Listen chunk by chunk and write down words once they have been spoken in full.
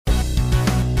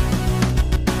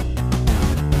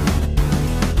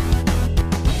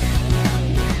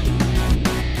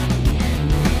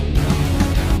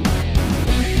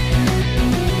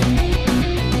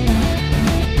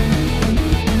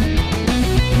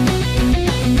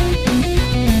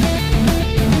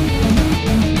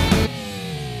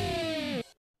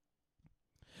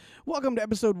Welcome to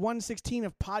episode 116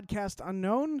 of Podcast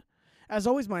Unknown. As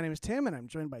always, my name is Tim, and I'm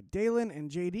joined by Dalen and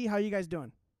JD. How are you guys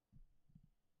doing?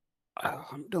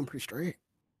 I'm doing pretty straight.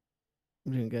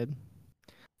 I'm doing good.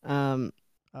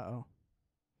 Uh-oh.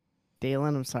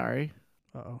 Dalen, I'm sorry.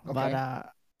 Uh-oh. Okay. But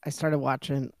I started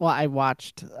watching, I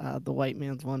watched The White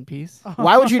Man's One Piece.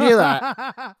 Why would you do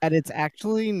that? And it's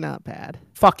actually not bad.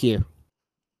 Fuck you.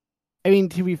 I mean,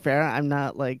 to be fair, I'm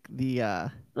not like the, Yeah,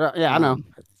 I know.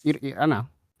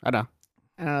 I know.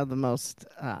 the most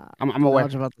I'm aware.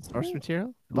 knowledge about the source material.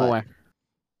 I'm But aware.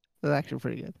 it's actually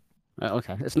pretty good.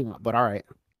 Okay, it's not, but all right.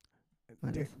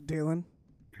 Dalen?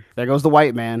 There goes the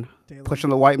white man Dalen? pushing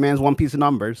the white man's one piece of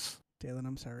numbers. Dalen,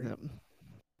 I'm sorry. Yep.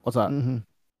 What's up? hmm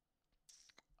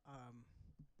Um,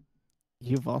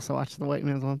 You've also watched The White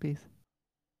Man's One Piece?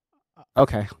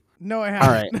 Okay. no, I haven't.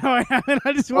 All right. No, I haven't.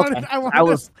 I just wanted. Okay. I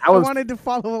I wanted to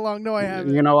follow along. No, I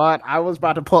haven't. You know what? I was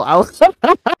about to pull out.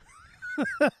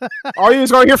 All you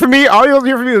was gonna hear from me. All you was gonna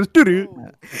hear from me was doo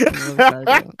doo. I'm really sorry,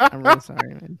 Dalen. I'm really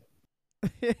sorry, man.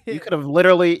 You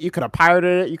could have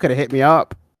pirated it. You could have hit me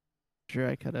up. Sure,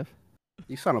 I could have.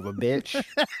 You son of a bitch.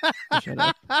 I should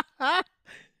have. It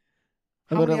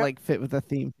How would have many, like fit with the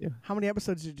theme too. how many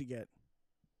episodes did you get?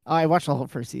 Oh, I watched the whole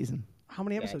first season. How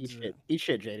many Yeah, episodes eat is it? shit. Eat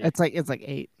shit, JD. It's like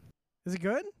 8. Is it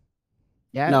good?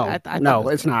 Yeah. No, I thought no, it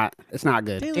was it's good. not. It's not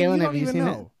good. Dalen, Dalen, you have don't you even seen it?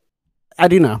 know. I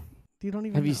do know. You don't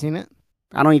even Have you know. seen it?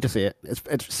 I don't need to see it.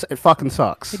 It fucking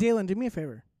sucks. Hey, Dalen, do me a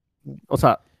favor. What's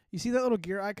up? You see that little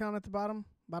gear icon at the bottom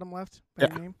left by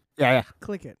Yeah. your name? Yeah.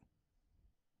 Click it.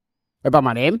 About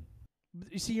my name?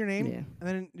 You see your name? Yeah. And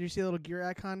then do you see a little gear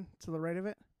icon to the right of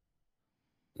it?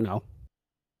 No.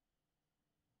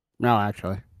 No,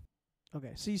 actually.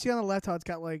 Okay. So you see on the left how it's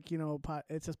got like,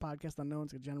 it says Podcast Unknown,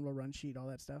 it's got general run sheet, all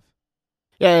that stuff.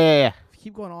 Yeah. If you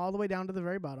keep going all the way down to the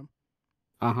very bottom,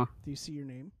 Uh-huh. do you see your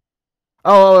name?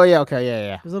 Oh, yeah, okay,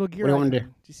 yeah. There's a little gear What do you icon. want me to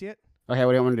Do you see it? Okay,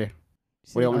 what do you want me to do? You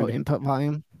see What do you it? want Oh, me to do? input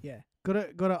volume. Yeah. Go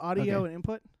to audio Okay. and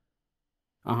input.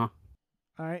 Uh-huh.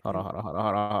 All right. Hold and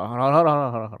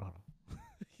on.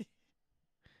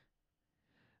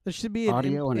 There should be an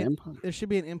Audio and input. there should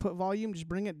be an input volume. Just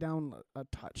bring it down a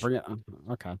touch. Bring it.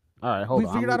 Okay. All right, hold We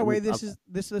on. figured out a way. Okay.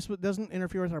 This doesn't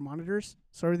interfere with our monitors,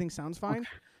 so everything sounds fine.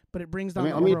 But it brings down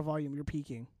Let the me- overall volume. You're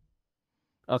peaking.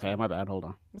 Okay, my bad. Hold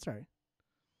on. That's all right.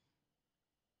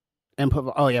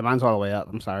 Input. Oh, yeah, mine's all the way up.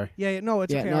 I'm sorry. Yeah. No,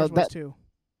 it's Yeah, okay. no, Ours was that- too.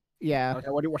 Yeah. Okay,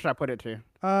 what should I put it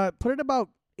to? Put it about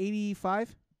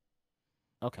 85.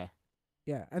 Okay.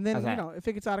 Yeah, and then How's that? if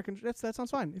it gets out of control, that sounds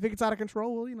fine. If it gets out of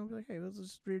control, we'll be like, hey, let's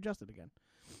just readjust it again.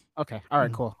 Okay. All right,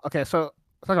 Mhm. cool. Okay, so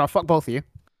I'll fuck both of you.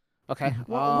 Okay.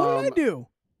 What did I do?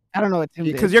 I don't know what Tim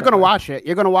did. Because you're but, gonna watch it.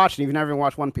 You're gonna watch it. You've never even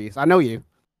watched One Piece. I know you.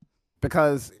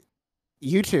 Because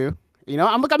you two.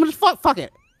 I'm just fuck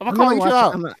it. I'm gonna call you two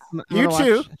out. You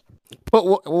two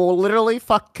will literally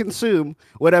consume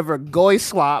whatever goy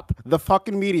slop the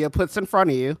fucking media puts in front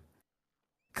of you.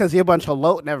 Because you're a bunch of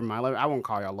low. Never mind. I won't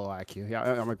call y'all low IQ. Yeah,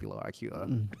 I might be low IQ.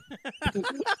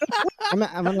 I'm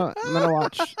gonna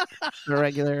watch the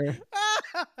regular.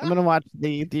 I'm gonna watch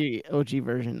the OG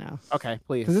version now Okay,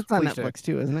 please. because it's on Please do. Netflix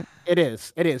too, isn't it? It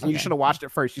is. And you Okay. should have watched it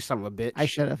first, you son of a bitch. I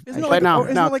should have. Isn't it But like, no,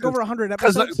 isn't no, it like over 100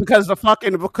 Because episodes? It's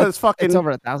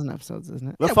over 1,000 episodes, isn't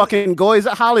it? the fucking goys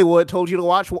at Hollywood told you to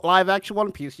watch live action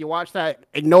One Piece. You watch that,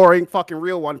 ignoring fucking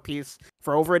real One Piece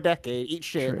for over a decade. Eat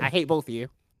shit. True. I hate both of you.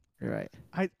 You're right.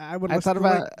 I would I like thought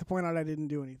about- to point out I didn't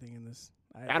do anything in this.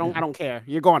 I don't care.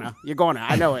 You're gonna.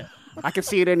 I know it. I can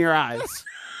see it in your eyes.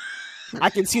 I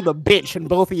can see the bitch in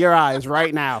both of your eyes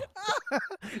right now.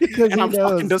 Because And I'm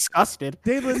fucking disgusted.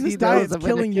 David, this he diet's knows I'm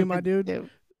gonna killing you, my convince dude. him.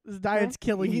 This diet's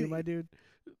killing you, He- my dude.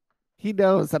 He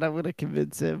knows that I'm gonna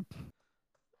convince him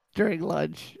during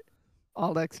lunch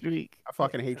all next week. I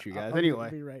fucking hate you guys. I'll Anyway.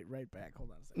 be right back.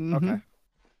 Hold on a second. Mhm. Okay.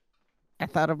 I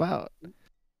thought about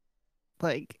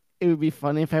it would be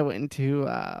funny if I went into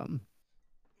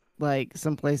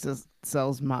some places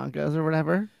sells mangas or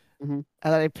whatever, Mhm.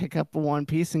 and then I pick up a One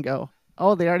Piece and go,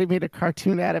 "Oh, they already made a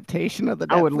cartoon adaptation of the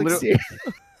I would Netflix literally-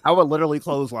 series." I would literally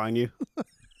clothesline you.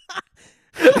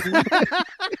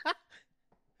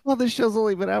 Well, this show's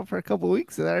only been out for a couple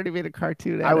weeks, and they already made a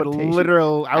cartoon I would adaptation.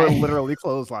 literally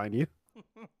clothesline you.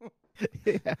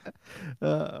 Yeah.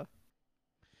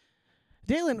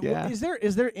 Dalen, Yeah. is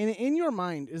there in your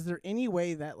mind, is there any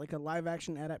way that like a live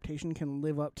action adaptation can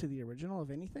live up to the original of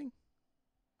anything?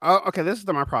 Oh, okay. This is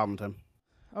my problem, Tim.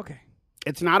 Okay.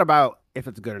 It's not about if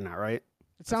it's good or not, right? It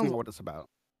That's sounds not what it's about.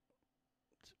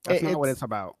 That's not what it's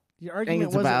about. your argument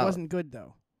it's was it about- wasn't good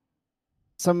though.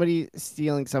 Somebody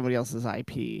stealing somebody else's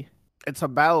IP, It's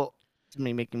about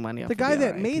somebody making money off The of guy the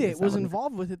that IP. made Is it that was what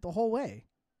involved with it the whole way.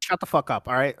 shut the fuck up,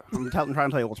 all right? I'm trying to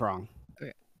tell you what's wrong.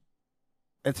 Okay.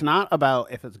 It's not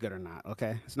about if it's good or not,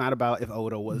 okay? It's not about if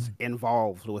Oda was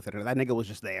involved with it or that nigga was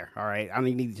just there, all right? I don't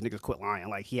need these niggas quit lying.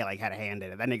 Like he had a hand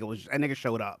in it. That nigga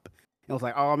showed up. It was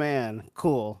like, oh man,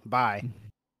 cool, bye.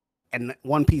 And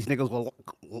One Piece niggas will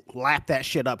lap that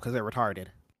shit up because they're retarded.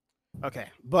 Okay,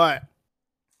 but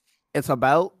it's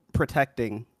about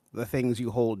protecting the things you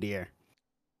hold dear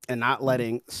and not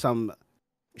letting some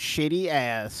shitty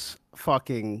ass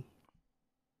fucking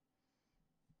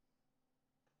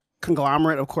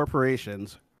conglomerate of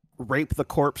corporations rape the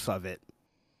corpse of it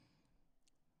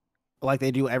like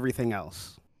they do everything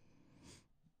else.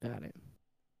 Got it.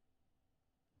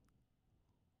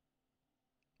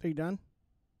 Are you done?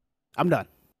 I'm done.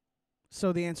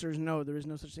 So the answer is no. There is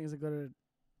no such thing as a good.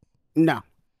 No,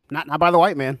 not by the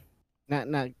white man. Not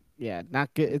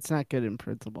good. It's not good in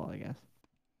principle, I guess.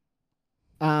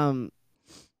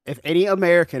 If any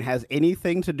American has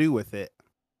anything to do with it,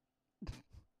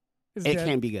 It's it dead.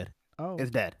 can't be good. Oh,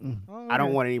 It's dead. Oh, I don't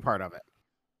okay. want any part of it.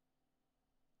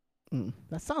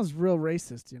 That sounds real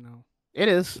racist, you know. It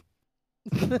is.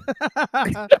 You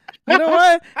know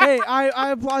what? Hey,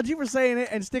 I applaud you for saying it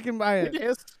and sticking by it. It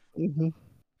is. Mm-hmm.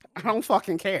 I don't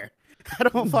fucking care. I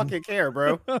don't fucking care,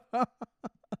 bro.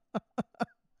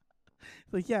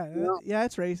 Like, yeah,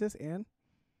 it's racist, and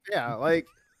Yeah, like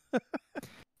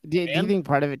Do you think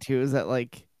part of it too is that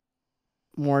like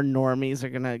more normies are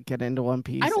gonna get into One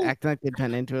Piece, acting like they've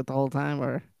been into it the whole time,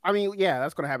 or? I mean, yeah,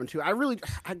 that's gonna happen too. I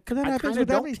that kind happens of with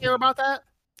don't everything. care about that.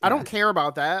 I Yeah. don't care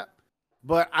about that,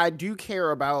 but I do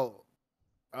care about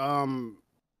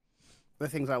the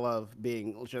things I love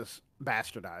being just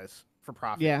bastardized for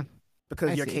profit. Yeah,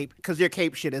 because I your see.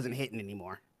 cape shit isn't hitting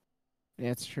anymore.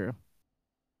 yeah, it's true.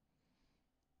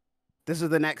 This is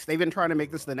the next. They've been trying to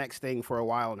make this the next thing for a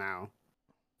while now,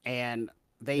 and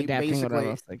they Adapting whatever basically,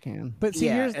 else they can. but see,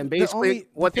 yeah, here's and the basically only,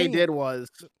 what the they thing, did was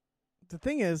The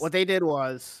thing is,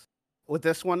 with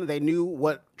this one, they knew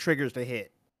what triggers to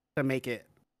hit to make it.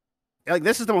 Like,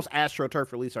 this is the most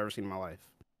AstroTurf release I've ever seen in my life.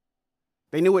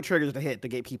 They knew what triggers to hit to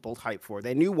get people hyped for it.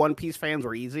 They knew One Piece fans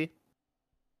were easy.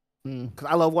 Because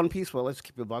I love One Piece, but let's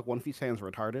keep it a buck. One Piece fans are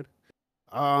retarded.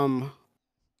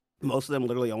 Most of them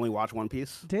literally only watch One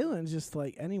Piece. Dalen's just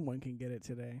like anyone can get it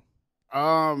today.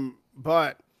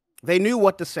 But they knew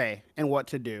what to say and what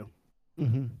to do.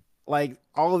 Mm-hmm. Like,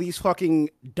 all of these fucking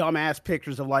dumbass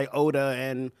pictures of like Oda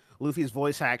and Luffy's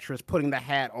voice actress putting the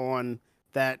hat on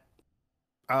that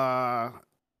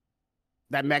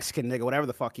Mexican nigga, whatever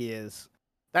the fuck he is.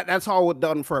 That's all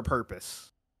done for a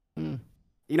purpose. Mm.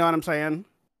 You know what I'm saying?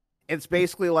 It's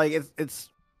basically like it's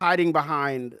hiding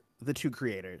behind the two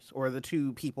creators or the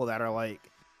two people that are like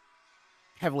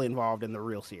heavily involved in the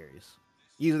real series,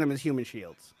 using them as human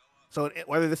shields. So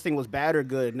whether this thing was bad or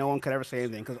good, no one could ever say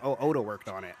anything because Oda worked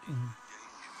on it. Mm-hmm.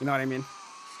 You know what I mean?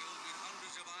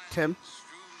 Tim,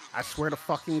 I swear to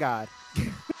fucking God.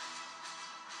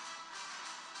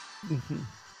 Mm-hmm.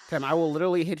 Tim, I will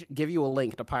literally give you a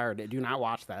link to pirate it. Do not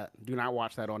watch that. Do not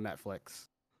watch that on Netflix.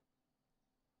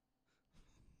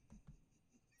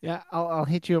 Yeah, I'll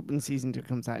hit you up when season 2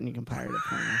 comes out and you can pirate it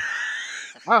for me.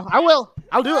 Oh, I will.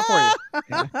 I'll do it for you.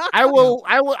 Yeah. I will.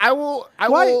 I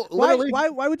will literally.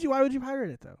 Why would you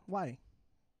pirate it though? Why?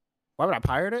 Why would I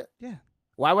pirate it? Yeah.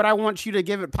 Why would I want you to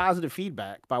give it positive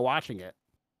feedback by watching it?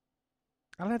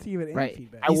 I don't have to give it any Right.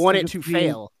 feedback. I want it to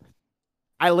fail.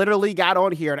 I literally got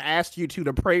on here and asked you two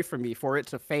to pray for me for it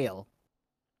to fail.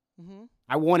 Mm-hmm.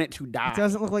 I want it to die. It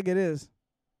doesn't look like it is.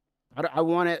 I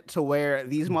want it to where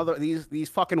these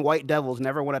fucking white devils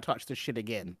never want to touch this shit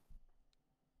again.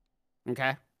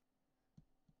 Okay?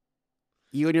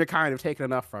 You and your kind have taken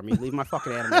enough from me. Leave my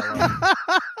fucking anime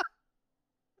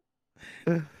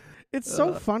alone. It's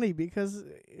so funny because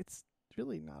it's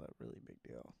really not a really big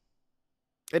deal.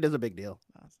 It is a big deal.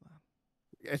 No, it's not.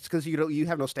 It's because you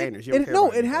have no standards. You don't care No,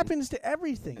 about it anything. happens to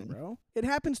everything, bro. It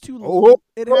happens to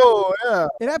Yeah. it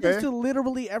happens okay. to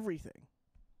literally everything.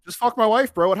 Just fuck my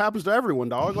wife, bro. It happens to everyone,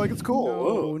 dog. Like, it's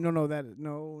cool. No.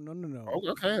 No. Oh,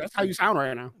 okay, that's how you sound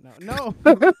right now. No.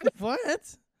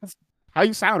 What? How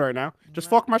you sound right now? Just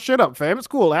fuck my shit up, fam. It's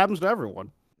cool. It happens to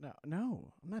everyone.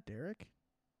 No. I'm not Derek.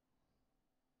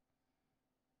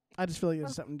 I just feel like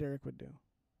it's something Derek would do.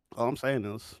 All I'm saying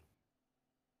is,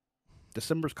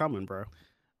 December's coming, bro.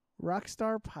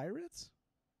 Rockstar Pirates?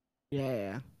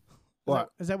 Yeah. What?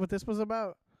 Is that what this was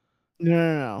about?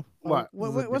 No. What?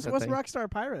 What's This is a different thing.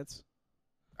 Rockstar Pirates?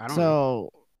 I don't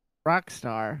know. So,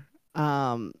 Rockstar,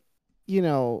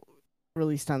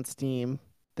 released on Steam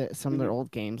some of their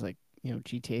old games like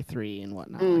GTA 3 and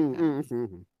whatnot. Like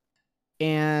that.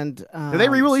 And Did they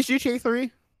re-release GTA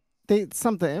 3?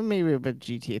 Maybe about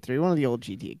GTA 3, one of the old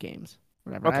GTA games,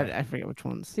 whatever. Okay. I forget which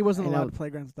ones. He wasn't I know- allowed to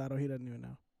play Grand Theft Auto. He doesn't even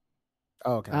know.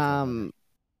 Oh, okay. I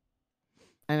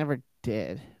never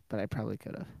did, but I probably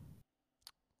could have.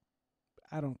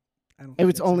 I don't. It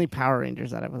was only Power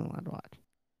Rangers that I wasn't allowed to watch.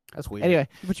 That's weird. Anyway,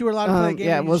 but you were allowed to play a game.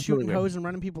 Yeah, where it you was just shooting really weird. hose and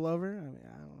running people over. I mean,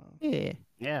 I don't know.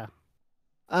 Yeah.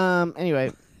 Yeah.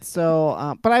 Anyway,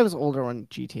 so but I was older when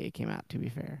GTA came out. To be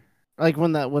fair, like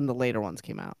when the later ones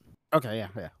came out. Okay.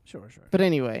 Yeah. Sure. But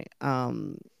anyway,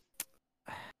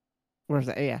 where's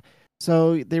that? Yeah.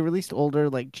 So they released older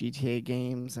like GTA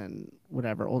games and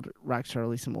whatever. Older Rockstar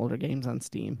released some older games on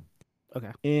Steam.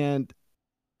 Okay. And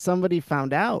somebody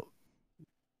found out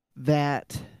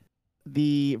that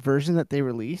the version that they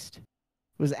released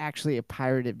was actually a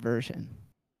pirated version.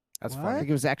 That's What? funny. Like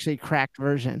it was actually a cracked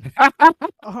version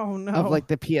Oh no. of like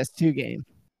the PS2 game.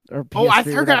 Or Oh, I PS3,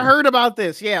 think I whatever. heard about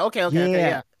this. Yeah. Okay.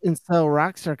 Yeah. And so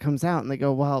Rockstar comes out and they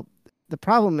go, well, the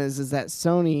problem is that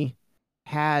Sony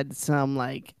had some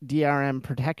like DRM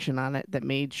protection on it that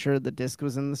made sure the disc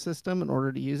was in the system in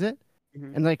order to use it.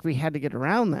 Mhm. And like we had to get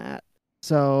around that.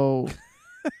 So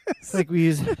like we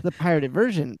used the pirated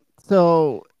version.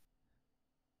 So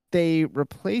they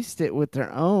replaced it with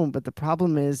their own, but the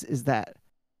problem is that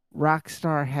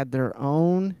Rockstar had their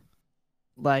own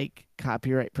like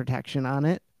copyright protection on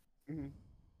it Mhm.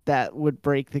 that would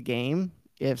break the game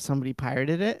if somebody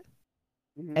pirated it.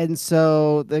 Mhm. And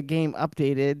so the game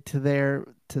updated to their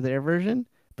version,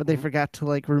 but they Mhm. forgot to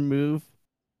like remove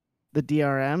the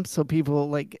DRM, so people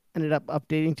like ended up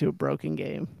updating to a broken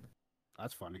game.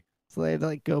 That's funny. So they had to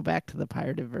like go back to the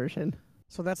pirated version.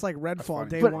 So that's like Redfall funny.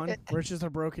 day But one, where it's just a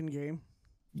broken game.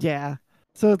 Yeah.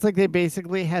 So it's like they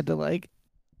basically had to like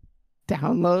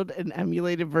download an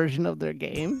emulated version of their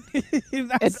game and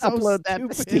That's so upload that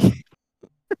to stupid. Steam.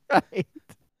 Right.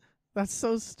 That's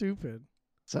so stupid.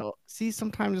 So see,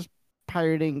 sometimes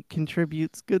pirating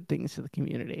contributes good things to the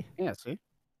community. Yeah. See.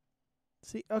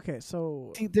 See, okay,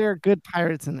 so See, there are good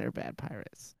pirates and there are bad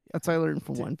pirates. That's what I learned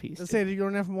from One Piece. let's say you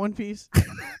learn that from One Piece.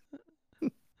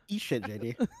 Eat shit,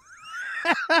 JD.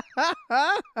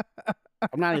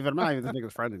 I'm not even this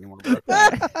nigga's friend anymore, bro.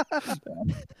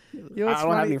 You know what's I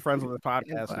don't have funny? any friends with this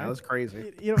podcast now. That's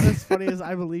crazy. You know what's funny is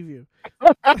I believe you.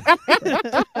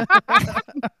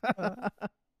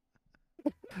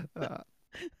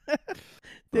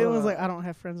 Dalen was like, I don't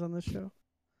have friends on this show.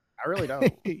 I really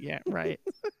don't. Yeah, right.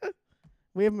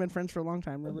 We haven't been friends for a long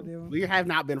time, remember, Dalen? We have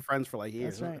not been friends for like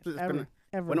years. That's right. It's Ever. been-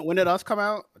 Ever. when did us come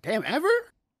out? Damn, ever?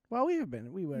 Well, we have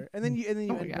been. We were. And then you Oh my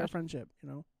ended our gosh. friendship, you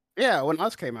know? Yeah, when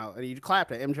us came out and you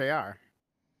clapped at MJR.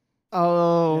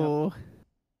 Oh,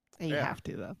 you Yeah. have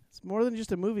to though. It's more than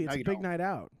just a movie. It's No, a you big don't. night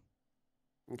out.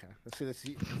 Okay, let's see this.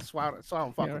 That's why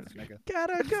I'm fucking with this nigga.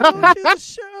 Gotta go to the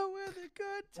show with a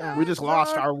good time. We just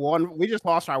lost our one. We just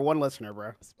lost our one listener,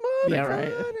 bro. Yeah,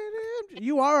 right.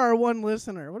 You are our one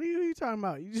listener. What are you talking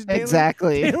about? You just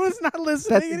Exactly. Dalen's not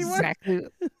listening That's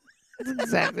anymore. that's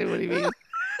exactly what he means.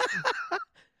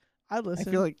 I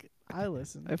listen. I I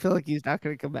listen. feel like he's not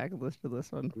going to come back and listen to this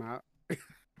one. I'm not.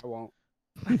 I won't.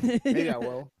 Maybe I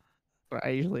will. But I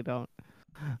usually don't.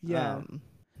 Yeah.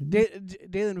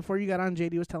 Dalen, before you got on,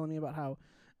 JD was telling me about how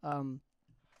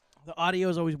the audio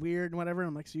is always weird and whatever.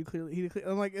 I'm like, so you clearly,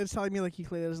 I'm like, it's telling me like he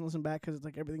clearly doesn't listen back because it's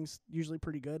like everything's usually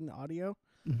pretty good in the audio,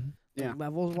 Yeah.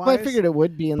 levels wise. Well, I figured it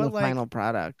would be in But, the like, final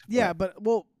product. Yeah, but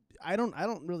well, I don't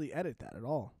really edit that at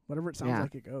all. Whatever it sounds Yeah.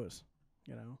 like, it goes.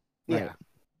 You know. Yeah. Right.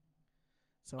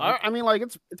 So I mean, like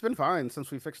it's been fine since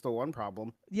we fixed the one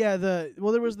problem. yeah, there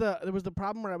was the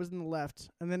problem where I was in the left,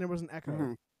 and then there was an echo.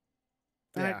 Mhm.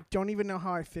 And I Yeah. don't even know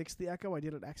how I fixed the echo. I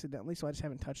did it accidentally, so I just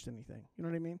haven't touched anything. You know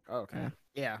what I mean? Okay.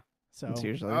 Yeah. So It's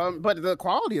usually. But the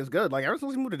quality is good. Like ever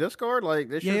since we moved to Discord, like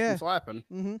this shit's Yeah. been slapping.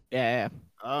 mm-hmm. yeah.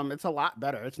 It's a lot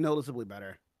better. It's noticeably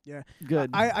better. Good.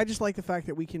 I just like the fact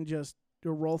that we can just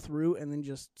roll through and then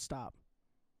just stop.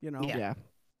 You know, yeah.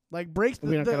 like breaks.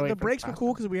 We don't gotta The wait for breaks were process.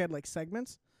 cool because we had like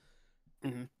segments,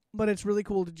 Mhm. but it's really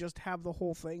cool to just have the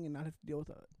whole thing and not have to deal with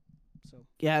it. So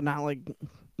Yeah, not like,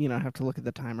 have to look at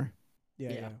the timer.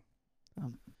 yeah. Yeah.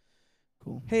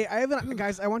 Cool. Hey, I have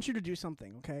guys. I want you to do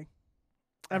something. Okay.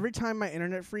 Every time my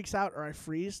internet freaks out or I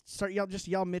freeze, just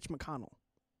yell Mitch McConnell.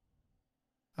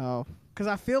 Oh, Because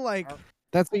I feel like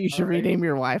that's what you should Alright. rename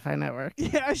your Wi-Fi network.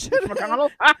 yeah, I should.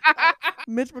 McConnell.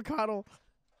 Mitch McConnell.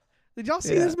 Did y'all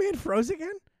see Yeah. this man froze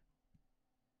again?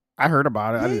 I heard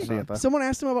about it. I Yeah. didn't see it though. Someone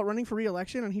asked him about running for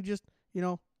re-election, and he just,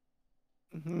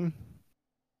 Mm-hmm.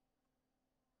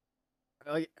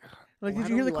 Like, like, Why did you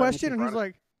do hear we the let him question? keep And he's running?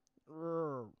 like,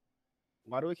 "Rrr."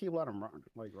 why do we keep letting him run?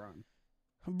 Like run?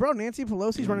 Bro, Nancy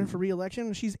Pelosi's running for re-election,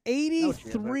 and she's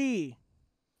 83.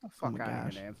 Oh, fuck Oh my out of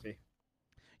gosh. here, Nancy.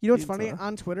 You know what's Dude, funny? so-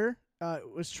 On Twitter, it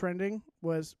was trending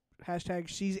was hashtag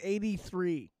she's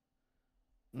 83.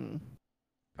 Mm.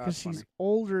 because she's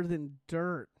older than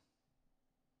dirt.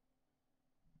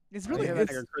 It's really.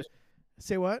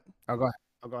 Say what? Oh, go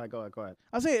ahead. Go ahead.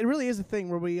 I'll say it really is a thing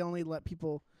where we only let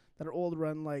people that are old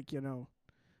run, like,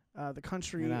 the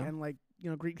country and, like,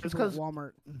 greet people at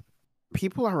Walmart.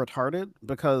 People are retarded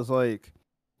because, like,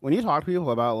 when you talk to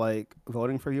people about, like,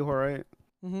 voting for you, right?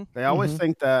 Mm-hmm. They always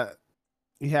think that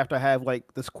you have to have,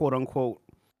 like, this quote unquote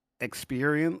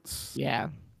experience. Yeah.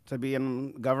 To be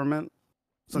in government.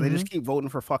 So they just keep voting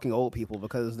for fucking old people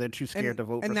because they're too scared to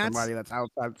vote for somebody that's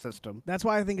outside the system. That's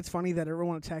why I think it's funny that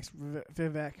everyone attacks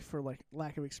Vivek for, like,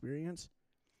 lack of experience.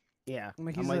 Yeah, I'm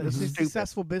like, he's a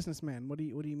successful businessman. What do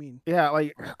you mean? Yeah,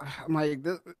 like, I'm like,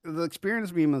 the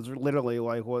experience beam is literally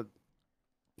like what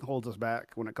holds us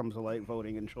back when it comes to, like,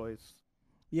 voting and choice.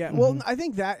 Yeah, well, I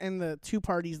think that and the two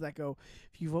parties that go,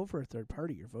 if you vote for a third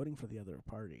party, you're voting for the other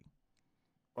party.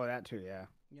 Oh, that too, yeah.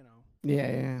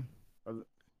 Yeah.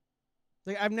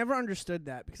 Like, I've never understood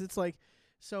that because it's like,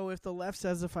 so if the left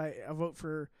says if I vote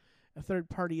for a third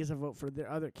party is a vote for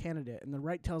the other candidate, and the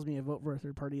right tells me a vote for a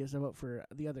third party is a vote for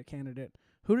the other candidate,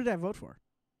 who did I vote for?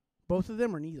 Both of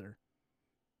them or neither?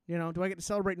 Do I get to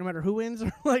celebrate no matter who wins?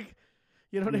 Or, like,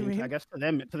 you know what I mean? I guess to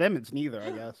them it's neither, I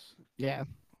guess. Yeah.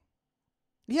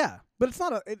 Yeah, but it's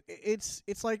not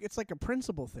it's like a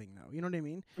principle thing, though. You know what I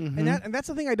mean? And that's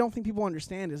the thing I don't think people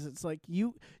understand is it's like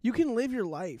you can live your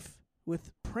life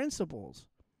with principles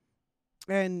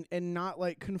and not,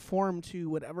 like, conform to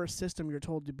whatever system you're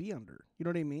told to be under. You know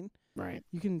what I mean? Right.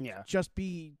 You can just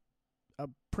be a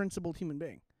principled human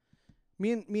being.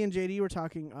 Me and JD were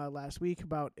talking last week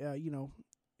about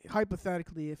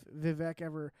hypothetically, if Vivek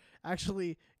ever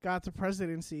actually got the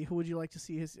presidency, who would you like to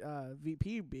see his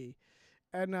VP be?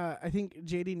 And I think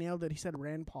JD nailed it. He said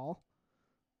Rand Paul.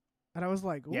 And I was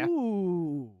like,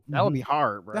 ooh. That would be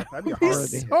hard, bro. That'd be hard.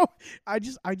 So, I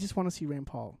just want to see Rand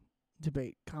Paul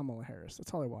debate Kamala Harris.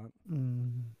 That's all I want.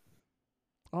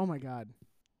 Oh, my God.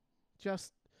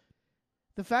 Just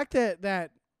the fact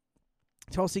that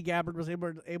Tulsi Gabbard was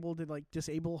able to, like,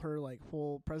 disable her, like,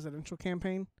 whole presidential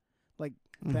campaign, like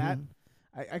that,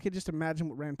 I could just imagine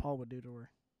what Rand Paul would do to her.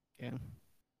 Yeah.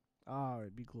 Oh,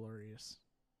 it'd be glorious.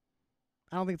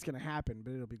 I don't think it's going to happen,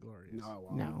 but it'll be glorious. No, it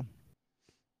won't. No.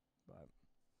 But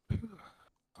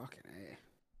fucking A.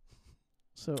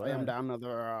 So I am down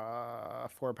another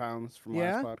 4 pounds from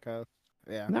last podcast.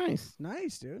 Yeah.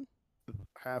 Nice, dude.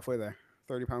 Halfway there.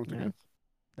 30 pounds to go.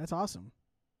 That's awesome.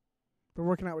 We're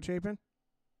working out with Chapin?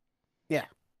 Yeah.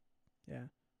 Yeah.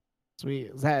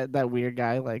 Sweet. Is that weird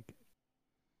guy, like,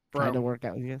 trying to work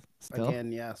out with you still?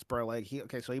 Again, yes, bro. Like, he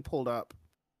pulled up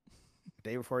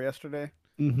day before yesterday.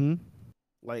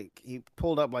 Like, he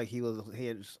pulled up like he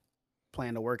had just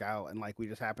planned to work out, and, like, we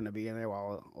just happened to be in there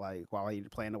while he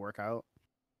planned to work out.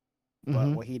 But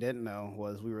what he didn't know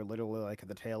was we were literally, like, at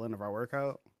the tail end of our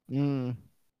workout.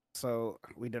 So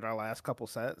we did our last couple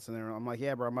sets, and then I'm like,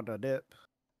 yeah, bro, I'm about to dip.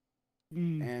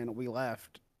 And we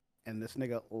left, and this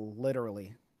nigga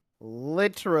literally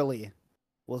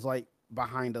was, like,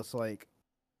 behind us, like,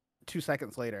 2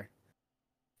 seconds later.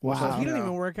 Wow. So he didn't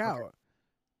even work out.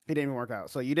 He didn't even work out.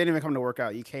 So you didn't even come to work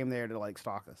out. You came there to, like,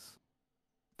 stalk us.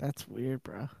 That's weird,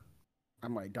 bro.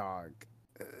 I'm like, dog,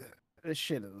 this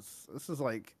is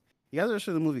like, you guys ever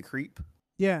seen the movie Creep?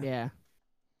 Yeah.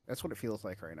 That's what it feels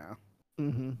like right now.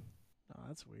 Oh,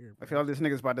 that's weird, bro. I feel like this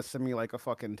nigga's about to send me, like, a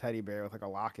fucking teddy bear with, like, a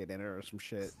locket in it or some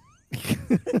shit.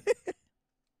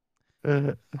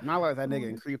 I'm not like that nigga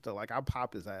in Creep, though. Like, I'll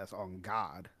pop his ass on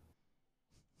God.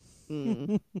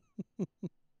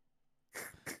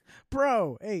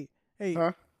 Bro, hey.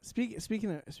 Huh?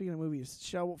 Speaking of movies,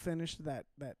 Shell finished that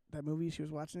movie she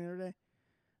was watching the other day.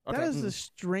 Okay. That is the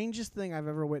strangest thing I've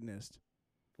ever witnessed.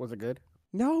 Was it good?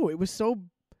 No, it was so.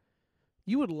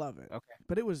 You would love it. Okay,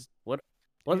 but it was. What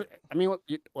was it? I mean,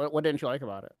 what didn't you like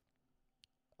about it?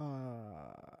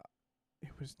 It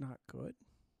was not good.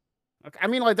 Okay, I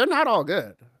mean, like, they're not all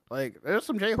good. Like, there's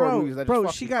some J-horror movies that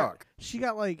just fucking suck. She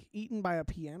got, like, eaten by a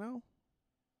piano.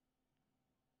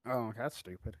 Oh, that's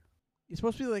stupid. It's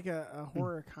supposed to be like a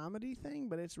horror comedy thing,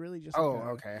 but it's really just. Oh, like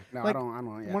okay. No, like, I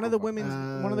don't. Yeah, one of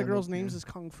the girls' names is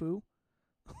Kung Fu.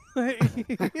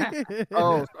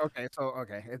 Oh, okay. So,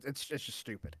 okay, it's just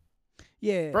stupid.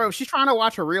 Yeah, bro. If she's trying to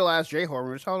watch a real ass J-horror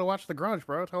movie, tell her to watch The Grudge,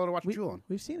 bro. Tell her to watch Jewel.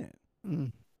 We've seen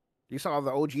it. You saw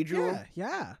the OG Jewel?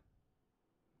 Yeah.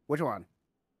 Which one?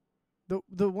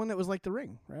 The one that was like The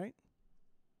Ring, right?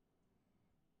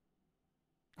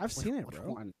 I've seen it,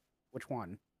 bro. Which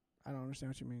one? I don't understand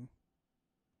what you mean.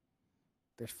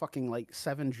 There's fucking like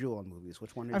 7 Jewel movies.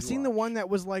 Which one? I've seen the one that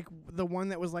was like The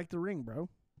Ring, bro.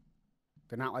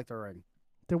 They're not like The Ring.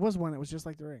 There was one that was just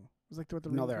like The Ring. It was like what The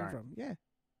Ring came from. Yeah.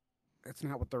 That's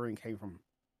not what The Ring came from.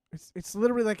 It's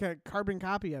literally like a carbon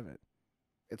copy of it.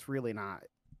 It's really not.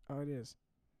 Oh, it is.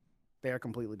 They are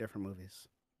completely different movies.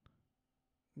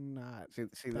 Not See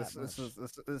that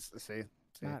this see.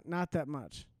 not that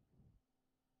much.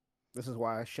 This is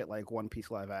why shit like One Piece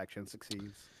live action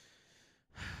succeeds.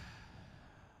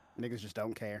 Niggas just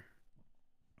don't care.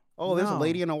 Oh, there's a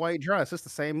lady in a white dress. It's the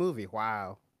same movie.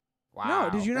 Wow. No,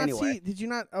 did you not see? Did you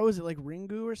not? Oh, is it like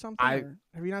Ringu or something?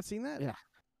 Have you not seen that? Yeah,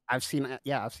 I've seen it.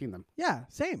 Yeah, I've seen them. Yeah,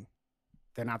 same.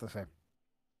 They're not the same.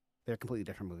 They're completely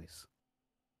different movies.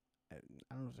 I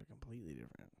don't know if they're completely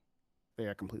different. They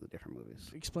are completely different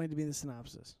movies. Explain to me the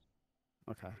synopsis.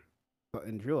 Okay. So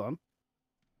in Julim,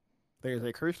 there's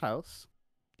a cursed house.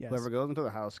 Yes. Whoever goes into the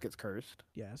house gets cursed.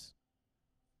 Yes.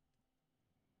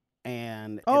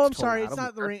 And I'm sorry. It's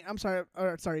not the ring. I'm sorry.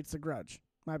 Sorry, it's the Grudge.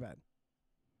 My bad.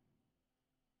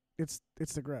 It's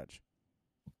the Grudge.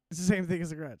 It's the same thing as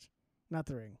the Grudge, not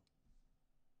the Ring.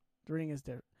 The Ring is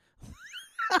different.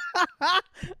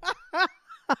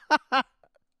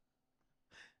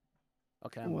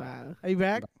 Okay. Wow. Are you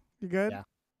back? You good? Yeah.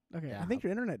 Okay. Yeah. I think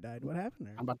your internet died. What happened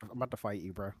there? I'm about to fight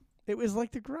you, bro. It was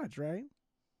like the Grudge, right?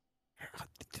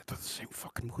 They're the same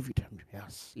fucking movie, Tim.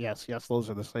 Yes. Those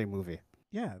are the same movie.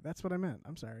 Yeah, that's what I meant.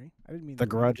 I'm sorry. I didn't mean The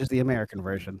Grudge is the American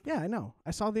version. Yeah, I know.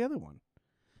 I saw the other one.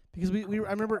 Because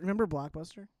I remember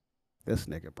Blockbuster? This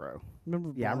nigga, bro.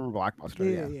 Remember I remember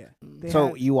Blockbuster. Yeah.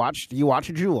 So you watched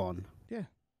Ju-on? Yeah.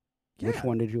 Which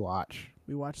one did you watch?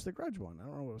 We watched the Grudge one. I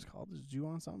don't know what it was called. It was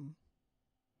Ju-on something.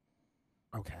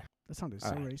 Okay. That sounded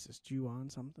so racist. Ju-on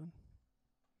something.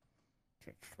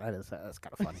 That's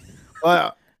kind of funny.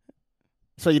 Well,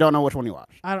 so you don't know which one you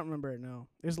watched? I don't remember it. No,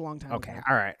 it was a long time Okay. ago.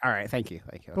 All right. Thank you.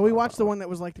 But we watched the one that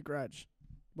was like the Grudge,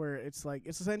 where it's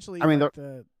essentially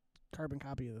the carbon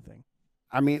copy of the thing.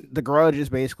 I mean, The Grudge is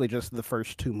basically just the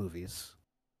first two movies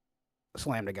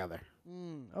slammed together.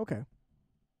 Okay.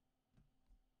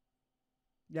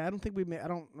 Yeah, I don't think we made. I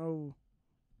don't know.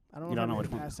 I don't know if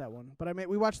we passed that one, but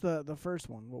we watched the first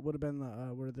one. What would have been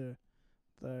the where the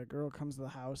girl comes to the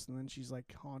house and then she's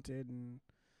like haunted and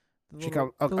the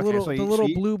little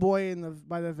blue boy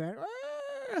by the van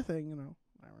thing,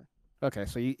 whatever. Okay,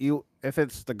 so you if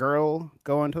it's the girl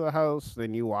going to the house,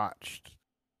 then you watched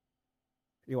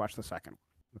the second.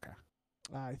 Okay.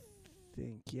 I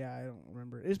think I don't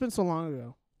remember. It's been so long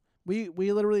ago. We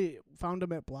literally found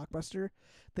them at Blockbuster.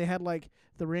 They had like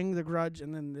The Ring, The Grudge,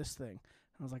 and then this thing.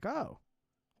 I was like, oh,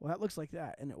 well, that looks like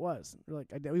that, and it was.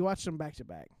 We watched them back to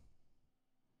back.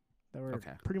 They were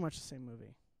pretty much the same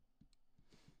movie.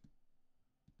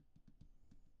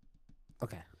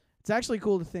 Okay. It's actually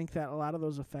cool to think that a lot of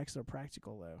those effects are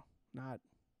practical, though.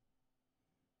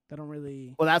 They don't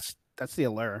really. Well, that's the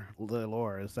allure. The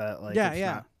allure is that like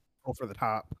not over the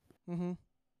top. Mm-hmm.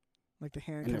 Like the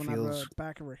hand coming out of the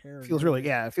back of her hair. It feels really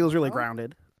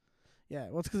grounded. Yeah,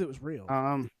 well, it's because it was real.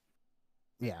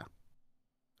 Yeah.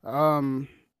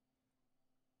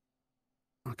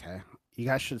 Okay. You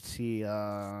guys should see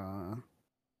one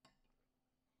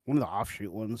of the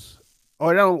offshoot ones.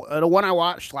 Oh no, the one I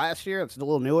watched last year. It's a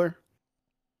little newer.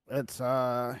 It's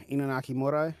Inunaki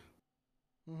Murai.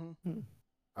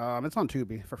 Mm-hmm. It's on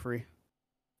Tubi for free.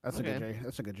 That's a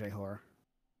good J horror.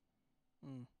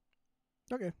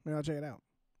 Okay, maybe I'll check it out.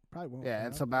 Probably won't. Yeah,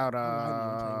 it's about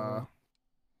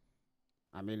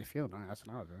I mean, if you don't know, that's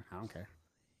another. I don't care.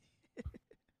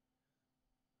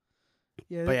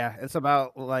 Yeah, but yeah, it's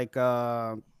about like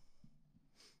how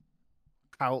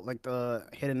like the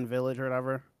hidden village or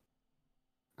whatever.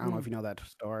 I don't know if you know that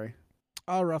story.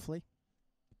 Oh, roughly.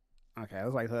 Okay, it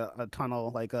was like a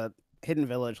tunnel, like a hidden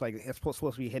village, like it's supposed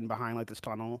to be hidden behind like this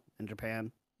tunnel in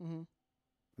Japan. Mm-hmm. And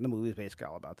the movie's basically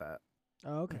all about that.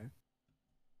 Oh, okay.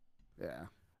 Yeah.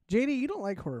 JD, you don't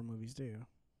like horror movies, do you?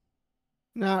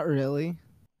 Not really.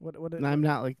 What? I'm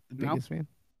not like the biggest fan.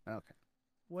 Okay.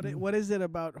 What is it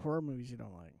about horror movies you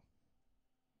don't like?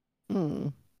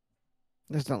 I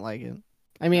just don't like it.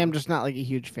 I mean, I'm just not like a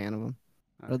huge fan of them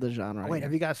or the genre. Wait,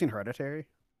 have you guys seen Hereditary?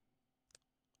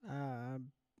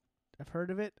 I've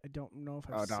heard of it. I don't know if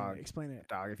I've seen it. Explain it.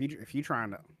 Dog, if you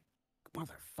trying to,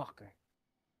 motherfucker.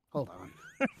 Hold on.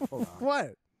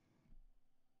 What?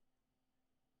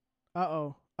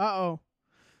 Uh-oh.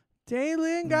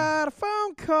 Daylin got a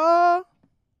phone call.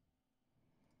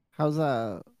 How's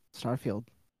Starfield?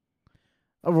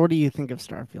 Or what do you think of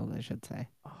Starfield, I should say?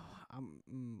 Oh, I'm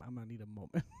gonna need a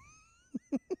moment.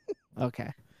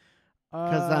 Okay.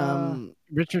 Because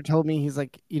Richard told me, he's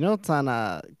like, it's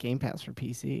on Game Pass for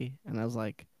PC. And I was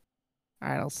like, all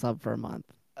right, I'll sub for a month.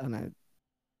 And I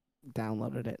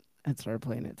downloaded it and started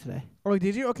playing it today. Oh,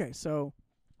 did you? Okay, so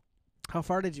how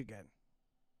far did you get?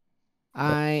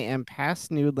 I am past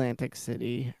New Atlantic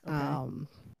City. Okay.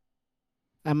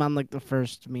 I'm on like the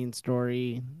first main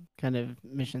story kind of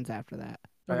missions after that.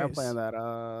 Okay, I'm playing that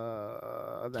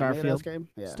Starfield game.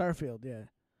 Yeah. Starfield, yeah.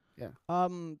 Yeah.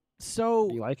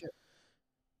 So you like it?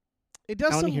 It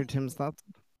does. I want to hear Tim's thoughts.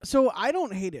 So I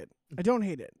don't hate it. I don't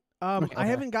hate it. Okay. I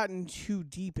haven't gotten too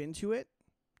deep into it.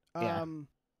 Yeah.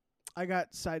 I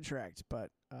got sidetracked, but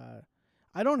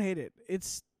I don't hate it.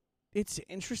 It's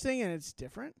interesting and it's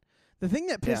different. The thing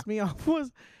that pissed me off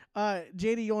was,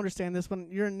 JD, you'll understand this when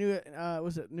you're in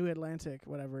New Atlantic,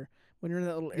 whatever. When you're in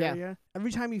that little area,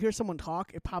 every time you hear someone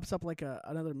talk, it pops up like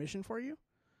another mission for you.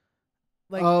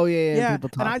 Like, yeah.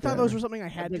 And I thought those were something I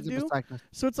had to do.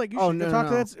 So it's like you should no, talk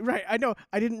to no. that. Right, I know.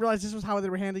 I didn't realize this was how they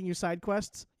were handing you side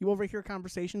quests. You overhear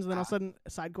conversations, and then all of a sudden,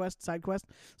 side quest.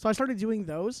 So I started doing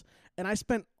those, and I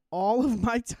spent all of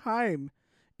my time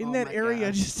in that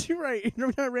area just right.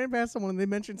 Every time I ran past someone and they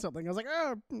mentioned something, I was like,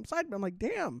 side. I'm like,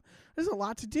 damn, there's a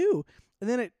lot to do. And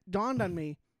then it dawned on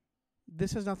me,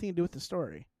 this has nothing to do with the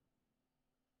story.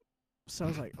 So I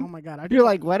was like, oh my god, you're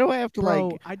like, why do I have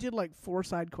to I did like 4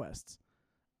 side quests.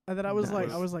 And then I was like,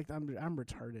 I'm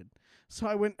retarded. So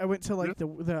I went to like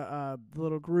the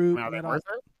little group. No,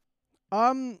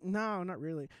 not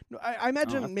really. No, I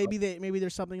imagine maybe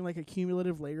there's something like a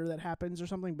cumulative later that happens or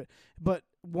something, but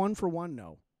 1 for 1,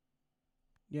 no.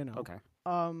 You know. Okay.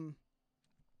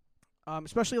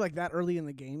 Especially like that early in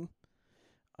the game.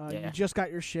 You just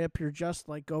got your ship. You're just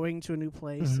like going to a new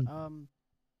place. Mm-hmm.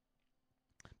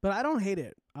 But I don't hate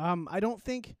it. I don't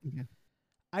think. Okay.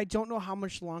 I don't know how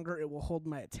much longer it will hold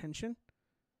my attention.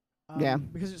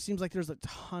 Because it seems like there's a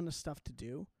ton of stuff to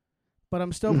do. But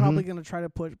I'm still probably going to try to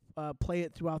play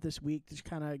it throughout this week to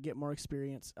kind of get more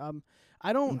experience.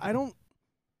 I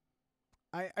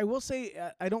will say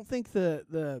I don't think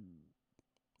the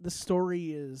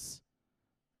story is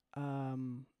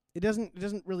it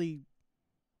doesn't really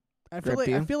I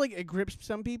feel like it grips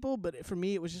some people, but for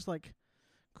me it was just like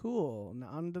cool,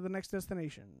 on to the next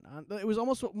destination. It was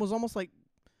almost like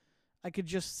I could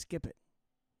just skip it,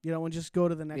 and just go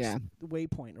to the next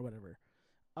waypoint or whatever.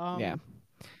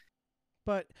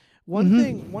 But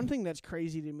one thing that's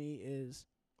crazy to me is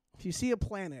if you see a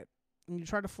planet and you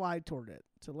try to fly toward it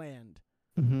to land,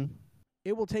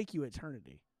 it will take you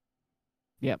eternity.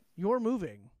 Yep. You're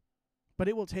moving, but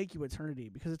it will take you eternity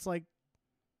because it's like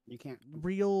you can't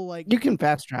real like you can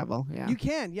fast travel. Yeah. You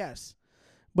can, yes.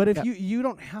 But if you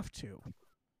don't have to.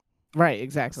 Right,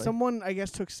 exactly. Someone, I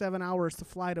guess, took 7 hours to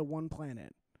fly to one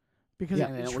planet because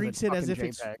it treats it as if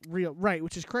it's real. Right,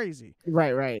 which is crazy.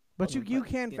 Right. But you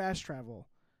can fast travel.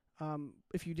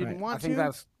 If you didn't want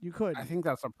to, you could. I think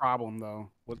that's a problem,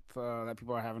 though, with that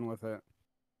people are having with it,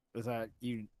 is that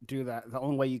you do that. The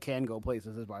only way you can go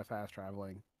places is by fast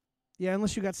traveling. Yeah,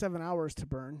 unless you got 7 hours to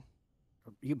burn.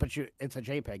 It's a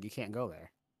JPEG. You can't go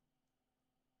there.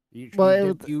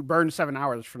 You burned 7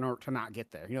 hours to not get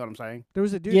there. You know what I'm saying? There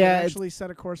was a dude that actually set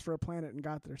a course for a planet and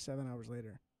got there 7 hours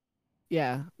later.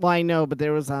 Yeah. Well, I know, but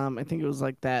there was I think it was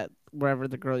like that wherever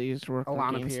the girl used to work.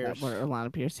 Alana Pierce.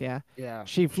 Alana Pierce. Yeah. Yeah.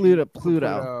 She flew to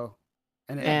Pluto,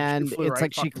 and it's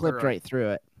like she clipped right through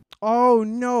it. Oh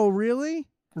no! Really?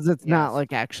 Because it's not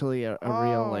like actually a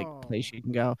real like place you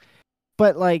can go.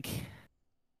 But like,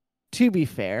 to be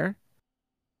fair,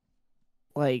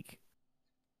 like,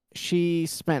 she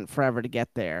spent forever to get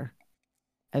there,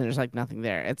 and there's like nothing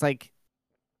there. It's like,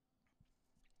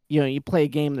 you play a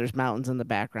game, there's mountains in the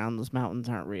background. Those mountains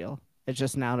aren't real. It's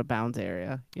just an out of bounds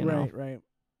area. Right.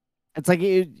 It's like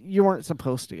you weren't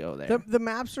supposed to go there. The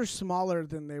maps are smaller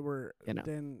than they were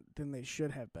than they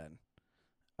should have been.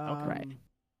 Right.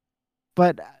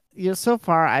 But so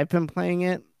far I've been playing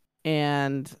it,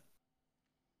 and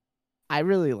I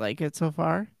really like it so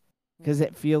far. Because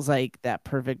it feels like that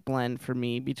perfect blend for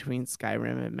me between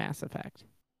Skyrim and Mass Effect.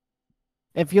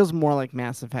 It feels more like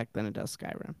Mass Effect than it does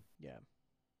Skyrim. Yeah.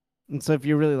 And so if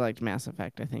you really liked Mass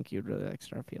Effect, I think you'd really like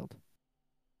Starfield.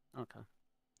 Okay.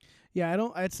 Yeah,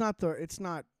 it's not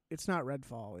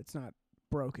Redfall. It's not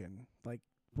broken. Like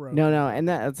broken. No, and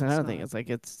that's another thing. It's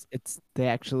like it's they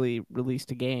actually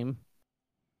released a game,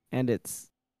 and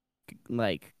it's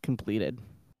like completed.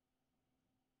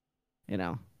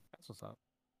 That's what's up.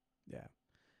 Yeah.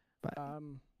 But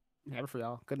never for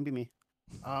y'all. Couldn't be me.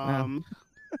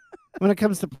 When it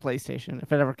comes to PlayStation,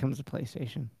 if it ever comes to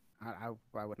PlayStation,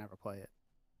 I would never play it.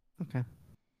 Okay.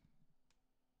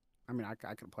 I mean,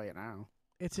 I could play it now.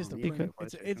 It's just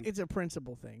it's a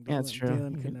principle thing. Yeah, it's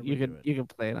true. You could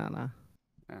play it on a.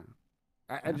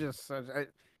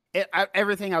 Yeah.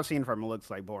 Everything I've seen from it looks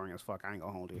like boring as fuck. I ain't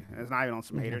gonna hold you. It's not even on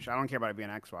some hater shit. I don't care about it being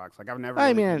Xbox. Like I've never.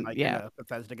 Into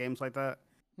Bethesda games like that.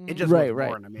 It just looks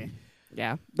boring to me.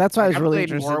 Yeah, that's why I was really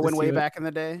interested. Morrowind way back in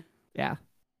the day. Yeah,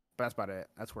 But that's about it.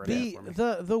 That's where it is for me.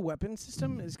 The weapon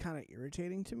system is kind of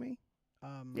irritating to me.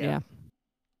 Yeah.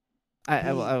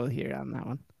 I will hear you on that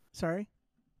one. Sorry?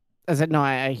 I said no.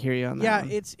 I hear you on that.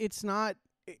 Yeah, it's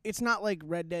not like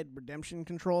Red Dead Redemption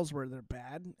controls where they're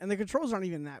bad, and the controls aren't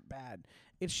even that bad.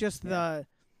 It's just the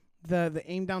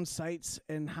aim down sights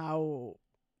and how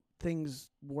things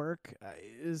work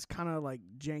is kind of like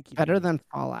janky. Better than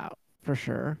Fallout for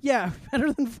sure. Yeah,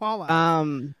 better than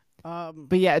Fallout.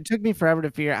 But yeah, it took me forever to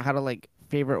figure out how to like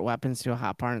favorite weapons to a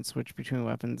hotbar and switch between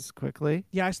weapons quickly.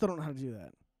 Yeah, I still don't know how to do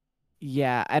that.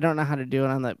 Yeah, I don't know how to do it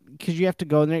on the because you have to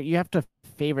go in there. You have to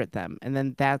favorite them, and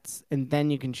then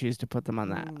you can choose to put them on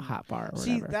that hotbar.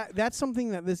 See, that's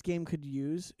something that this game could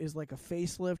use is like a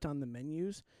facelift on the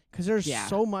menus because there's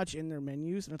so much in their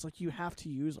menus, and it's like you have to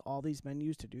use all these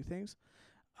menus to do things.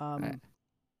 Right.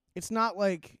 It's not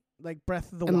like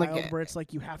Breath of the Wild where it's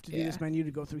like you have to do this menu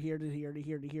to go through here to here to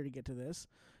here to here to get to this,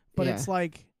 but it's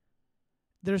like.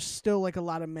 There's still like a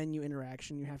lot of menu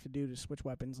interaction you have to do to switch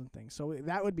weapons and things. So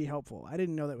that would be helpful. I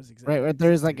didn't know that was exactly right.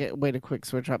 There's like a way to quick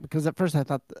switch up because at first I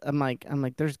thought I'm like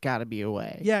there's got to be a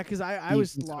way. Yeah, because I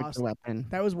was lost. Weapon.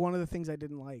 That was one of the things I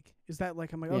didn't like. Is that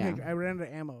like I'm like okay, I ran out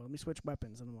of ammo. Let me switch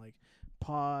weapons, and I'm like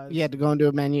pause. You had to go into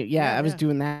a menu. Yeah, I was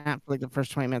doing that for like the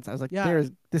first 20 minutes. I was like,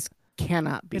 this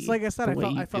cannot be. It's like I said,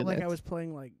 I felt like I was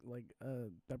playing like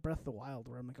Breath of the Wild,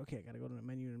 where I'm like, okay, I gotta go to the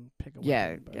menu and pick a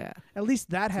weapon. Yeah. At least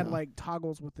that had like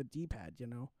toggles with the D-pad, you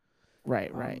know.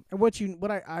 Right. And what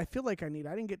I feel like I need,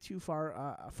 I didn't get too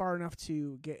far enough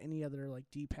to get any other like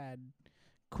D-pad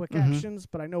quick actions,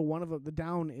 but I know one of the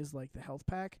down is like the health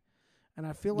pack, and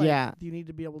I feel like you need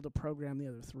to be able to program the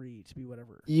other three to be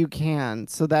whatever. You can.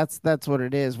 So that's what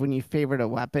it is. When you favorite a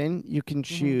weapon, you can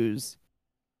choose.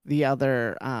 The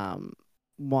other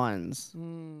ones,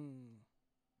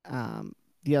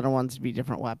 the other ones would be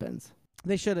different weapons.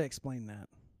 They should have explained that.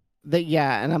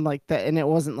 And I'm like that, and it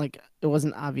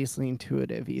wasn't obviously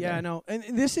intuitive either. Yeah, no, and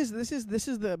this is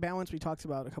the balance we talked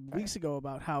about a couple weeks ago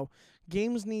about how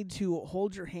games need to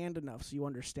hold your hand enough so you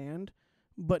understand,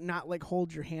 but not like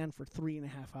hold your hand for 3.5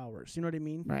 hours. You know what I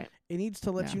mean? Right. It needs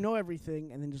to let you know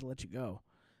everything and then just let you go.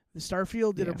 The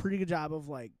Starfield did a pretty good job of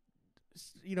like.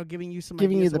 Giving you some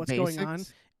ideas of what's basics. going on,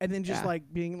 and then just like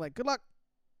being like, "Good luck."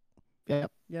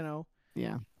 Yep. You know.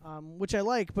 Yeah. Which I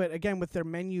like, but again, with their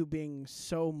menu being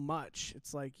so much,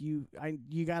 it's like you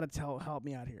gotta help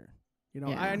me out here. You know,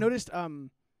 I noticed on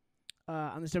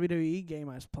this WWE game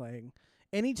I was playing,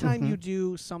 anytime you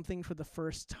do something for the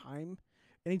first time,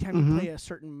 anytime you play a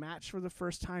certain match for the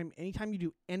first time, anytime you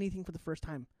do anything for the first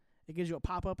time, it gives you a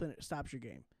pop up and it stops your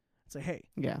game. It's like, hey,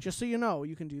 just so you know,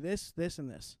 you can do this, this, and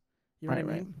this. You know what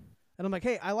I mean? And I'm like,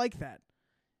 hey, I like that.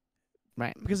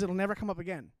 Right. Because it'll never come up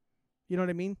again. You know what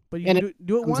I mean? But you can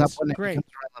do it once, great. It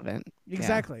relevant.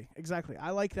 Exactly. I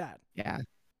like that. Yeah.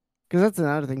 Because that's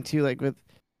another thing, too. Like,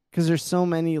 because there's so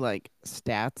many, like,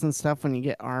 stats and stuff when you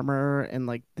get armor and,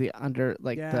 like, the other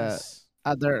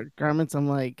garments. I'm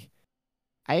like,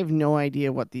 I have no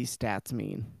idea what these stats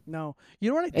mean. No. You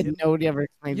know what I did? And nobody ever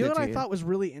explained it to you. You know what I thought was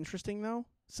really interesting, though?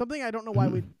 Something I don't know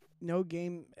why no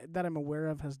game that I'm aware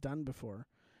of has done before,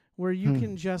 where you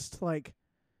can just like,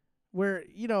 where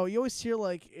you always hear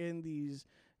like in these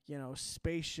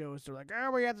space shows they're like,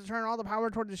 oh, we have to turn all the power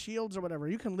toward the shields or whatever.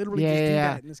 You can literally just do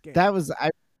that in this game. That was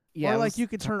or like you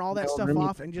could turn all that stuff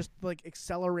off and just like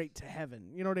accelerate to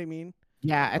heaven. You know what I mean?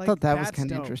 Yeah, I thought that was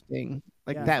kind of interesting.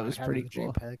 Like that was pretty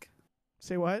cool. JPEG.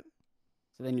 Say what?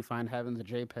 So then you find heaven's a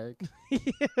JPEG.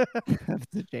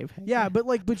 That's a JPEG. Yeah,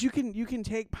 but you can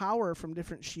take power from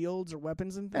different shields or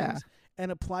weapons and things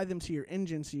and apply them to your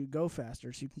engine so you go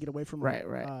faster, so you can get away from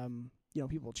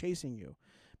people chasing you.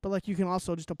 But like you can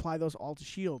also just apply those all to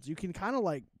shields. You can kind of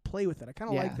like play with it. I kind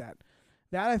of like that.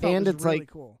 That I thought was really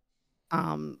cool.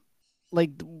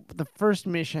 Like the first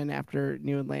mission after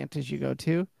New Atlantis you go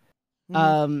to,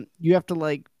 you have to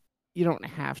like, you don't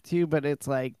have to, but it's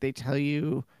like they tell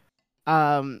you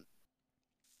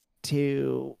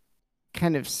to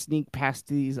kind of sneak past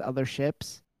these other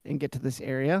ships and get to this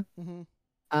area.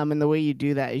 And the way you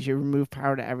do that is you remove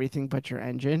power to everything but your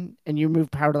engine, and you remove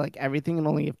power to like everything and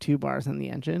only have 2 bars in the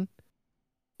engine.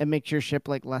 It makes your ship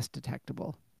like less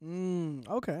detectable.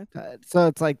 Okay. So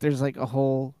it's like there's like a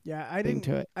whole thing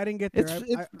to it. I didn't get there.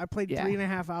 I played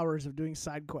 3.5 hours of doing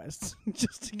side quests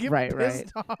just to get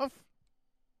pissed off.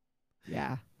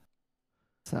 Yeah.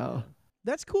 So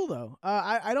that's cool though.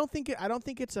 I don't think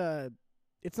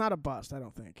it's not a bust. I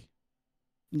don't think.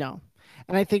 No,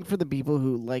 and I think for the people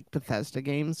who like Bethesda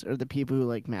games or the people who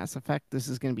like Mass Effect, this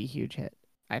is going to be a huge hit.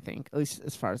 I think, at least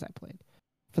as far as I played,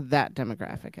 for that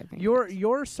demographic. I think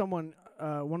you're someone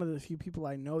one of the few people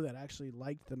I know that actually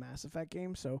liked the Mass Effect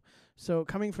game. So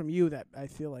coming from you, that I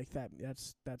feel like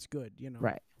that's good. You know,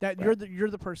 Right. That right. you're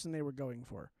the person they were going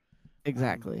for.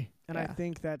 Exactly. And yeah. I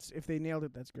think if they nailed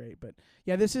it, that's great. But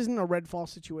yeah, this isn't a Redfall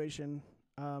situation.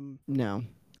 No.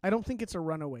 I don't think it's a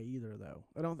runaway either, though.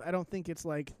 I don't think it's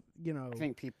like I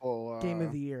think people game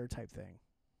of the year type thing.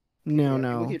 No, yeah,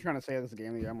 no. People keep trying to say this is game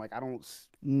of the year. I'm like, I don't.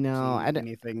 No, see I don't.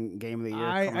 anything game of the year.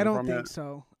 I don't think it.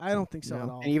 so. I don't think so No. at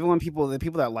all. And even when the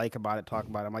people that like about it talk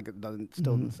about it, I'm like, it doesn't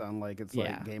sound like it's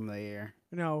Yeah. like game of the year.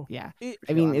 No. Yeah. It,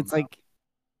 I mean, it's like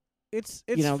it's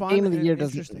you know, fun game of the and year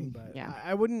doesn't. interesting, but Yeah.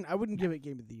 I wouldn't give it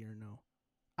game of the year. No.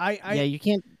 I Yeah, you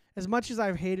can't. as much as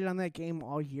I've hated on that game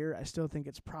all year, I still think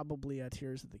it's probably a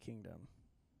Tears of the Kingdom.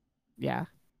 Yeah.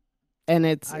 And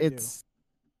I it's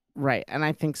right, and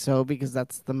I think so because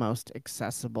that's the most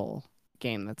accessible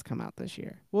game that's come out this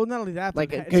year. Well, not only that, Like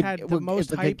but a it's had good- the well, most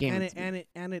it's a good hype, game and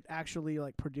to it actually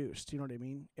like produced. You know what I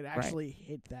mean? It actually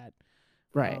hit that.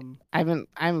 Right. I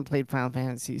haven't played Final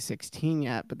Fantasy 16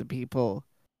 yet, but the people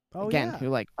who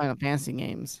like Final Fantasy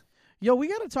games. Yo, we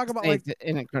got to talk about say like it's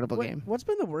an incredible game. What's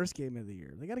been the worst game of the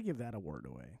year? They got to give that award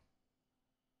away.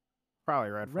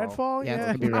 Probably Redfall. Redfall, Yeah, it's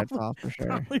gonna be Redfall for sure.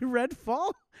 Probably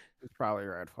Redfall. It's probably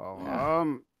Redfall.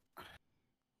 Yeah.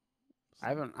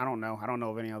 I don't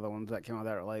know of any other ones that came out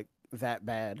that are like that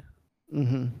bad.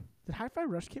 Mm-hmm. Did Hi-Fi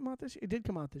Rush came out this year? It did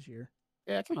come out this year.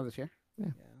 Yeah, it came out this year. Yeah.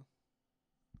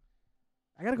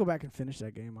 I gotta go back and finish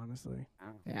that game, honestly.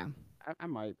 Yeah. I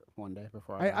might one day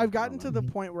before. I've gotten to the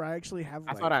point where I actually have.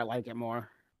 I thought I like it more.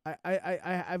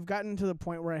 I've gotten to the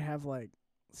point where I have like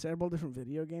several different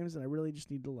video games, and I really just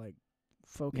need to like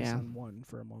focus on one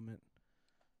for a moment.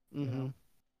 Mm-hmm. You know?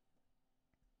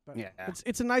 But Yeah.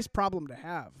 it's a nice problem to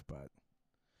have, but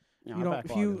you don't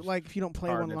if you don't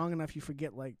play one long enough, you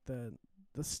forget like the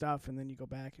stuff, and then you go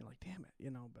back and you're like, damn it, you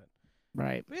know. But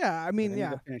right. yeah, I mean,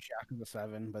 I finished Yakuza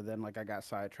 7, but then like I got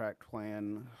sidetracked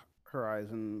playing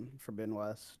Horizon Forbidden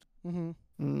West.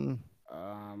 Mm-hmm.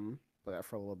 Play that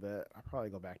for a little bit. I'll probably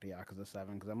go back to Yakuza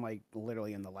 7 because I'm like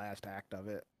literally in the last act of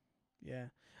it. Yeah,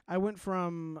 I went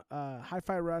from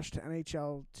Hi-Fi Rush to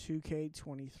NHL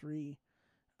 2K23,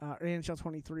 or NHL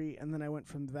 23, and then I went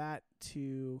from that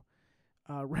to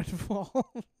Redfall.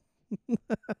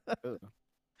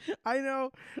 I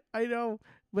know,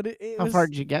 but it How was, far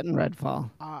did you get in Redfall?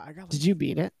 I got. Like, did you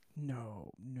beat it?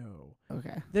 No.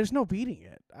 Okay. There's no beating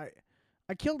it.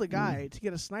 I killed a guy to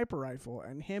get a sniper rifle,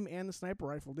 and him and the sniper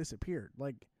rifle disappeared.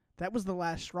 Like that was the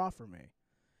last straw for me.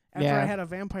 After I had a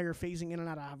vampire phasing in and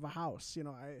out of a house, you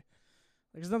know,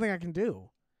 there's nothing I can do.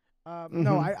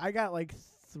 No, I got like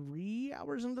 3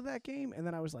 hours into that game, and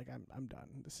then I was like, I'm done.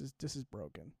 This is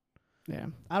broken. Yeah.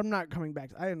 I'm not coming back.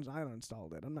 I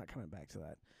uninstalled it. I'm not coming back to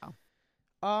that. Oh.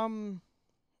 And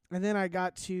then I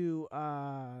got to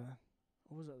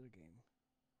what was the other game?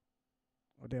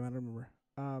 Oh damn, I don't remember.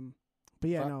 But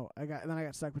yeah, no, I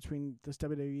got stuck between this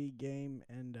WWE game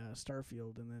and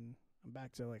Starfield, and then I'm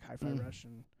back to like Hi-Fi Rush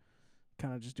and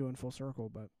kind of just doing full circle.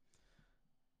 But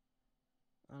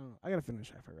I don't know. I gotta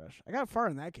finish Hi-Fi Rush. I got far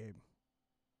in that game.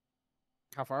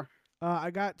 How far? I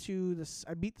got to this.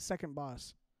 I beat the second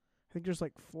boss. I think there's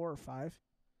like 4 or 5.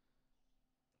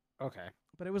 Okay.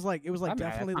 But it was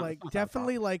definitely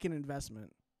like an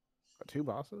investment. 2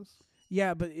 bosses?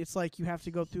 Yeah, but it's like you have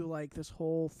to go through like this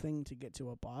whole thing to get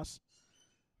to a boss.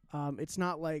 It's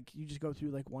not like you just go through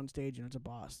like one stage and it's a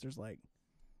boss. There's like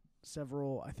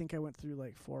several. I think I went through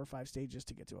like 4 or 5 stages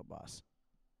to get to a boss.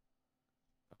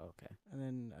 Okay. And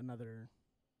then another.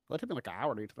 Well, it took me like an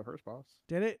hour to get to the first boss.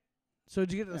 Did it? So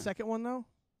did you get to the second one though?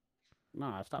 No,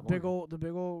 I stopped. The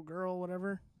big old girl,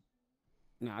 whatever.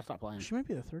 No, I stopped playing. She might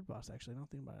be the third boss actually. I don't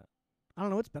think about it. I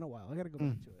don't know. It's been a while. I got to go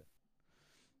back to it.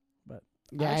 But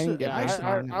yeah, I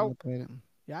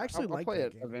actually like play that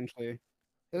it game. Eventually.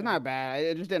 It's not bad.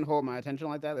 It just didn't hold my attention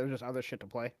like that. There was just other shit to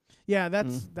play. Yeah,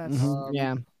 that's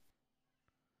yeah.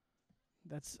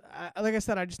 That's like I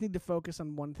said. I just need to focus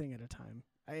on one thing at a time.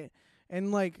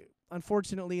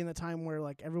 Unfortunately, in the time where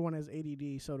like everyone has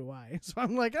ADD, so do I. So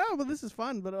I'm like, oh, but this is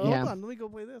fun. But hold on, let me go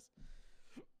play this.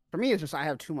 For me, it's just I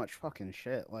have too much fucking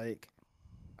shit. Like,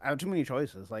 I have too many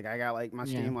choices. Like, I got like my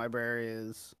Steam library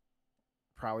is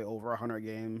probably over 100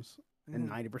 games, and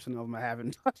 90% of them I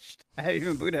haven't touched. I haven't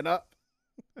even booted up.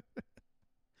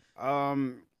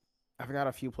 I've got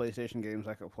a few PlayStation games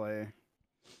I could play.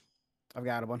 I've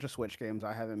got a bunch of Switch games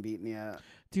I haven't beaten yet.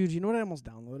 Dude, you know what I almost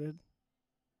downloaded?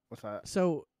 What's that?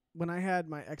 So when I had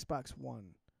my Xbox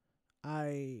One,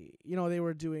 they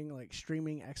were doing like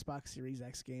streaming Xbox Series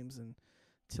X games and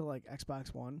to like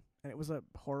Xbox One, and it was a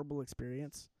horrible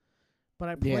experience. But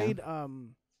I played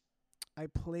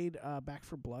Back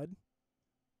 4 Blood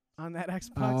on that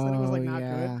Xbox that it was like not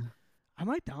yeah. good. I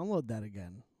might download that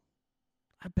again.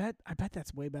 I bet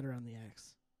that's way better on the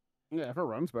X. Yeah, if it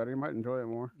runs better, you might enjoy it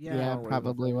more. Yeah,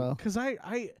 probably will. Because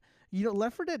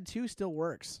Left 4 Dead 2 still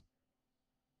works.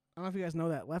 I don't know if you guys know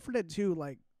that. Left 4 Dead 2,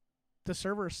 like, the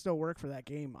servers still work for that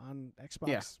game on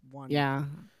Xbox One. Yeah.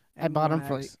 I bought them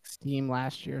for X. like Steam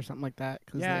last year or something like that.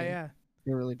 Yeah.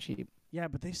 They're really cheap. Yeah,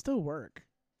 but they still work.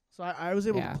 So I was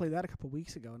able to play that a couple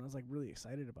weeks ago, and I was like really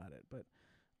excited about it. But,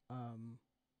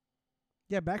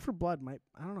 yeah, Back 4 Blood I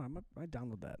don't know, I might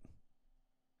download that.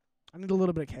 I need a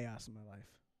little bit of chaos in my life.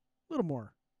 A little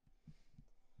more.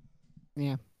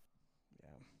 Yeah.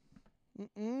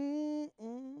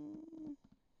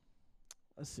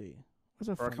 Let's see. What's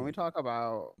up? Bro, can we talk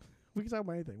about? We can talk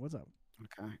about anything. What's up?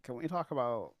 Okay. Can we talk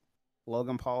about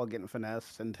Logan Paul getting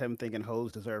finessed and Tim thinking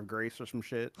hoes deserve grace or some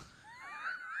shit?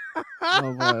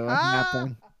 Oh boy, what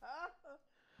happened?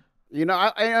 You know,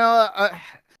 I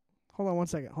Hold on one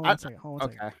second. Hold on one second.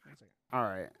 Okay. All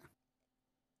right.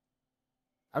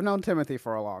 I've known Timothy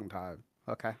for a long time.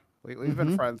 Okay. We've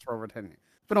been friends for over 10 years.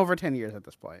 It's been over 10 years at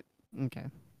this point. Okay.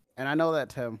 And I know that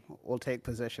Tim will take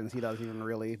positions he doesn't even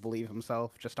really believe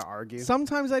himself just to argue.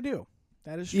 Sometimes I do.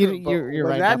 That is true. You're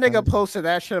right. That nigga posted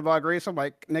that shit about Grace. I'm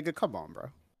like, nigga, come on, bro.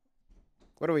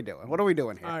 What are we doing? What are we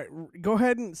doing here? All right, go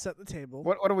ahead and set the table.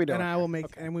 What are we doing? And I will make,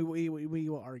 and we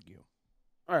will argue.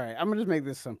 All right, I'm gonna just make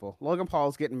this simple. Logan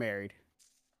Paul's getting married.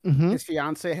 Mm-hmm. His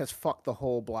fiance has fucked the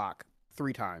whole block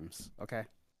 3 times. Okay.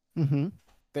 Mm-hmm.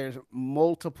 There's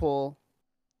multiple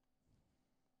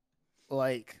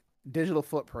like digital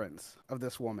footprints of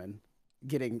this woman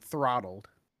getting throttled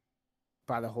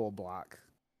by the whole block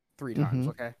 3 times.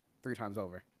 Okay, 3 times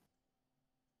over.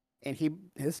 And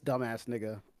his dumbass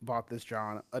nigga bought this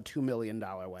John a $2 million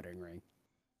wedding ring.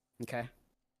 Okay,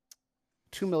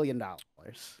 $2 million.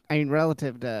 I mean,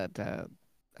 relative to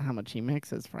how much he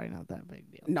makes, it's probably not that big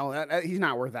a deal. No, he's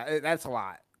not worth that. That's a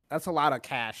lot. That's a lot of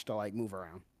cash to like move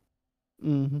around.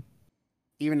 Mm-hmm.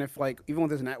 Even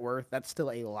with his net worth, that's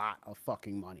still a lot of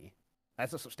fucking money.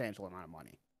 That's a substantial amount of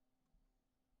money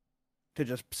to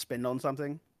just spend on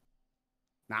something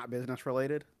not business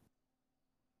related.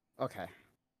 Okay,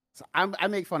 so I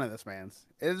make fun of this man's.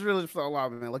 It's really just a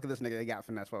lot, man. Look at this nigga. They got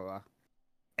finesse, blah, blah, blah.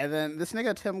 And then this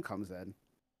nigga Tim comes in,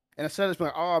 and instead of just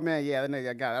like, oh man, yeah, that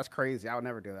nigga got that's crazy. I would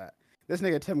never do that. This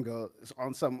nigga Tim goes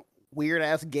on some weird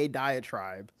ass gay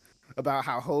diatribe about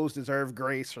how hoes deserve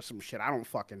grace or some shit. I don't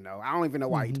fucking know. I don't even know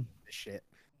why he did this shit.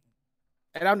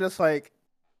 And I'm just like,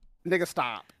 nigga,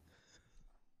 stop.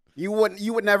 You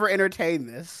would never entertain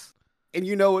this. And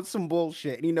you know it's some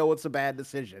bullshit. And you know it's a bad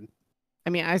decision. I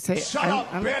mean, I say, shut up,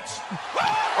 bitch.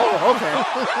 Oh, okay.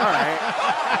 All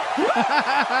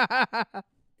right.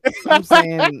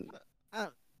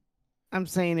 I'm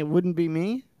saying it wouldn't be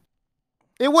me.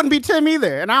 It wouldn't be Tim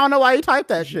either. And I don't know why he typed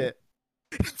that shit.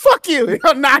 Fuck you.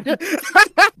 I'm not.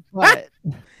 But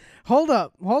Hold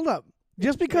up.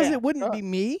 Just because it wouldn't be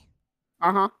me,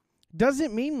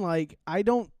 doesn't mean like I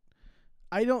don't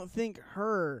think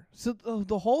her. So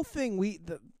the whole thing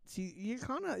see you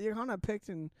kind of picked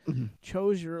and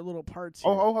chose your little parts.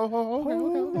 Here. Okay.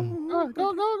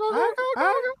 Go.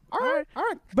 All right.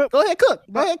 But go ahead, cook.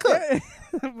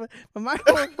 but my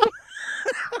whole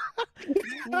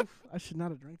I should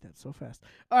not have drank that so fast.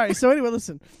 All right. So anyway,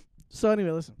 listen.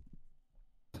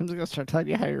 I'm just gonna start telling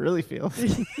you how you really feel.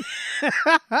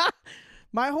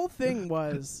 My whole thing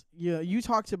was, you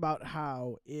talked about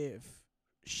how if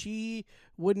she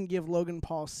wouldn't give Logan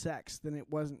Paul sex, then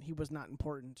he was not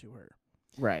important to her.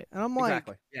 Right. And I'm like,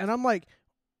 Exactly. Yeah. and I'm like,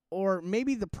 or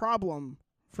maybe the problem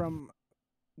from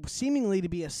seemingly to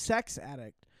be a sex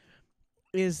addict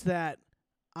is that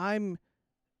I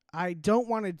don't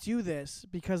want to do this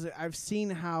because I've seen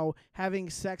how having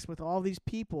sex with all these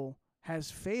people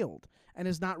has failed and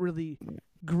has not really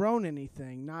grown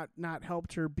anything, not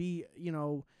helped her be,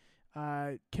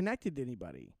 connected to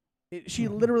anybody. She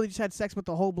literally just had sex with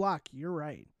the whole block. You're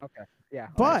right. Okay. Yeah.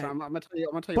 But right, so I'm gonna tell you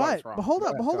why it's wrong. But hold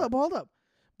up.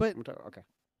 But Okay.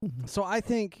 so I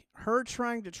think her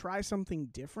trying to try something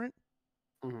different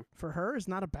for her is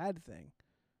not a bad thing.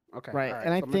 Okay. Right. All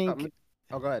And I so think.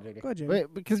 Go ahead, JD. Go ahead, Jamie.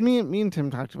 Wait, because me and Tim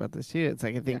talked about this too. It's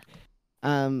like I think,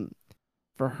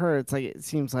 for her, it's like it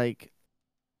seems like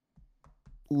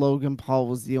Logan Paul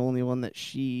was the only one that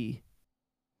she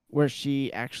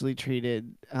actually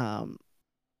treated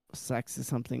sex as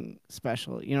something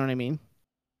special. You know what I mean?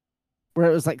 Where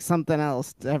it was like something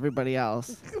else to everybody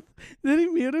else. Did he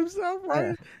mute himself?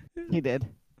 Yeah, he did.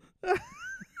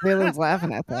 Valen's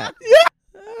laughing at that.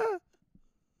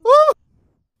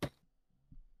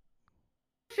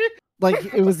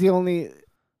 Like it was the only.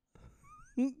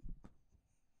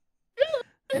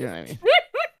 You know what I mean?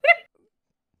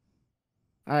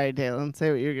 All right, Dalen,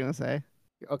 say what you're gonna say.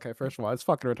 Okay, first of all, it's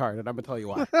fucking retarded. I'm gonna tell you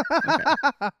why.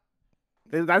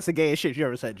 That's the gayest shit you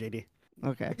ever said, JD.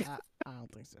 Okay. I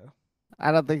don't think so.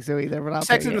 I don't think so either, but I'll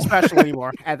Sex take isn't it. special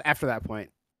anymore after that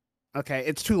point. Okay,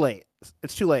 it's too late.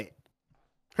 It's too late.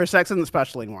 Her sex isn't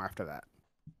special anymore after that.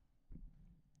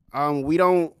 We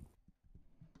don't.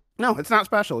 No, it's not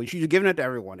special. She's giving it to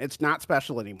everyone. It's not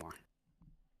special anymore.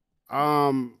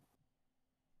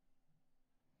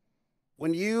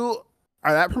 When you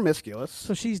are that promiscuous,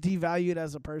 So she's devalued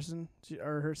as a person,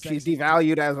 or her sex. she's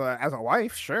devalued as a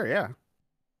wife. Sure, yeah.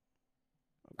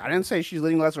 I didn't say she's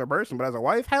living less of a person, but as a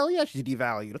wife, hell yeah, she's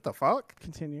devalued. What the fuck?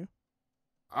 Continue.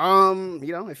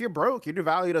 If you're broke, you're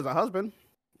devalued as a husband.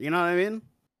 You know what I mean?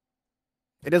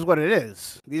 It is what it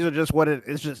is. These are just what it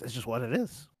is. It's just what it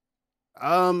is.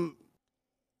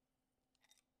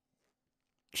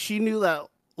 She knew that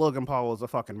Logan Paul was a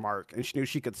fucking mark, and she knew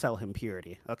she could sell him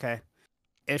purity. Okay,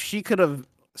 if she could have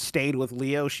stayed with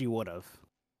Leo, she would have.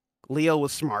 Leo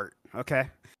was smart. Okay,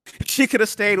 she could have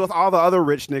stayed with all the other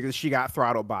rich niggas she got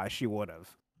throttled by. She would have.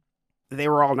 They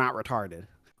were all not retarded.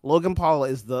 Logan Paul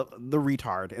is the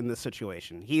retard in this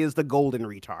situation. He is the golden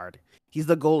retard. He's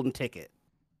the golden ticket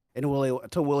to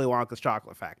Willy Wonka's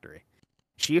chocolate factory.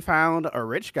 She found a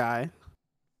rich guy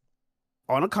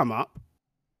on a come up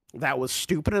that was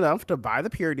stupid enough to buy the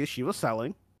purity she was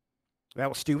selling. That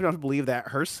was stupid enough to believe that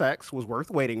her sex was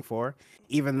worth waiting for,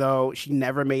 even though she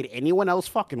never made anyone else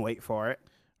fucking wait for it.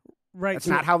 Right. That's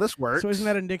not how this works. So isn't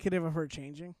that indicative of her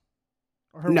changing?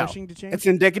 Or her No, wishing to change?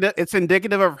 It's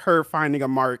indicative of her finding a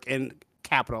mark and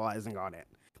capitalizing on it.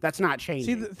 That's not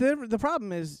changing. See, the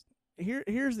problem is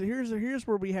here's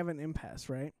where we have an impasse,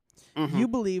 right? Mhm. You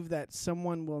believe that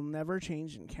someone will never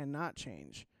change and cannot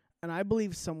change, and I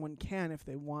believe someone can if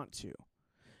they want to.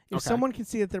 If Okay. someone can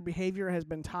see that their behavior has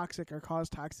been toxic or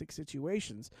caused toxic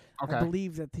situations, Okay. I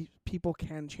believe that people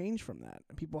can change from that,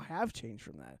 and people have changed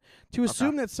from that. To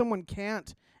assume that someone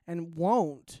can't and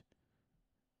won't,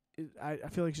 I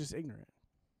feel like it's just ignorant.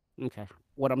 Okay.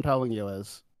 What I'm telling you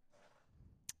is,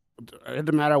 it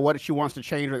doesn't matter what she wants to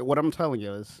change. What I'm telling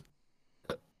you is,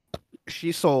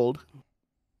 she sold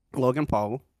Logan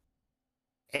Paul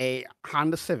a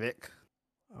Honda Civic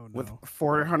Oh no. with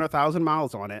 400,000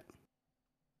 miles on it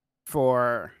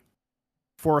for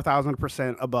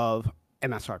 4,000% above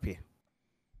MSRP.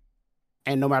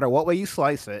 And no matter what way you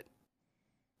slice it,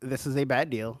 this is a bad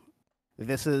deal.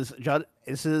 This is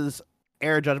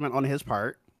error judgment on his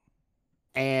part.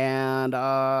 And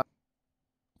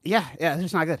yeah, it's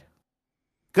just not good.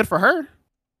 Good for her.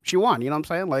 She won, you know what I'm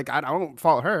saying? Like, I don't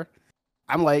fault her.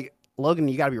 I'm like, Logan,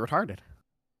 you gotta be retarded.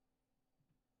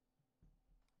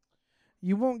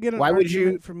 You won't get an Why would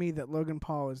argument you- for me that Logan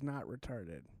Paul is not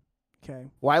retarded. Okay.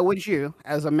 Why would you,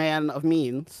 as a man of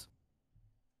means,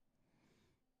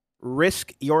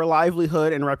 risk your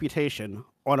livelihood and reputation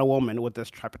on a woman with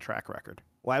this type of track record?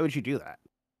 Why would you do that?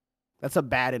 That's a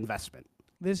bad investment.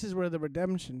 This is where the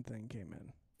redemption thing came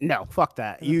in. No, fuck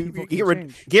that. And You people get, can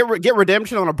change. get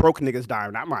redemption on a broke nigga's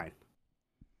dime, not mine.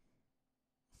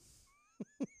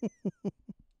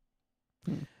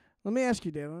 Let me ask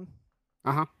you, Dalen.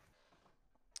 Uh-huh.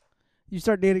 You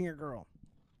start dating a girl,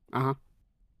 Uh-huh.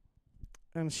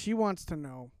 and she wants to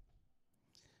know.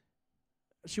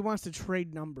 She wants to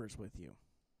trade numbers with you.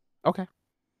 Okay.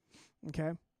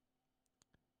 Okay.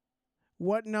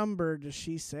 What number does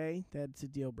she say that's a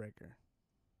deal breaker?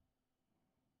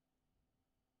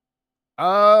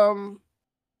 Are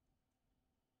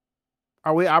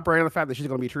we operating on the fact that she's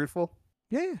going to be truthful?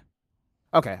 Yeah.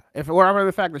 Okay. If we're operating on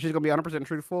the fact that she's going to be 100%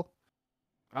 truthful,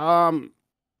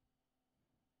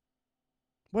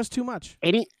 What's too much?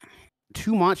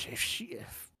 too much. If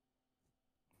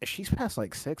she's past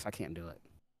like 6, I can't do it.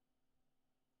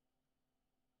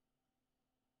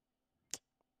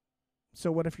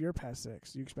 So what if you're past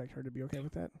 6? Do you expect her to be okay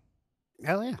with that?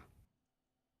 Hell yeah.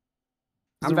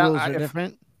 The I'm val- rules I- are if-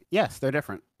 different. Yes, they're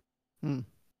different. Hmm.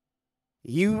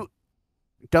 You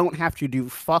don't have to do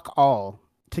fuck all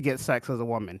to get sex as a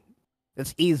woman.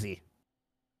 It's easy.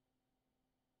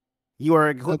 You are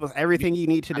equipped with everything you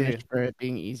need to do. Punished for it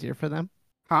being easier for them.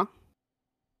 Huh?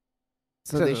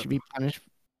 So So- they should be punished for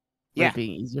Yeah. it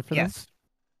being easier for them. Yes.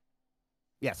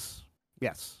 Yes.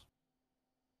 Yes.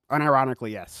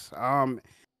 Unironically, yes.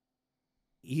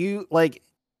 You like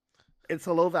it's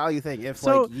a low value thing. If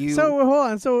So like you so hold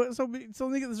on. So let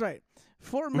me get this right.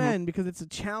 For Mhm. men, because it's a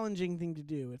challenging thing to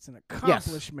do, it's an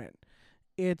accomplishment.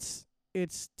 It's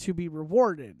to be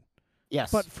rewarded.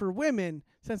 yes. But for women,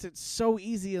 since it's so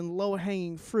easy and low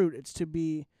hanging fruit, it's to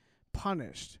be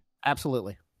punished.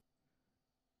 Absolutely.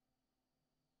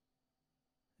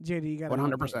 JD, you gotta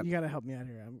 100%. You gotta help me out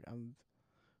here.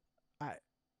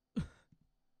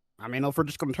 I mean, if we're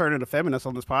just going to turn into feminists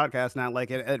on this podcast now, like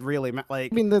it really,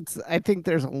 like. I mean, I think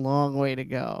there's a long way to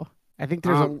go. I think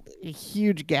there's a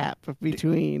huge gap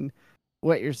between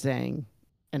what you're saying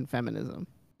and feminism.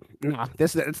 Nah,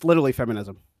 it's literally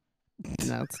feminism.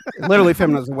 No, it's literally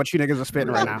feminism. What you niggas are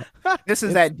spitting right now. This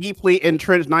is that deeply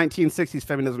entrenched 1960s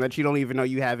feminism that you don't even know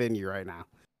you have in you right now.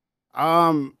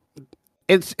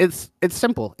 It's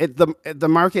simple. The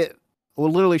market will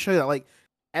literally show you that, like,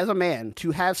 as a man,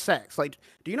 to have sex, like,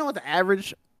 do you know what the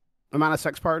average amount of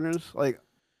sex partners, like,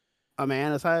 a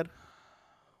man has had?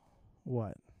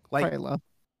 What? Like,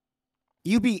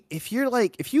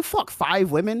 if you fuck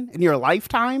 5 women in your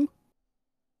lifetime,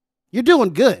 you're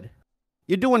doing good.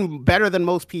 You're doing better than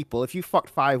most people if you fucked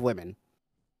 5 women.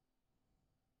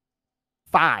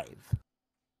 5.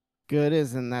 Good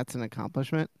isn't that's an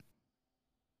accomplishment?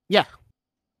 Yeah.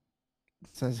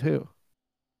 Says who?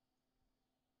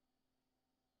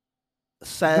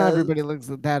 Says not everybody looks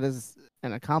at that as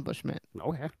an accomplishment.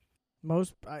 Okay.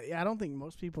 I don't think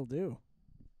most people do.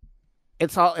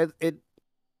 It's all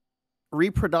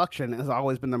reproduction has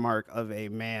always been the mark of a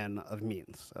man of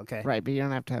means. Okay. Right, but you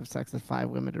don't have to have sex with 5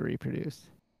 women to reproduce.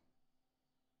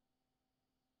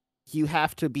 You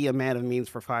have to be a man of means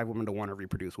for 5 women to want to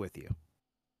reproduce with you.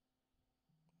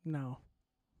 No.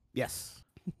 Yes.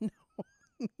 No.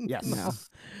 Yes. No.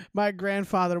 My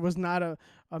grandfather was not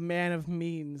a man of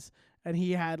means, and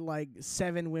he had like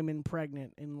 7 women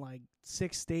pregnant in like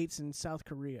 6 states in South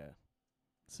Korea.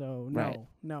 So no, Right.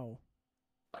 no.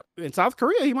 In South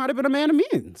Korea, he might have been a man of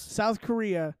means. South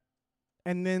Korea,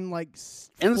 and then like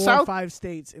In 4 South- or 5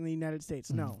 states in the United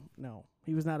States. No,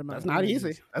 he was not a man. That's of not means.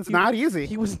 easy. That's not easy.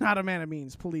 He was not a man of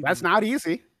means. Believe That's me. not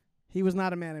easy. He was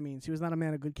not a man of means. He was not a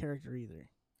man of good character either.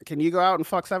 Can you go out and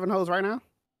fuck 7 hoes right now?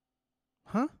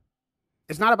 Huh?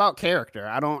 It's not about character.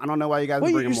 I don't know why you guys. Well,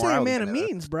 are you're bringing saying a morality man of to this.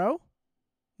 means, bro.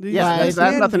 Yeah, this that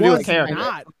has man nothing to do with was character.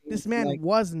 not. This man Like-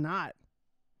 was not.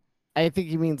 I think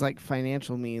he means like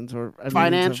financial means or a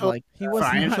Financial- means of, like He was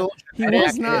Financial. not. He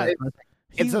was not.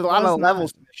 It's He a lot was of not.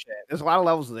 levels to this shit. There's a lot of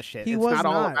levels to this shit. He It's was not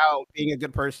all not. about being a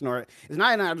good person, or it's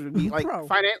not to be like Bro.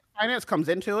 finance comes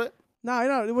into it. No, I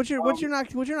know what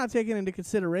you're not taking into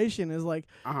consideration is like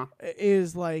Uh-huh.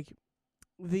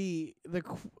 the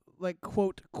like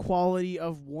quote quality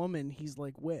of woman he's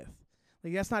like with.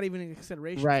 Like that's not even in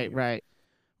consideration. right, here. right.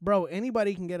 Bro,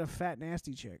 anybody can get a fat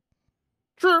nasty chick.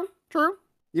 True.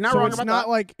 You're not So wrong it's about not that.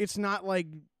 like it's not like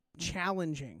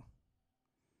challenging.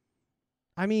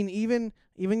 I mean, even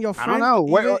your friend. I don't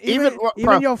know.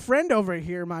 Even your friend over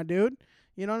here, my dude.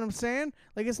 You know what I'm saying?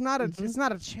 Like it's not a it's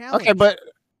not a challenge. Okay, but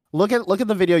look at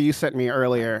the video you sent me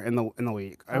earlier in the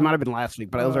week. It might have been last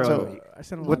week, but it was earlier in the week. I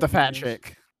sent a lot With the of fat videos.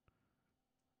 chick.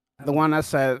 The one that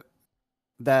said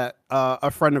that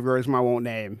a friend of yours, whom I won't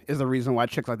name, is the reason why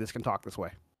chicks like this can talk this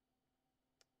way.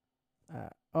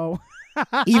 Oh.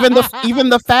 Even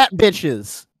the fat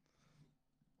bitches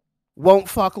won't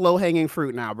fuck low hanging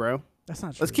fruit now, bro. That's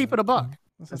not true. Let's keep it a buck.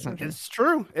 That's not true. It's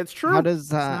true. It's true. How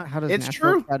does not- it's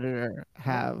Nashville true. Predator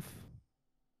have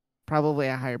probably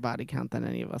a higher body count than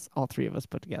any of us, all 3 of us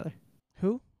put together?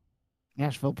 Who?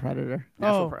 Nashville Predator.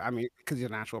 Oh. I mean, because he's a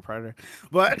natural predator,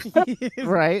 but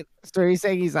Right? So are you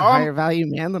saying he's a higher value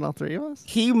man than all 3 of us?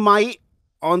 he might,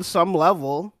 on some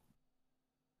level.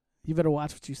 You better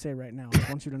watch what you say right now. I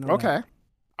want you to know. Okay, that.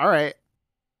 all right.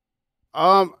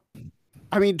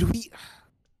 I mean, do we?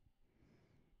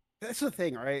 That's the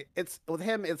thing, right? It's with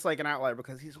him. It's like an outlier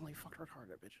because he's only fucked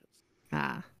retarded bitches.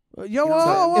 Ah. Yo, You know, whoa,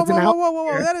 so whoa, it's an whoa, whoa, whoa, whoa!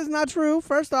 outlier. That is not true.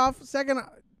 First off, second,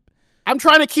 I'm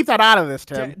trying to keep that out of this,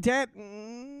 Tim. Dad.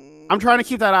 I'm trying to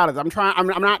keep that out of it.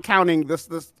 I'm not counting this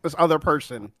other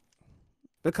person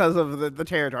because of the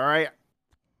territory. All right.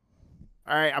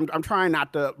 All right. I'm trying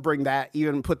not to bring that,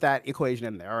 even put that equation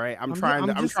in there. All right. I'm trying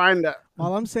to.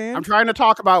 All I'm saying, I'm trying to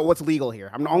talk about what's legal here.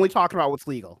 I'm only talking about what's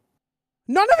legal.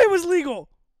 none of it was legal,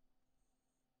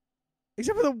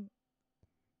 except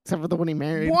for the one he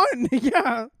married. one.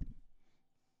 Yeah.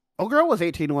 Oh, girl was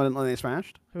 18 when they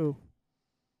smashed. Who?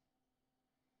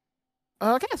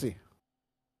 Cassie.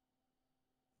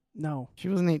 No. She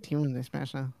wasn't 18 when they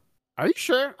smashed now. Are you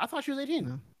sure? I thought she was 18.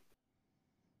 No.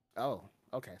 Oh,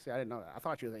 okay. See, I didn't know that. I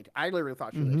thought she was 18. I literally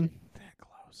thought she was Mhm. 18. That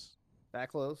close. That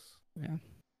close? Yeah.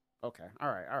 Okay. All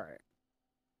right.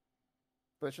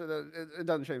 But it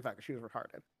doesn't change the fact that she was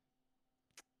retarded.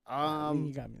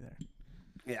 You got me there.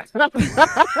 Yeah.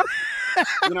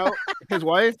 You know, his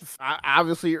wife,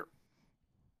 obviously,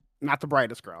 not the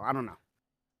brightest girl. I don't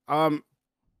know.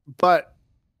 But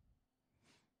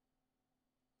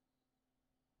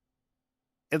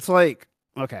it's like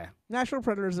Okay. Natural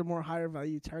predators are more higher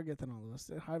value target than all of us.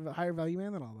 Higher value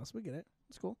man than all of us. We get it.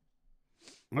 It's cool.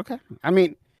 Okay. I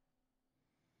mean,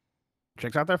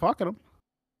 chicks out there fucking them.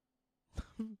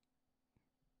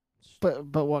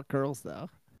 But what girls though?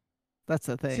 That's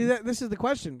the thing. See, this is the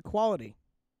question. Quality.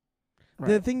 Right.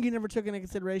 The thing you never took into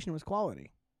consideration was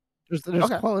quality. There's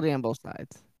quality on both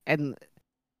sides, and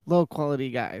low quality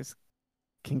guys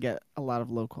can get a lot of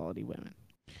low quality women.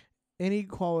 Any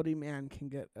quality man can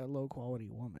get a low quality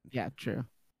woman. Yeah, true.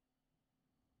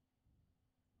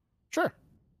 Sure.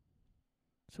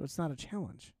 So it's not a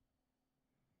challenge.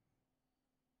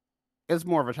 It's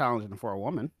more of a challenge than for a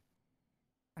woman.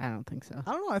 I don't think so.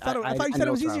 I don't know. I thought you said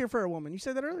it was easier for a woman. You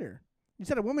said that earlier. You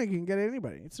said a woman can get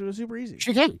anybody. It's super easy.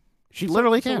 She can. She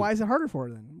literally can. So why is it harder for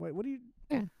her then? What do you?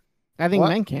 Yeah. I think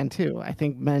men can too. I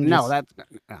think men. No,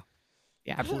 no.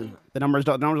 Yeah, absolutely. The numbers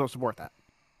don't support that.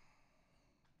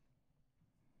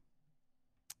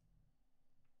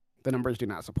 The numbers do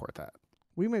not support that.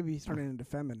 We may be turning into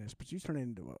feminists, but you turn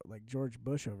into like George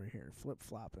Bush over here, flip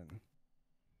flopping.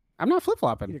 I'm not flip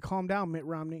flopping. You need to calm down, Mitt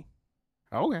Romney.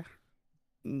 Okay.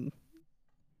 Go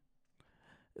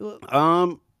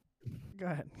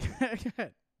ahead. Go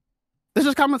ahead. This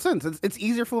is common sense. It's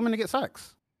easier for women to get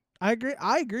sex. I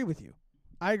agree with you.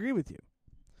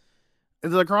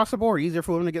 It's across the board easier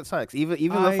for women to get sex, even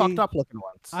the fucked up looking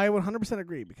ones. I 100%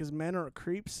 agree because men are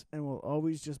creeps and will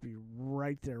always just be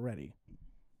right there ready.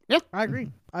 Yeah, I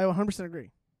agree. I 100%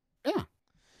 agree. Yeah,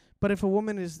 but if a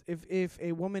woman is if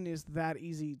a woman is that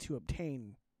easy to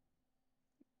obtain,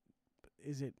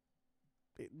 is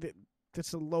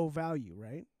that's a low value,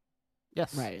 right?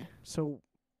 Yes. Right. So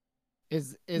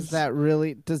Is that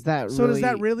really? Does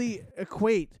that really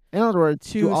equate? In other words,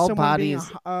 to do all someone bodies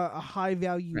being a high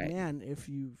value right. man if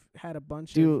you've had a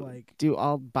bunch of like do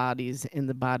all bodies in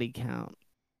the body count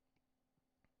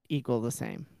equal the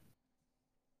same?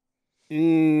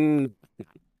 Yeah,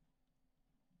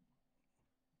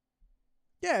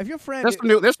 if your friend there's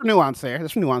some nuance there.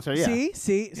 Yeah.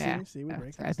 See, yeah, we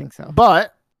break. I think so.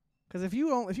 But because if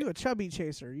you a chubby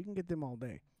chaser, you can get them all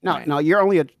day. No, right. no,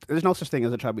 there's no such thing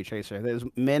as a chubby chaser. There's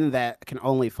men that can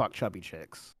only fuck chubby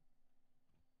chicks.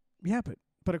 Yeah,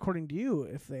 but according to you,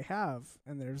 if they have,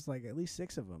 and there's like at least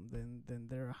 6 of them, then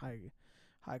they're a high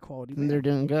quality man. And they're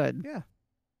doing good. Yeah.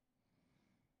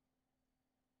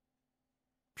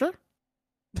 Sure.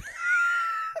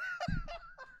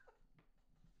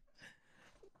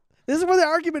 This is where the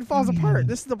argument falls apart.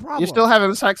 This is the problem. You're still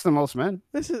having sex than most men.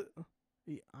 This is,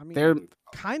 I mean, they're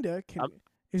kinda.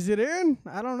 Is it in?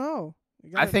 I don't know.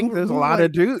 I think there's a lot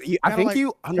of dudes. I think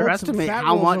you underestimate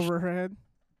how much. Over her head.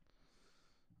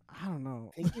 I don't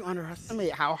know. I think you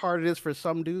underestimate how hard it is for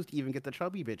some dudes to even get the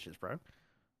chubby bitches, bro.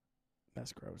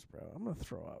 That's gross, bro. I'm gonna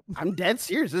throw up. I'm dead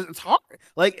serious. It's hard.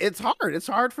 Like it's hard. It's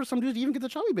hard for some dudes to even get the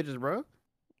chubby bitches, bro.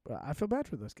 But I feel bad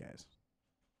for those guys.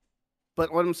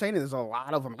 But what I'm saying is, there's a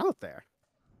lot of them out there.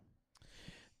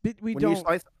 But we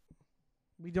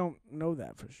don't know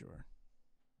that for sure.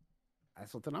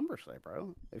 That's what the numbers say,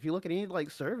 bro. If you look at any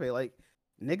survey,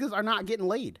 niggas are not getting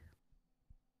laid.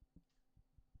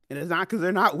 And it's not because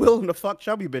they're not willing to fuck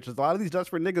chubby bitches. A lot of these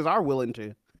desperate niggas are willing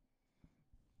to.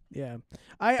 Yeah.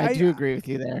 I do agree with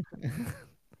you there.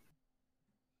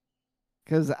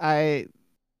 Because I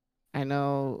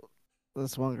know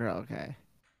this one girl, okay,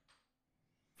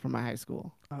 from my high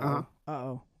school.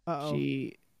 Uh-oh.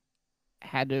 She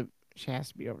has to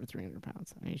be over 300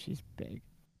 pounds. I mean, she's big.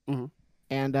 Mm-hmm.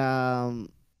 And,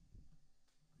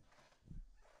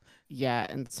 yeah,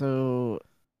 and so,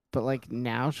 but,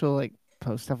 now she'll,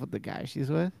 post stuff with the guy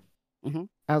she's with. Mm-hmm.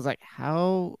 I was like,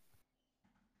 how,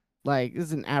 this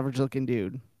is an average-looking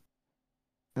dude.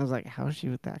 I was like, how is she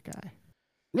with that guy?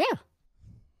 Yeah.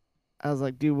 I was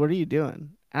like, dude, what are you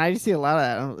doing? And I just see a lot of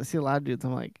that. I see a lot of dudes.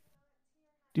 I'm like,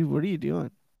 dude, what are you doing?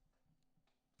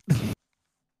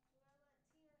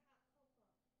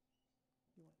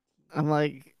 I'm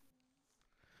like,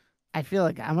 I feel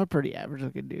like I'm a pretty average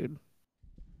looking dude.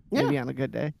 Yeah. Maybe on a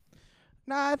good day.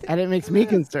 Nah, and it makes me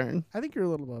concerned. I think you're a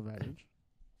little above average.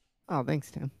 Oh,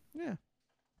 thanks, Tim. Yeah.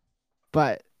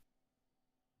 But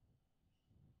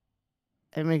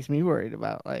it makes me worried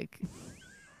about I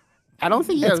don't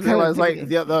think you guys realize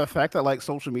the effect that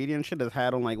social media and shit has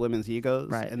had on women's egos,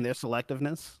 right, and their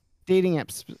selectiveness. Dating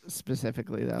apps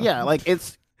specifically, though. Yeah,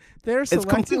 it's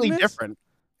completely different.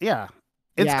 Yeah.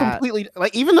 It's completely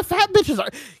even the fat bitches are.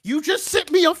 You just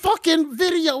sent me a fucking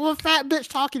video of a fat bitch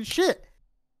talking shit.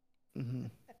 Mm-hmm.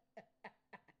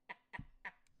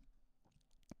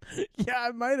 Yeah,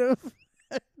 I might have.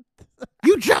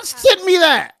 You just sent me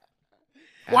that.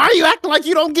 Why are you acting like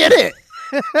you don't get it?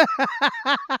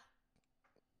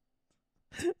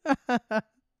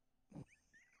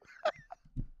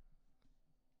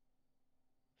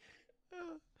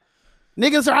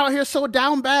 Niggas are out here so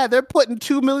down bad. They're putting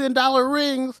 $2 million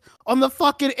rings on the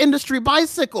fucking industry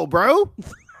bicycle, bro.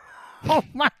 Oh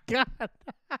my god.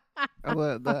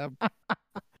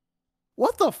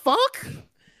 What the fuck?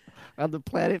 On the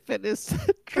Planet Fitness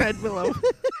treadmill.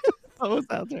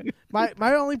 Out there.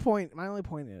 My only point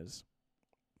is,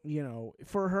 you know,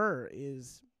 for her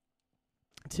is,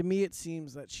 to me it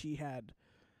seems that she had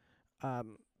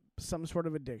some sort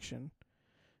of addiction,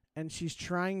 and she's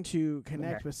trying to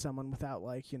connect with someone without,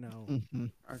 like, you know,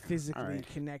 physically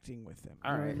connecting with them.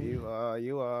 All right, you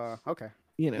okay.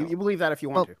 You know, you believe that if you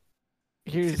want to.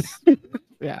 Here's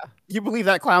yeah. You believe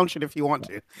that clown shit if you want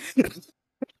to.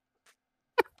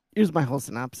 Here's my whole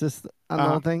synopsis on the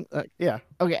whole thing. Yeah.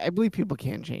 Okay, I believe people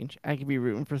can change. I could be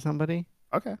rooting for somebody.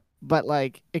 Okay. But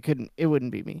like it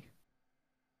wouldn't be me.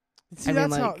 See,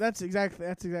 that's exactly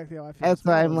how I feel. That's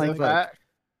why I'm like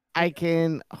I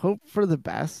can hope for the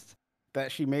best.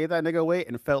 That she made that nigga wait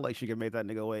and felt like she could make that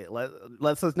nigga wait.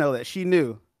 Lets us know that she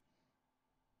knew.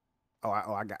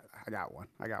 I got one.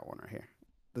 I got one right here.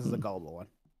 This is a gullible one.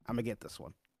 I'm gonna get this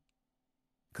one.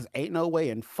 Cause ain't no way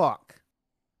in fuck.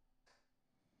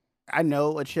 I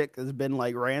know a chick has been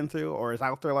like ran through or is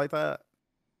out there like that.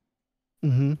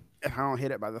 Mm-hmm. If I don't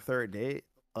hit it by the third date,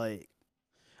 like,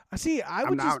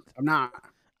 I'm not.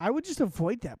 I would just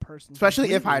avoid that person, especially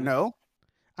completely. if I know.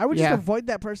 I would just avoid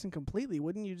that person completely.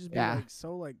 Wouldn't you just be like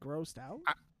so like grossed out?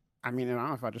 I mean, I don't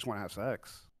know if I just want to have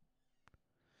sex.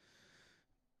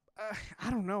 I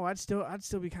don't know. I'd still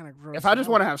be kind of grossed. If I just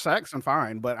want to have sex, I'm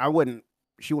fine. But I wouldn't.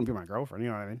 She wouldn't be my girlfriend. You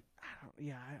know what I mean?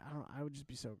 I would just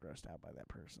be so grossed out by that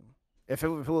person. If it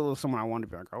was someone I wanted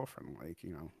to be my girlfriend, like,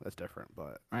 you know, that's different.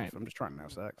 But if I'm just trying to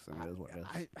have sex, then it is what it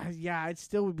is. I'd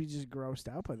still would be just grossed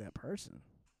out by that person.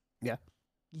 Yeah.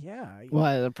 Yeah.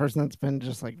 Well, the person that's been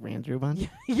just like ran through a bunch.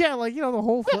 Yeah, like, you know, the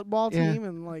whole football team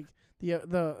and like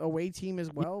the away team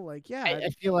as well. Like, yeah. I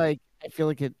feel like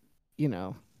it, you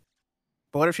know.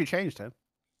 But what if she changed him?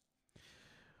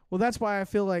 Well, that's why I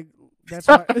feel like that's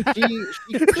why she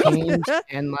changed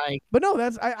and like. But no,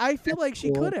 I feel like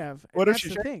she could have. What if she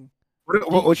the thing?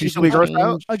 Would she still be grossed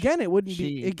out? Again, it wouldn't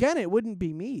be. Again, it wouldn't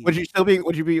be me. Would you still be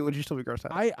grossed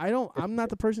out? I'm not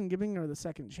the person giving her the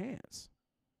second chance.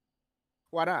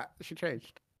 Why not? She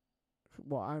changed.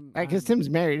 Well, because Tim's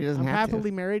married. He doesn't have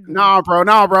happily married. No, bro.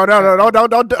 No. We're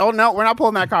not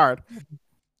pulling that card.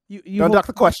 You don't duck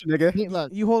the question, nigga.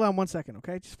 Look, you hold on 1 second,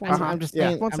 okay? Just 1 second. I'm just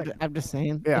saying. I'm just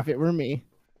saying. Yeah. If it were me,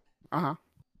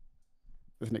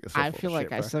 this nigga's I feel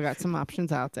like I still got some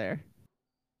options out there.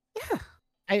 Yeah.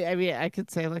 I mean, I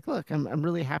could say like, look, I'm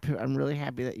really happy. I'm really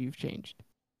happy that you've changed.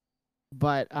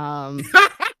 But I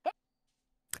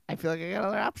feel like I got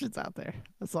other options out there.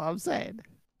 That's all I'm saying.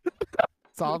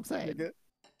 That's all I'm saying.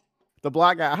 The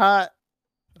block got hot.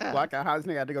 The block got hot. This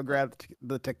nigga had to go grab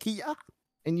the tequila.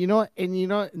 And you know what?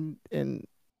 And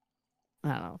I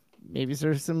don't know. Maybe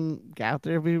there's some guy out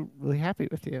there who'd be really happy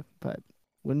with you, but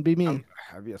wouldn't be me.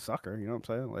 I'd be a sucker. You know what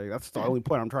I'm saying? Like, that's the only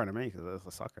point I'm trying to make. Is as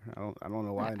a sucker. I don't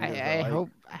know why. I hope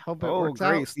it works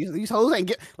Grace, out. These hoes ain't.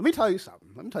 Let me tell you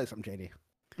something, JD.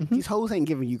 Mm-hmm. These hoes ain't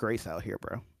giving you grace out here,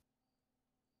 bro.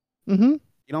 Mm-hmm. You know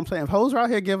what I'm saying? If hoes are out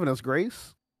here giving us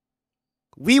grace,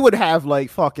 we would have like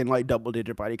fucking like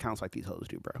double-digit body counts like these hoes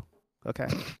do, bro. Okay.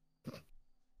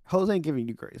 Hoes ain't giving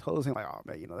you grace. Hoes ain't like, oh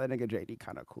man, you know that nigga JD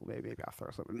kind of cool. Maybe I'll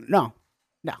throw something. No.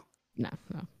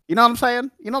 You know what I'm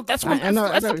saying? You know that's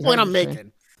the point I'm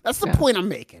making. That's the point I'm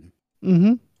making.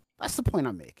 Mm-hmm. That's the point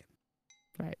I'm making.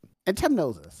 Right. And Tim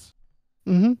knows this.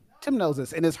 Mm-hmm. Tim knows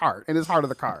this in his heart of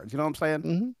the cards. You know what I'm saying?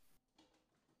 Mm-hmm.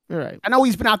 You're right. I know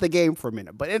he's been out the game for a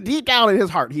minute, but deep down in his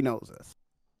heart, he knows this.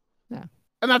 Yeah.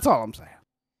 And that's all I'm saying.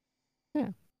 Yeah.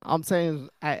 All I'm saying is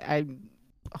I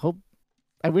hope.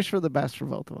 I wish for the best for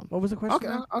both of them. What was the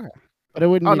question? Okay. But it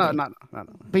wouldn't. Oh no.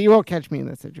 But you won't catch me in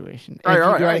that situation.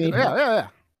 Right. Yeah.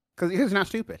 Because he's not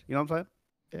stupid. You know what I'm saying?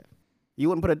 Yeah. You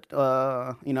wouldn't put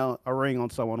a ring on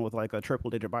someone with like a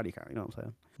triple-digit body count. You know what I'm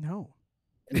saying? No.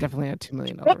 Definitely a $2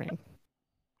 million ring.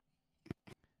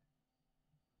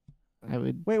 I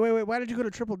would. Wait. Why did you go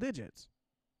to triple digits?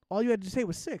 All you had to say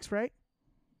was 6, right?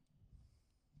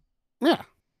 Yeah.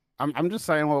 I'm just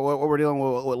saying what we're dealing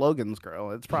with Logan's girl.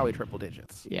 It's probably triple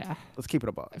digits. Yeah. Let's keep it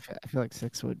above. I feel like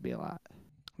 6 would be a lot.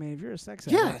 Man, if you're a sex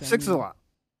addict, 6 is a lot.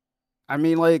 I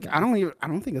mean, like, I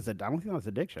don't think that's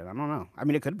addiction. I don't know. I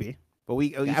mean, it could be, but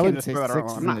I wouldn't say 6.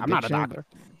 I'm not a doctor.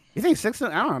 You think 6? I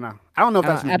don't know. I don't know if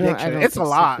that's an addiction. It's a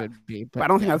lot, but I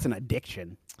don't think that's an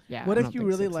addiction. Yeah. What if you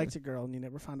really liked a girl and you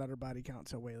never found out her body count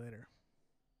till way later?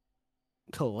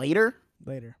 Till later?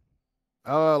 Later.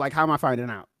 Oh, like how am I finding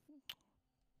out?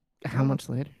 How much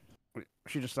later?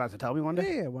 She just decides to tell me one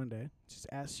day. Yeah, one day. Just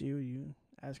ask you. You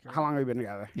ask her. How long have we been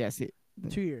together? Yes.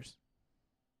 2 years.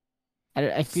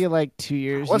 I feel like 2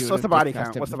 years. What's the body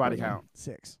count? What's the body count?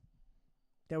 6.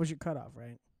 That was your cutoff,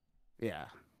 right? Yeah.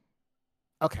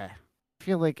 Okay. I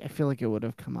feel like it would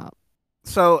have come up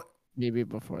So maybe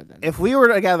before then. if we were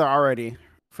together already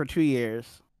for 2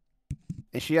 years,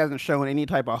 and she hasn't shown any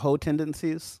type of hoe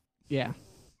tendencies, yeah.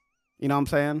 you know what I'm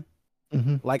saying?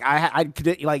 Mm-hmm. Like I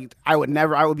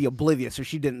would be oblivious if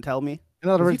she didn't tell me. In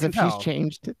other words, you if can she's tell.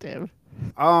 changed it, Dave.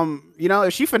 You know,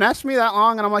 if she finessed me that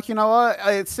long and I'm like, you know what,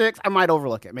 it's 6, I might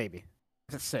overlook it. Maybe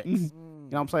it's 6. Mhm.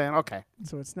 You know what I'm saying? Okay.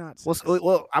 So it's not. 6.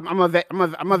 Well, I'm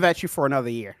gonna vet you for another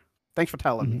year. Thanks for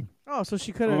telling me. Oh, so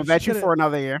she I'm could gonna have. vet you for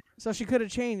another year. So she could have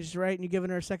changed, right? And you given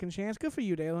her a second chance. Good for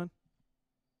you, Dalen.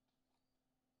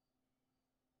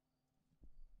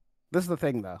 This is the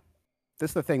thing, though.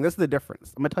 This is the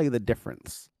difference. I'm gonna tell you the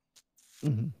difference.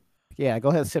 Mm-hmm. Yeah, go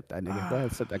ahead, sip that, nigga. Go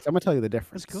ahead, sip that. 'Cause I'm gonna tell you the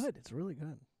difference. It's good. It's really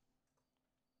good.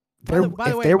 If there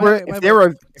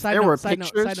were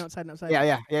pictures. Side note.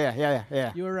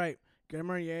 Yeah. You were right. Grand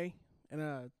Marnier and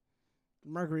a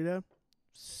margarita,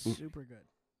 super good.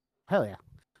 Hell yeah.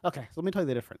 Okay, so let me tell you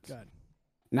the difference. Good.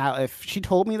 Now, if she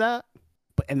told me that,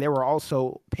 and there were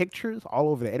also pictures all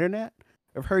over the internet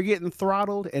of her getting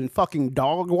throttled and fucking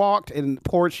dog walked and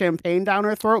poured champagne down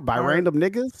her throat by random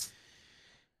niggas,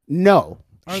 no,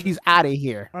 she's out of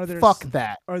here. Fuck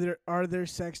that. Are there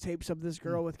sex tapes of this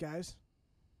girl with guys?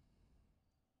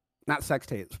 Not sex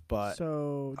tapes, but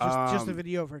so just a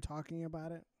video of her talking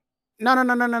about it.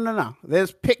 No.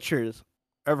 There's pictures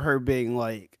of her being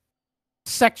like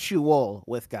sexual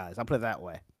with guys. I'll put it that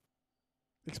way.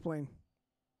 Explain.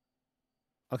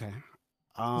 Okay.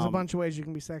 There's a bunch of ways you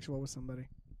can be sexual with somebody.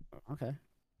 Okay.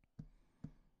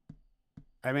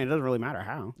 I mean, it doesn't really matter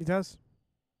how. It does.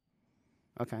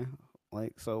 Okay.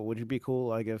 Like, so would you be cool,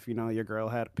 like, if, you know, your girl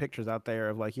had pictures out there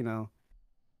of, like, you know,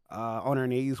 on her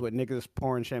knees with niggas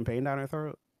pouring champagne down her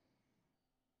throat?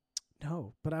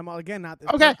 No, but I'm again not this.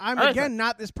 Okay. I'm right, again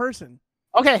not this person.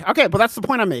 Okay, but that's the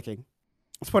point I'm making.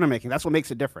 That's what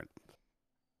makes it different.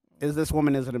 Is this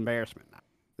woman is an embarrassment now.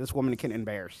 This woman can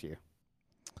embarrass you.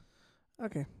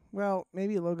 Okay. Well,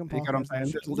 maybe Logan Paul. You know what I'm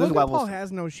saying? Logan Paul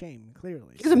has no shame,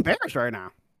 clearly. He's embarrassed right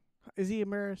now. Is he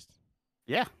embarrassed?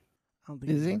 Yeah. I don't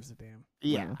think Is he he? gives a damn.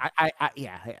 Yeah.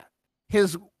 Yeah.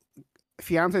 His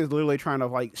fiance is literally trying to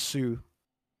like sue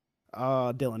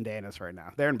Dylan Dennis right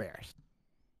now. They're embarrassed.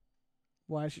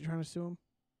 Why is she trying to sue him?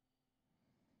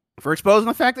 For exposing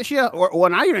the fact that she, or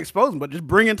not even exposing, but just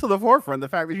bringing to the forefront the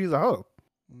fact that she's a hoe.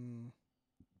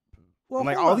 Well,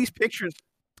 like all these pictures.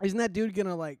 Isn't that dude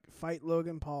gonna like fight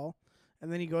Logan Paul,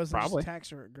 and then he goes and just Probably. attacks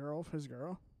his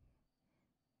girl?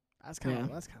 That's kind of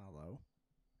low.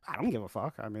 I don't give a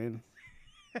fuck. I mean,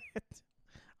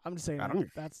 I'm just saying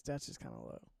that's just kind of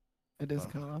low. It is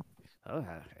kind of low. Oh,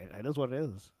 it is what it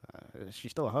is.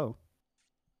 She's still a hoe.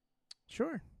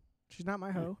 Sure, she's not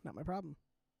my hoe, not my problem.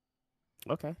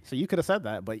 Okay, so you could have said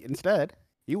that, but instead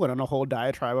you went on a whole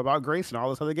diatribe about Grace and all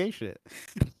this other gay shit.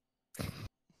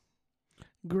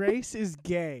 Grace is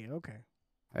gay. Okay.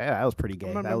 Yeah, that was pretty gay.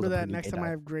 I'm gonna remember that next time I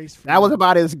have Grace for you. That was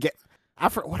about as gay.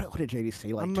 What did JD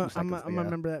say? Like I'm 2 seconds gonna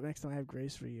remember that next time I have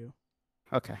Grace for you.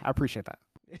 Okay, I appreciate that.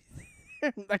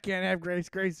 I can't have Grace.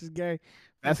 Grace is gay.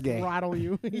 That's gay. Throttle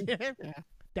you. Yeah.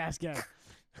 That's gay.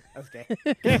 That's gay.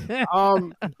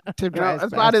 Tim that's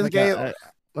about as gay.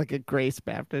 Like a Grace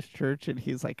Baptist Church, and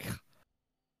he's like,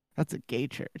 "That's a gay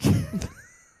church."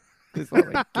 It's all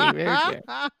like gay marriage.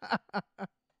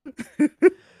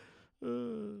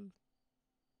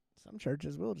 Some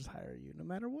churches will just hire you no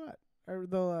matter what, or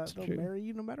they'll marry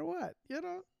you no matter what. You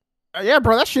know. Yeah,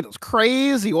 bro, that shit was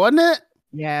crazy, wasn't it?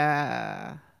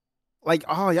 Yeah. Like,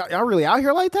 oh, y'all really out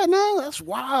here like that now? That's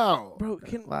wow, bro.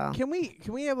 Can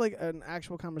we have like an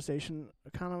actual conversation,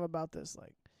 kind of about this?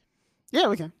 Like, yeah,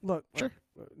 we can. Look, sure.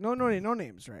 No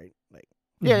names, right? Like,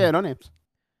 yeah, no names.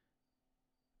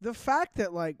 The fact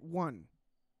that like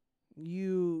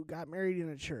you got married in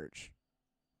a church,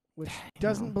 which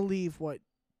doesn't believe what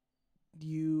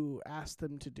you asked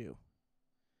them to do,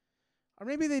 or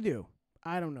maybe they do.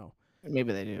 I don't know.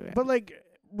 Maybe they do. Yeah. But like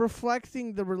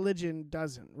reflecting the religion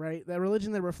doesn't, right? That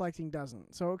religion they're reflecting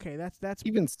doesn't. So okay, that's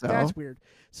even so. That's weird.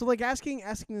 So like asking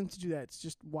them to do that, it's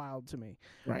just wild to me.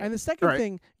 Right. And the second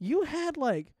thing, you had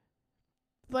like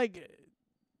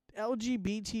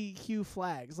LGBTQ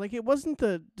flags. Like it wasn't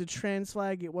the trans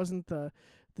flag, it wasn't the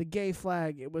gay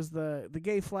flag, it was the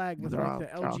gay flag with like the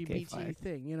LGBT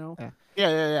thing, you know?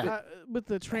 Yeah. With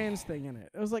the trans thing in it.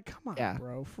 It was like, come on,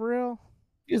 bro, for real.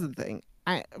 Here's the thing.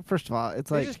 First of all,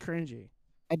 it's like just cringy.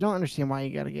 I don't understand why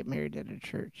you got to get married at a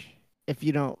church. if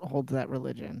you don't hold to that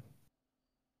religion.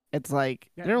 It's like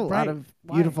Yeah, there are a lot right. of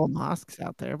Why? beautiful mosques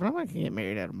out there, but I'm not gonna get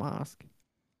married at a mosque,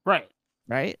 Right.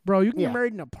 right? Bro, you can Yeah. get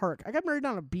married in a park. I got married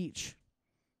on a beach.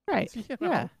 Right. You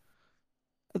know? Yeah.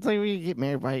 It's like when you get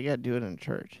married, why you gotta do it in a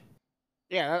church?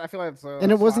 Yeah, I feel like it's And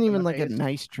it wasn't slap in even the like a face.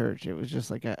 nice church. It was just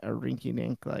like a rinky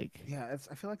dink, like Yeah,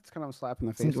 I feel like it's kind of a slap in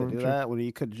the face Single to do church. that when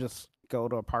you could just go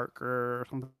to a park or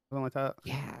something like that.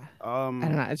 yeah. I don't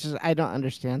Um, know. It's just I don't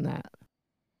understand that.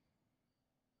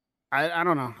 I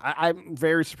don't know. I'm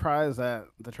very surprised that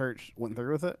the church went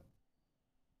through with it.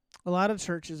 A lot of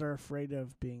churches are afraid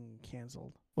of being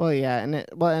canceled. Well, yeah, and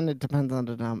it depends on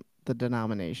the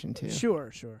denomination too. Sure.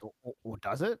 Well,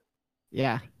 does it?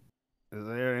 Yeah. Is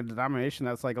there a denomination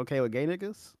that's like okay with gay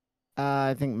niggas?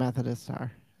 I think Methodists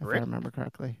are, if I Really? remember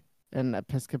correctly, and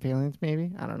Episcopalians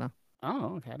maybe. I don't know,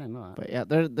 Oh, okay, I didn't know that. but yeah,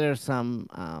 there's some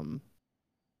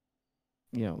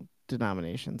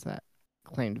denominations that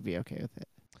claim to be okay with it.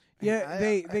 Yeah,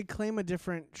 they claim a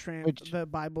different Which- the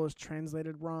Bible is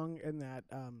translated wrong, and that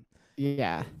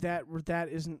Yeah. that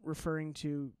isn't referring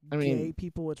to I gay mean-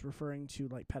 people. It's referring to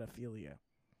like pedophilia,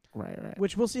 Right.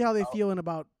 which we'll see how they feel in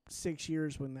about 6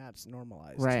 years when that's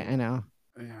normalized. Right. too. I know.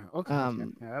 Yeah, okay.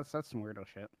 Yeah, that's some weirdo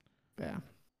shit. Yeah.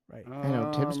 Right. I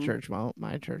know Tim's Um, church won't.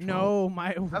 My church won't. No,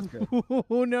 my That's good. no.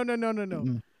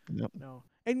 Mm-mm. Nope. No.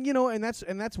 And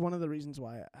that's one of the reasons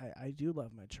why I do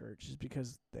love my church is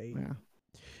because they Yeah.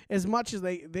 as much as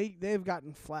they've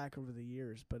gotten flack over the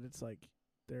years, but it's like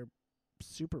they're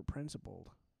super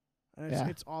principled. And Yeah.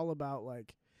 it's all about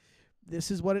like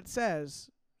this is what it says,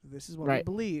 this is what we Right.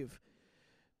 believe.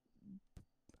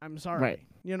 I'm sorry.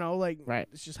 Right. Right.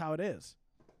 It's just how it is.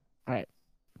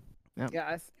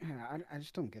 Yeah, I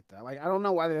just don't get that. Like, I don't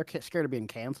know why they're scared of being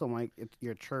canceled. I'm like, it's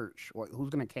your church. Who's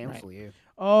gonna cancel you?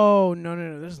 Oh,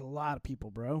 no. There's a lot of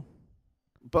people, bro.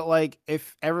 But like,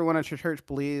 if everyone at your church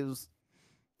believes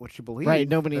what you believe, Right.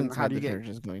 Nobody then how inside do you the get? church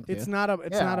is going to. It's not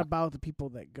not Yeah. about the people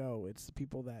that go. It's the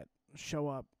people that show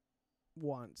up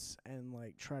once and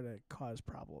like try to cause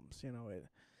problems.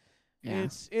 Yeah.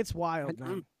 It's wild,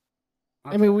 man.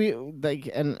 I mean, we like,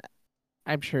 and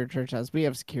I'm sure church has. We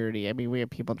have security. I mean, we have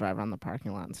people drive around the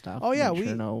parking lot and stuff. Oh yeah, make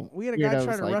sure no we had a guy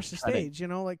try weirdos, to like, rush the try to- stage,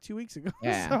 like 2 weeks ago.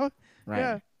 Yeah, So,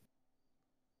 Right.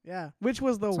 yeah, which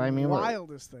was the So, I mean, we're-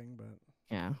 wildest thing, but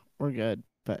Yeah, we're good,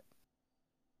 but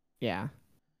yeah.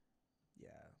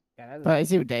 yeah, But I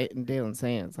see what Dalen's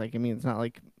saying. It's like, I mean, it's not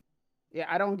like yeah,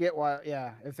 I don't get why.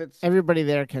 Yeah, if it's everybody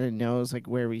there kind of knows like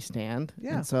where we stand.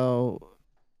 Yeah. And so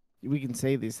we can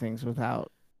say these things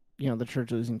without, the church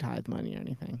losing tithe money or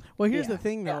anything. Well, here's Yeah, the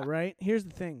thing, though, yeah. right? Here's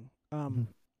the thing. Mhm.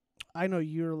 I know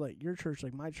your church,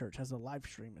 like my church, has a live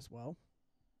stream as well,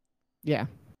 Yeah.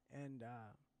 and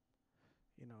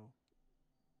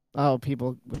Oh,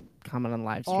 people would comment on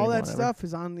live stream. all or that whatever. stuff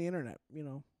is on the internet.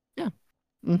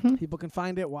 Mm-hmm. People can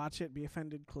find it, watch it, be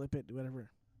offended, clip it, do whatever.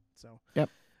 So, Yep.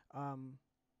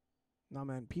 No,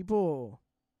 man, people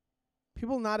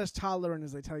not as tolerant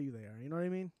as they tell you they are. You know what I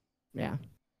mean? Yeah.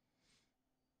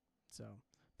 So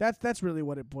that's really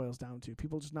what it boils down to.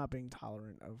 People just not being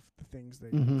tolerant of the things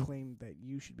that you Mhm. claim that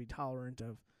you should be tolerant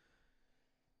of.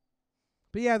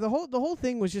 But yeah, the whole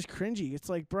thing was just cringy. It's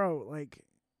like, bro, like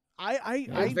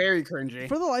it's very cringy.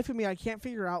 for the life of me, I can't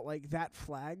figure out like that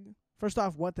flag. First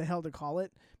off, what the hell to call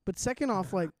it? But second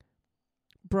off, like,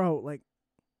 bro, like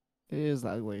It is the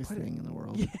ugliest What- thing in the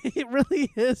world. it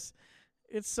really is.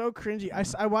 It's so cringy.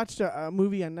 I watched a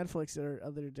movie on Netflix the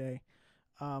other day,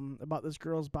 about this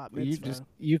girl's bat mitzvah.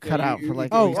 You cut you- out for you- like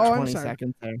Oh, at least I'm 20 sorry.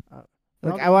 seconds there. Uh,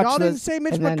 Like Y'all- I watched y'all this. didn't say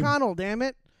Mitch and then- McConnell, damn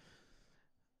it.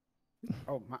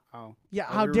 Oh. Yeah,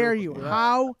 Oh, how we were dare supposed you? to do that?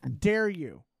 How dare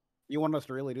you? You want us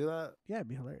to really do that? Yeah, it'd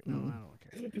be hilarious. No, Mm. I don't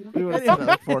care. We would have said it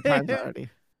like 4 times already.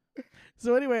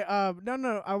 So anyway,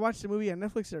 no, I watched a movie on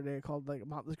Netflix the other day called like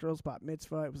about this girl's bat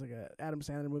mitzvah. It was like a Adam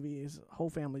Sandler movie. His whole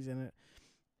family's in it,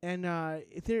 and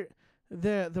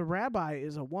the rabbi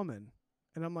is a woman,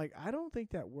 and I'm like, I don't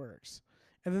think that works.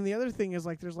 And then the other thing is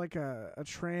like there's like a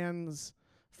trans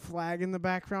flag in the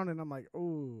background, and I'm like,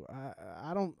 ooh,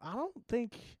 I don't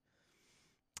think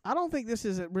this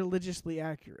is religiously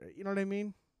accurate. You know what I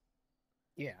mean?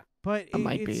 Yeah. But It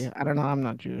might be. it's- I don't know. I'm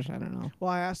not Jewish. I don't know. Well,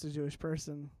 I asked a Jewish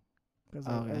person because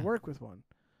Oh, I yeah. work with one.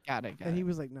 Got it. And he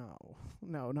was like, no,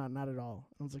 not at all.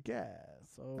 I was like, yeah.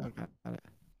 So, Okay, got it.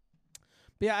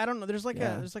 but yeah, I don't know. There's like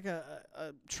Yeah.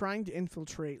 a trying to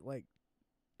infiltrate like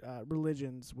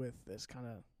religions with this kind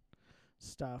of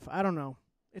stuff. I don't know.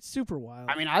 It's super wild.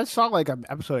 I mean, I saw like an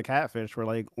episode of Catfish where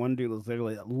like one dude was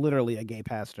literally a gay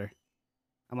pastor.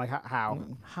 I'm like, how?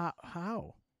 Mm.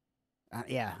 how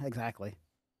Yeah, exactly.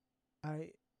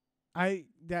 I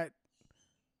that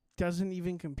doesn't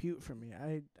even compute for me.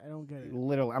 I don't get it.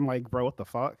 Literally, I'm like, bro, what the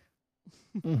fuck?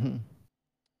 Mm-hmm.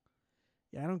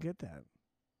 Yeah, I don't get that.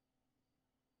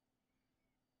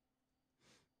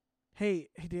 Hey,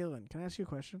 Dalen, can I ask you a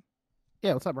question?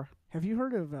 Yeah, what's up, bro? Have you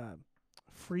heard of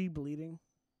free bleeding?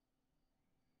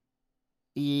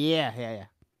 Yeah.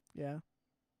 Yeah.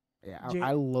 Yeah, Jay-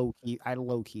 I low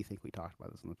key think we talked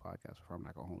about this in the podcast before. I'm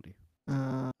not gonna hold you.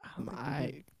 don't think we I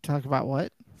did. talk about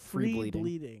what Free bleeding.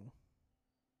 bleeding.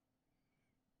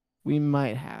 we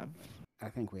might have. I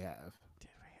think we have. Did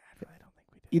we? I really don't think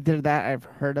we did. Either that, I've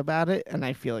heard about it, and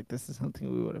I feel like this is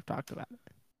something we would have talked about.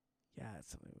 Yeah, it's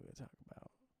something we would talk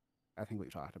about. I think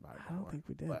we've talked about it I before. don't think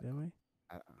we did, but did we?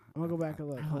 I, I'm gonna go back and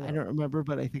look. Hold I up. don't remember,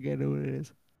 but I think I know what it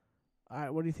is. All right,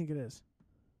 what do you think it is?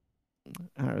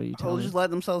 I don't know. You tell Hoes me. just let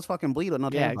themselves fucking bleed with no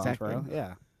Yeah, tampons, exactly. bro.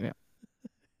 Yeah.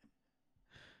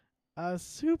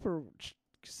 Super,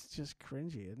 it's just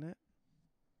cringy, isn't it?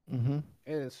 Mm-hmm.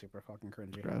 It is super fucking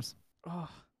cringy. Gross. Oh.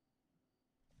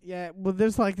 Yeah, well,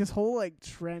 there's like this whole like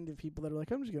trend of people that are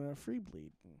like, I'm just gonna free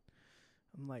bleed. And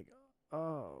I'm like,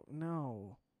 oh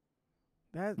no,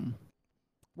 that. Mm.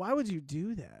 Why would you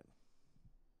do that?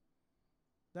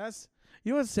 That's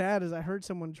what's sad is I heard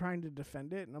someone trying to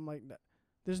defend it, and I'm like,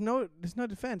 there's no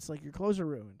defense. Like your clothes are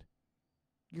ruined.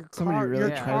 Your Somebody car, really your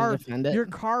tried car, to defend it. your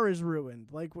car is ruined.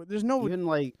 Like there's no. Even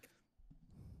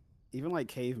like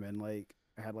cavemen like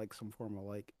had like some form of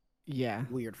like Yeah.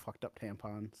 weird fucked up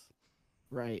tampons.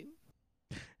 Right.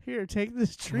 Here, take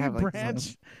this tree have, like,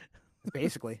 branch.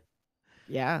 Basically.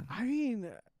 Yeah. I mean,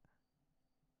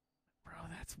 bro,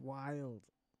 that's wild.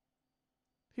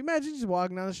 Can you imagine just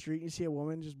walking down the street and you see a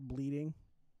woman just bleeding?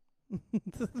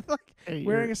 Like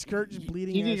wearing a skirt, just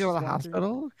bleeding. You as need to go to the she's walking.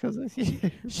 hospital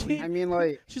because She- I mean,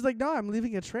 like, She's like, no, I'm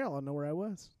leaving a trail. I know where I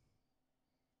was.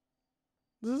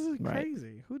 This is Right.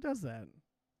 crazy. Who does that?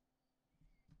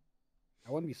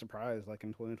 I wouldn't be surprised, like,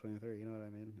 in 2023, you know what I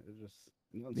mean? It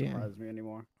doesn't Yeah. surprise me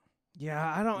anymore.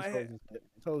 Yeah, I don't.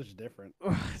 It's always just different.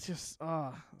 It's just,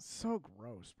 so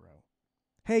gross, bro.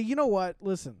 Hey, you know what?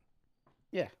 Listen.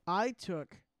 Yeah. I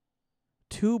took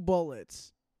 2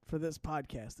 bullets for this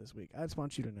podcast this week. I just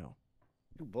want you to know.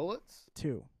 2 bullets?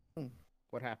 2.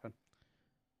 What happened?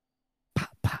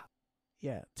 pop, pop.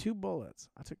 Yeah, 2 bullets.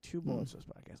 I took 2 bullets for this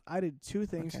podcast. I did 2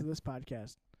 things Okay. for this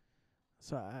podcast.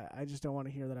 So I just don't want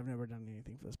to hear that I've never done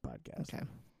anything for this podcast. Okay.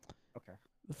 Okay.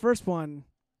 The first one,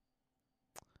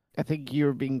 I think you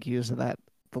were being accused of that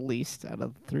the least out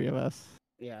of the 3 of us.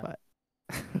 Yeah. But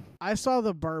I saw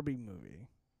the Barbie movie.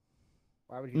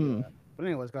 Why would you do that? But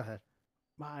anyways, go ahead.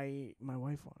 My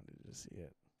wife wanted to see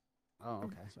it. Oh,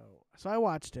 okay. So I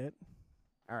watched it.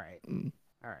 All right. Mm.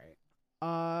 All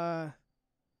right.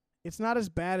 It's not as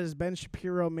bad as Ben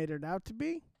Shapiro made it out to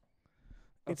be.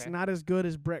 It's Okay. not as good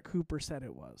as Brett Cooper said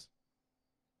it was.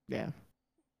 yeah.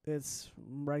 It's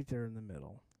right there in the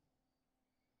middle.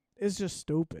 It's just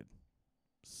stupid.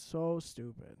 So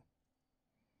stupid.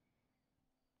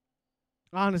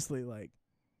 Honestly, like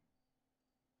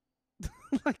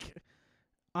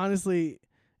honestly,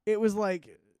 it was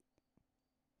like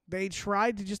they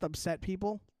tried to just upset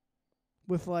people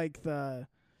with like the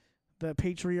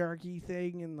patriarchy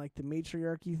thing and like the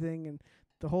matriarchy thing, and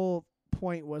the whole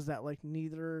point was that like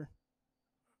neither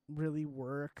really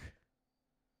work.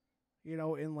 You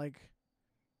know, in like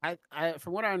I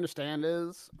from what I understand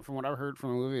from what I've heard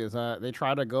from the movie is that they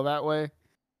try to go that way,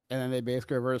 and then they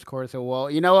basically reverse course. So,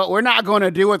 well, you know what? We're not going to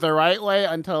do it the right way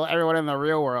until everyone in the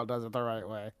real world does it the right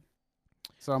way.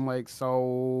 So I'm like,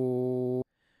 so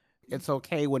it's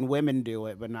okay when women do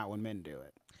it, but not when men do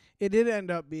it. it did end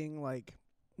up being like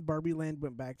Barbie Land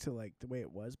went back to like the way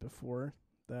it was before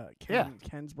the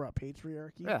Ken's brought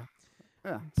patriarchy. Yeah.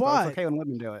 So But- it's okay when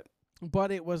women do it.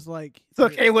 But it was like It's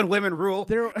okay when women rule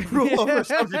there over a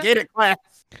subjugated class.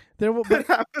 There was,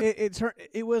 but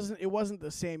it wasn't the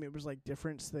same. It was like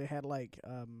different. So they had like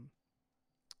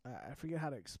I forget how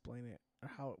to explain it or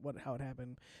how it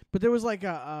happened. But there was like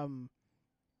a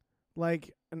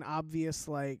like an obvious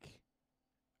like,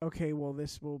 okay, well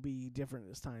this will be different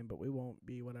this time, but we won't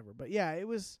be whatever. But yeah, it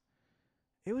was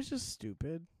just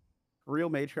stupid. Real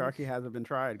matriarchy hasn't been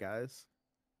tried, guys.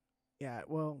 Yeah,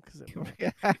 well, because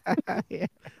yeah.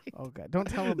 oh god, don't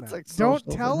tell him It's that. like Don't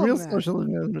socialism. tell him Real that.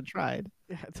 socialism hasn't been tried.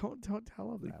 Yeah, don't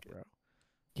tell him that, bro.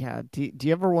 Yeah. Do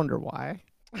you ever wonder why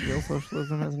real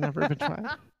socialism has never been tried?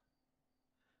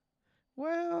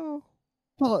 Well,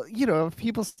 Well, you know, if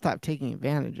people stop taking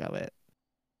advantage of it,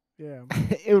 yeah.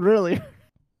 it would really.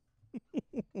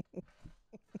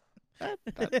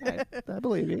 I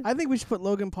believe you. I think we should put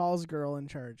Logan Paul's girl in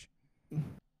charge.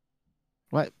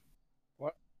 What?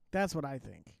 That's what I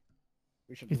think.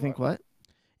 We should You do think what? what?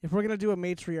 If we're gonna do a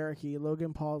matriarchy,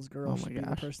 Logan Paul's girl should be the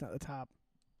gosh. person at the top.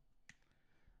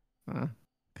 Huh?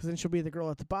 Because then she'll be the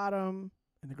girl at the bottom,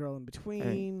 and the girl in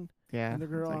between, Yeah. and the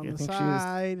girl It's like, on I the think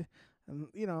side, and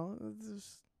you know, it's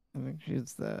just, I think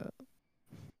she's the.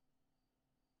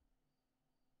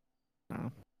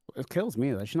 No. It kills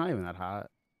me that she's not even that hot.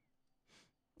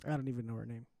 I don't even know her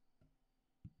name.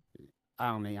 I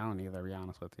don't either. To be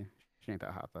honest with you, she ain't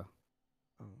that hot though.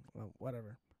 Oh, well,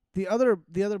 whatever. The other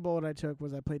bullet I took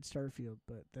was I played Starfield,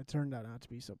 but that turned out not to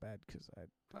be so bad because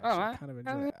I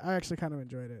actually kind of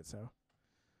enjoyed it. So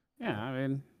yeah, I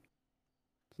mean,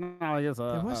 it's not like it's a.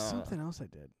 there was something else I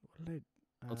did. What did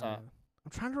I? What's that?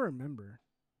 I'm trying to remember.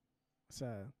 It's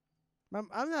I'm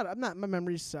not. My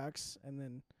memory sucks, and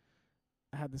then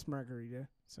I had this margarita,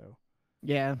 so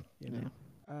Yeah. you know.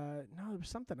 No, there was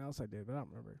something else I did, but I don't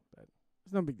remember. But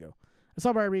it's no big deal. I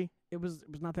saw Barbie. It was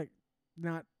not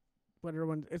what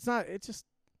everyone. It's not. It's just.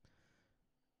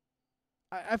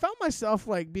 I found myself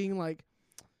like being like,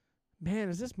 man,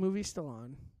 is this movie still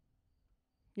on?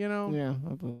 You know? Yeah.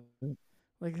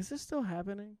 Like, is this still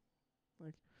happening?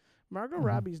 Like, Margot Mhm.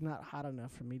 Robbie's not hot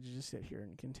enough for me to just sit here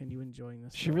and continue enjoying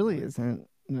this. She film. really Like, isn't.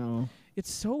 No.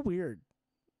 It's so weird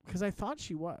because I thought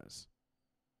she was,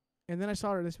 and then I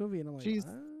saw her in this movie, and I'm like,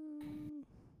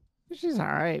 She's all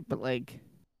right, but like,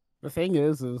 The thing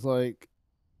is like,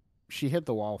 she hit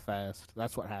the wall fast.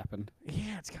 That's what happened.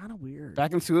 yeah, it's kind of weird.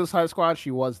 Back in Suicide Squad,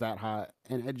 she was that hot,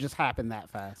 and it just happened that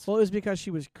fast. Well, it was because she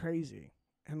was crazy,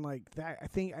 and like that. I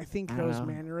think I those know.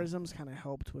 mannerisms kind of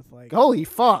helped with like Holy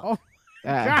fuck! Oh.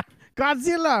 uh,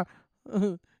 Godzilla,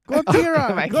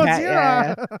 Godzilla, My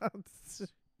cat, Godzilla.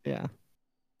 yeah.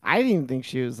 I didn't even think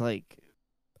she was like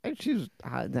she was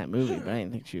hot in that movie, but I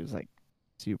didn't think she was like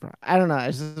super. I don't know.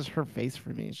 It's just her face for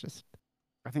me. It's just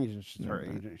I think it's just her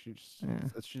Yeah. agent.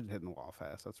 She's hitting the wall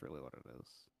fast. That's really what it is.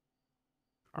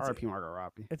 R.I.P. Margot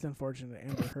Robbie. It's unfortunate.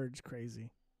 Amber Heard's crazy.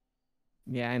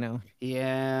 yeah. I know.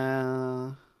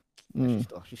 Yeah. Mm.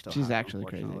 She's still She's hot, actually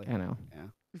crazy. unfortunately. I know.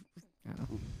 Yeah. I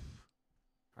know.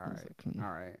 All It's right. like,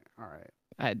 All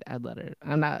right. I'd let her.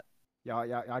 I'm not. Y'all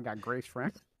got grace,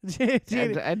 Frank.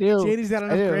 JD, I do. JD's got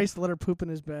enough do. grace to let her poop in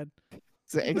his bed.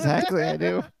 Exactly. I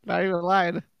do. Not even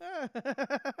lying.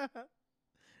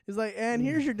 He's like, and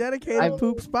here's your dedicated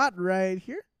poop spot right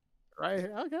here. Right.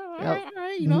 Okay. All Yep.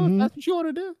 right. You know, if Mhm. that's what you want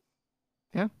to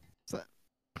do. So,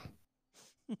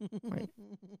 Right.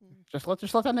 Just let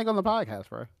that nigga on the podcast,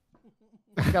 bro.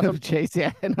 You got, some, Chase,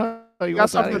 yeah. No, you got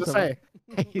something to say.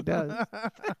 He does.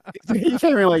 He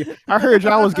came in like, I heard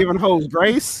y'all was giving hoes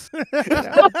grace. He's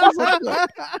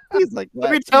like,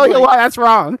 Let me what? tell He's you like, why that's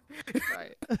wrong.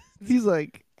 right. He's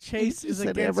like, Chase you is said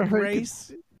against Amber Heard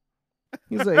grace.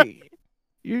 he's like,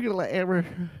 you're gonna let Amber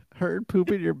Heard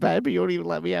poop in your bed, but you won't even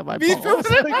let me have my Me balls.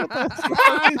 too. Like, what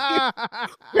the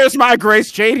Here's my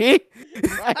grace, JD.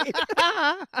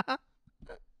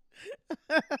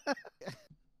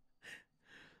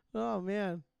 Oh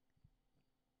man.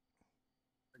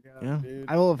 Yeah,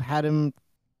 I will have had him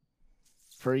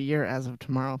for a year as of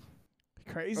tomorrow.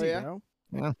 Crazy, Oh, yeah? bro.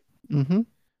 Yeah. Mm-hmm.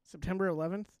 September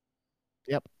 11th?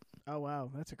 Yep. Oh wow,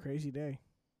 that's a crazy day.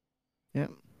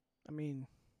 Yep. I mean,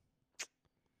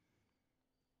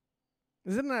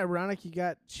 isn't it ironic you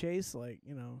got Chase like,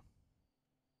 you know,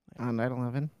 On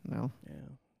 9/11? No. yeah.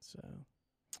 So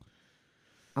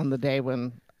On the day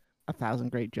when 1,000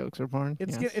 great jokes are born.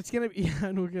 it's yes. it's gonna be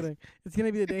yeah, no kidding. It's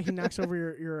gonna be the day he knocks over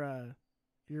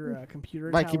your computer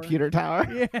My tower. computer tower.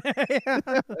 Yeah.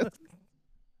 Yeah.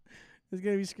 He's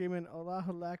gonna be screaming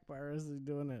Allahu Akbar as he's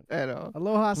doing it. I know.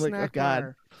 Aloha Like, oh, snack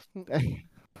God. bar.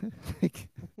 Like,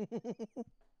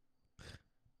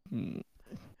 mm,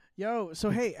 Yo, so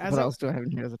hey, what else do I have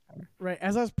in here as a tower?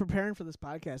 as I was preparing for this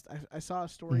podcast, I saw a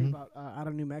story Mhm. about out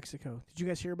of New Mexico. Did you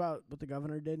guys hear about what the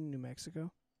governor did in New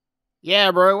Mexico?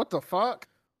 Yeah, bro. What the fuck?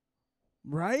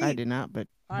 Right. I did not, but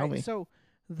All tell right. me. So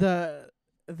the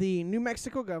New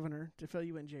Mexico governor, to fill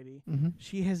you in, JD, Mm-hmm.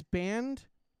 she has banned.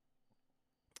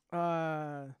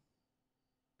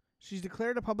 She's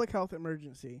declared a public health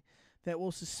emergency that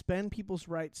will suspend people's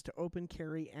rights to open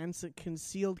carry and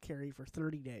concealed carry for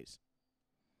 30 days.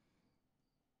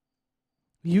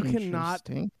 You cannot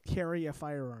carry a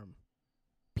firearm.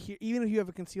 Even if you have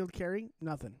a concealed carry,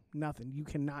 nothing. You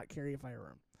cannot carry a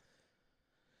firearm.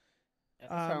 That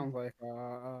sounds like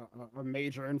a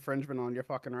major infringement on your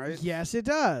fucking rights. Yes, it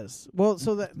does. Well,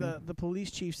 so the police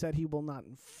chief said he will not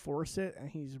enforce it, and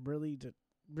he's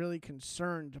really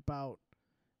concerned about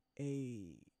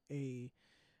a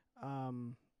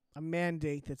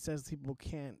mandate that says people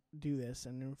can't do this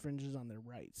and infringes on their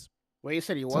rights. Well, you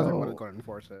said he wasn't going to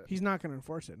enforce it. He's not going to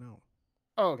enforce it. No.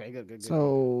 Oh, okay, good.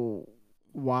 So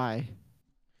why?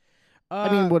 I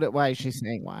mean, why is she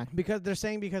saying why? Because they're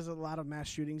saying because of a lot of mass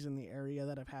shootings in the area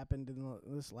that have happened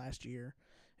in this last year.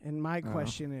 And my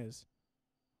question is,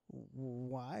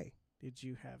 why did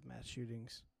you have mass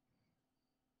shootings?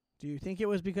 Do you think it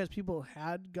was because people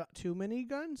had got too many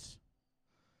guns?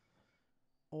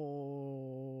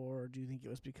 Or do you think it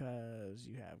was because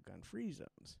you have gun-free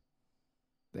zones?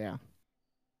 Yeah.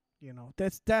 You know,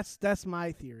 that's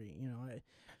my theory. You know,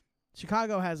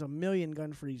 Chicago has 1 million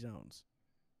gun-free zones.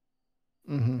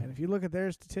 Mm-hmm. And if you look at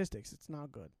their statistics, it's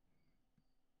not good.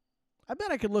 I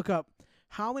bet I could look up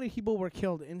how many people were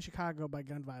killed in Chicago by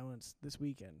gun violence this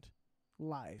weekend,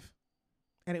 live,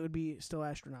 and it would be still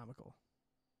astronomical.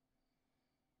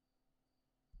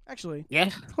 Actually,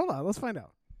 Yeah. Hold on, let's find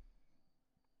out.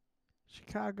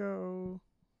 Chicago.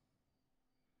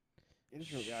 They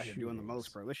just really out here doing the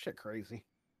most, bro. This shit crazy.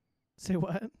 Say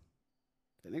what?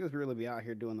 The niggas really be out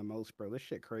here doing the most, bro. This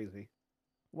shit crazy.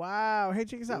 Wow. Hey,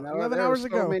 check this out. You know, 11 hours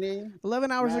ago.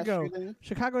 11 hours mass ago. shootings.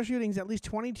 Chicago shootings, at least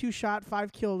 22 shot,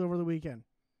 5 killed over the weekend.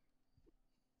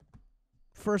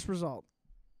 First result.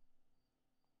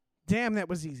 Damn, that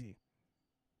was easy.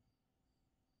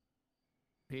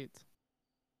 Pete.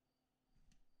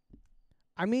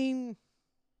 I mean,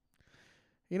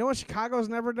 you know what Chicago's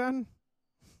never done?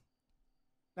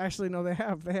 Actually, no, they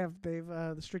have. They've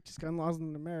the strictest gun laws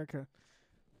in America.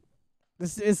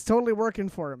 This is totally working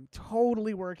for them.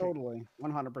 Totally working. Totally.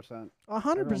 100%.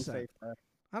 100%.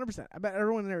 100%. I bet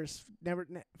everyone there is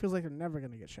feels like they're never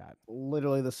going to get shot.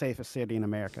 Literally the safest city in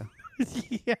America.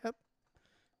 Yeah.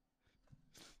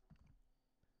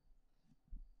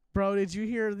 Bro, did you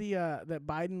hear that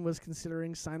Biden was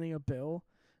considering signing a bill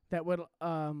that would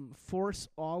force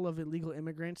all of illegal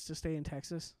immigrants to stay in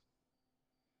Texas?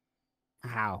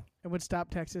 How? It would stop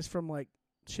Texas from like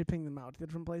shipping them out to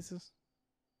different places.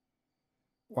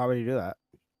 Why would you do that?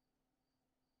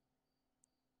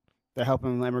 They're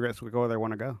helping the immigrants go where they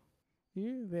want to go.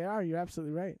 Yeah, they are. You're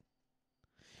absolutely right.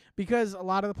 Because a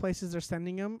lot of the places they're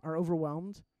sending them are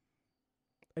overwhelmed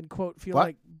and, quote, feel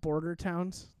like border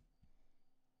towns.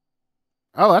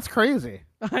 Oh, that's crazy.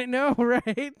 I know, right?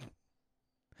 I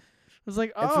was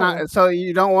like, oh. It's not. So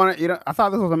you don't want it. You don't. I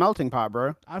thought this was a melting pot,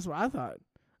 bro. That's what I thought.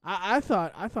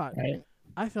 Right.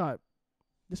 I thought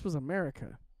this was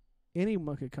America.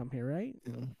 Anyone could come here, right?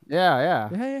 Yeah.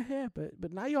 Yeah.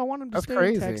 But now y'all want them to That's stay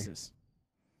crazy. in Texas.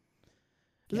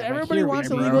 Yeah, Everybody wants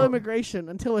bro. illegal immigration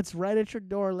until it's right at your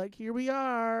door. Like, here we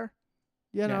are.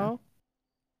 You know?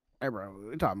 Hey, bro,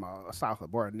 we talking about south of the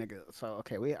border, nigga. So,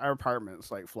 okay, our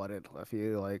apartments like flooded a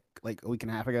few like a week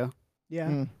and a half ago,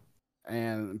 Yeah.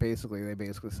 and they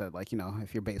basically said like, you know,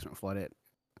 if your basement flooded,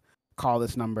 call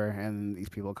this number and these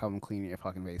people come clean your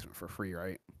fucking basement for free,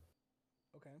 right?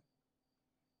 Okay.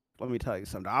 Let me tell you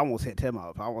something. I almost hit Tim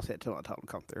up. Told him to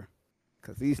come through,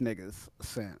 cause these niggas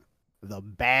sent the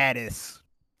baddest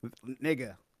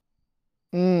nigga.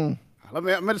 Mm. I'm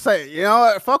gonna say, you know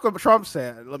what? Fuck what Trump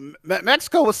said.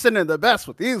 Mexico was sending the best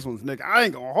with these ones, nigga. I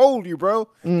ain't gonna hold you, bro.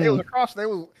 They was across. They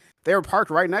were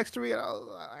parked right next to me. And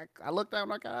I looked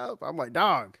down, I got up. I'm like,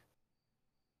 dog.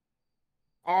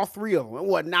 All three of them. It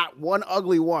was not one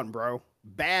ugly one, bro.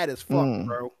 Bad as fuck,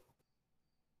 bro.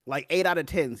 Like 8 out of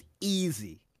 10s,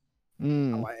 easy.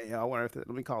 I'm like, hey, I wonder if let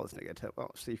me call this nigga.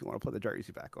 See if you want to put the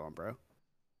jersey back on, bro.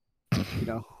 You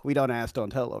know, we don't ask, don't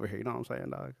tell over here. You know what I'm saying,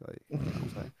 dog? Like, you know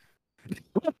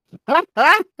what I'm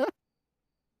saying?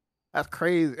 That's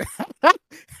crazy.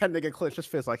 That nigga clenched his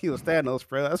fist like he was Thanos,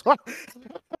 bro. That's why.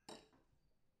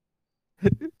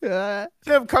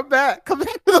 Tim, come back to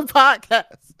the podcast.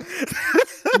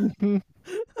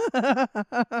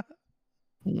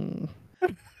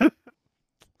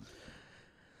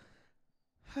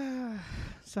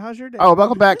 So how's your day? Oh,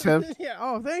 welcome back, Tim. Yeah.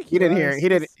 Oh, thank you. He didn't hear. He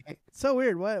didn't. So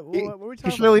weird. What were we talking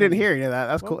about? He really didn't hear any of that.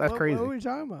 That's cool. That's crazy. What were we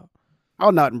talking about? Oh,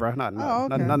 nothing, bro. Nothing. Oh,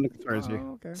 okay. Nothing concerns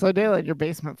you. Okay. So, Daylight, your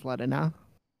basement flooded now?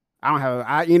 I don't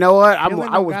have. You know what? I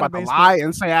was about to lie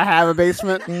and say I have a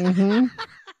basement. Mm-hmm.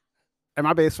 And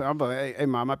my basement. Hey,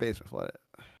 mom, my basement flooded.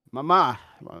 Mama.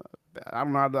 I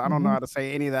don't know how to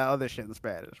say any of that other shit in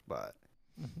Spanish, but.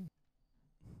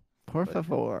 Por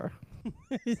favor.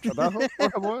 Trabajo, por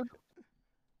favor.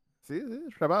 Sí,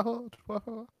 trabajo, por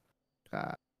favor.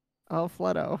 El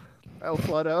Flodo. El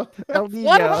Flodo. El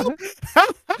Niño.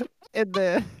 In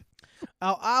the...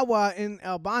 El agua in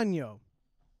el baño.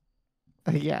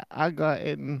 Yeah, agua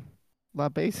in la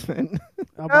basement.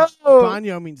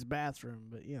 Baño means bathroom,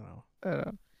 but you know.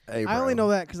 Hey, I only know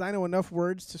that because I know enough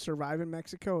words to survive in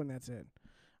Mexico, and that's it.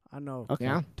 I know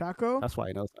taco. That's why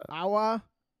he knows that. Agua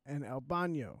and el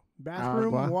baño.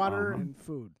 Bathroom, water, and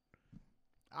food.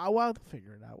 Agua, they'll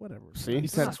figure it out. Whatever. See?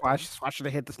 That's why I should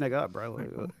have hit this nigga up,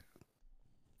 bro.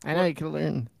 I know you can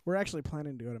learn. We're actually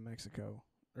planning to go to Mexico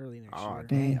early next year.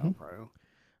 Damn, bro.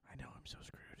 I know, I'm so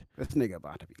screwed. This nigga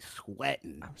about to be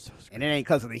sweating. I'm so screwed. And it ain't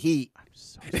because of the heat. I'm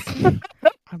so screwed.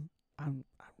 I'm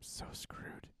so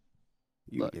screwed.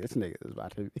 This nigga's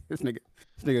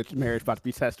marriage about to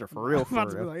be tested for real. I'm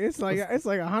about to be like, it's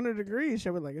like 100 degrees.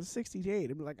 She'll be like, it's 68.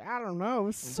 I'd be like, I don't know.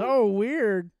 It's so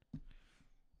weird.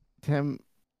 Tim.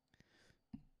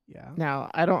 Yeah. Now,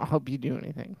 I don't hope you do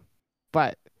anything,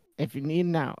 but if you need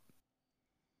an out,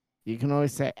 you can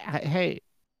always say, hey,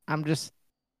 I'm just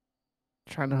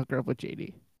trying to hook her up with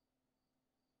JD.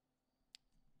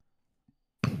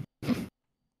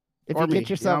 If Or you me, get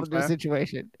yourself into a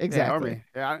situation. Exactly.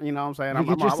 Yeah, you know what I'm saying? If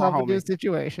you get yourself into a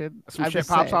situation. Some shit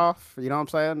pops off, you know what I'm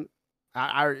saying?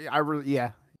 I really,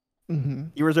 yeah. Mm-hmm.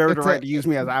 You reserve the right to use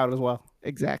me as out as well.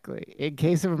 Exactly. In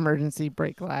case of emergency,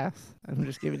 break glass. I'm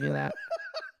just giving you that.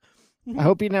 I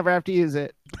hope you never have to use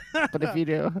it, but if you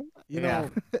do, you know,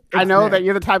 I know that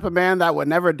you're the type of man that would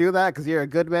never do that because you're a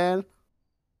good man.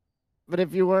 But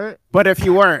if you weren't,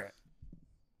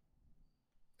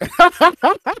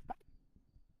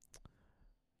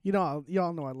 you know,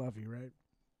 y'all know I love you, right?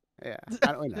 Yeah,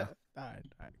 I don't know. All right,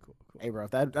 cool. Hey, bro,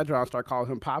 if that drone start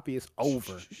calling him Poppy, it's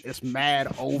over. It's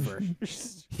mad over.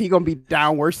 He gonna be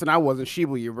down worse than I was in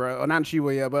Shibuya, bro. Or not in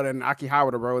Shibuya, but in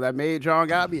Akihabara, bro. That maid John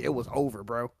got me. It was over,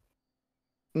 bro.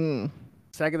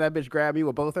 Second that bitch grabbed me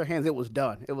with both her hands, it was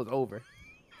done. It was over.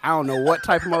 I don't know what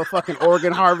type of motherfucking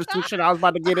organ harvesting shit I was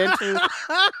about to get into,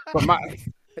 but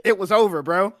it was over,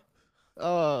 bro.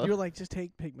 You're like, just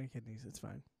take my kidneys. It's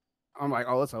fine. I'm like,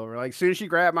 oh, it's over. Like, as soon as she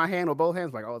grabbed my hand with both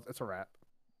hands, like, oh, it's a wrap.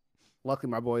 Luckily,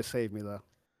 my boys saved me, though.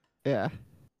 Yeah.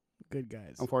 Good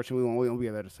guys. Unfortunately, we won't be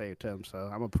there to save Tim, so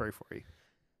I'm going to pray for you.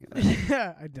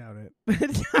 Yeah, I doubt it.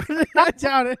 I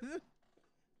doubt it.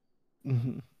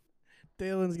 Mm-hmm.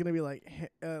 Dalen's going to be like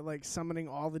summoning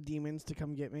all the demons to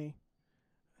come get me.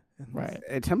 Right.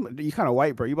 And Tim, you kind of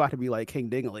white, bro. You about to be like King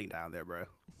Dingaling down there, bro.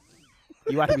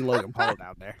 You about to be Logan Paul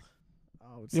down there.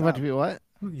 Oh, you about to be what?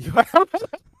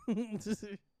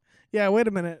 Yeah, wait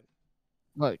a minute.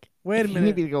 Look. Wait a minute. I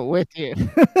need me to go with you.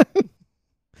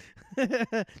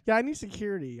 Yeah, I need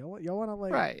security. Y'all want to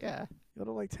like... Right, yeah. You want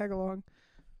to like tag along?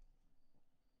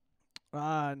 No.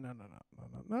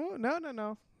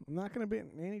 I'm not going to be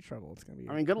in any trouble. It's going to be...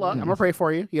 I mean, good luck. I'm going to pray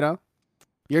for you, you know.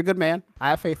 You're a good man.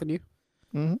 I have faith in you.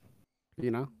 Mm-hmm.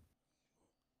 You know.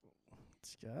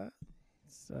 It's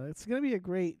going to be a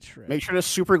great trip. Make sure to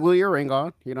super glue your ring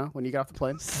on, you know, when you get off the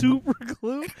plane. Super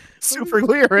glue? Super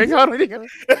glue your ring on when you get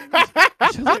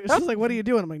She's like, what are you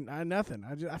doing? I'm like, nothing.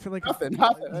 I feel like... Nothing.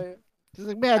 She's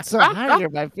like, man, it's so hot here.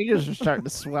 My fingers are starting to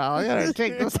swell. I got to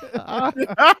take this off.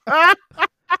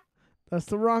 That's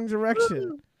the wrong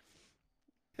direction.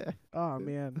 Oh,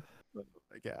 man.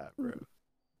 Yeah, bro.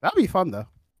 That'd be fun, though.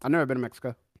 I've never been to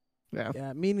Mexico.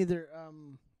 Yeah, me neither.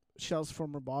 Shell's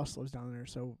former boss lives down there,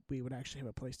 so we would actually have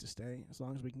a place to stay as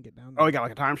long as we can get down there. Oh, he got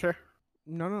like a timeshare?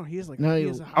 No, he's like... No,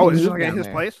 is this like his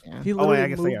place? Yeah. He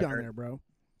literally moved down there, bro.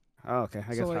 Oh, okay.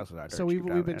 I guess houses are so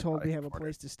we've been told we have a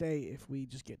place to stay if we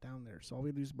just get down there. So all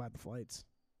we do is buy the flights.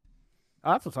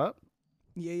 Oh, that's what's up.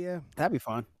 Yeah. That'd be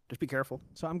fun. Just be careful.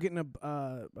 So I'm getting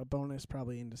a bonus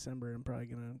probably in December. I'm probably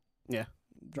gonna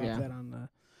drop that on the.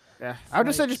 Yeah, I would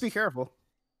just say just be careful.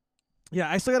 Yeah,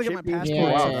 I still gotta get my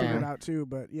passport figured out too.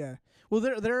 But yeah, well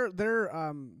they're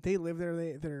they live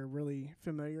there. They're really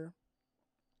familiar.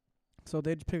 So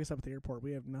they just pick us up at the airport.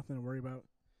 We have nothing to worry about.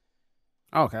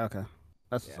 Oh, okay.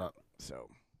 That's what's up. So.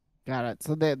 Got it.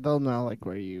 So they'll know like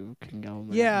where you can go.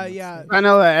 Yeah. I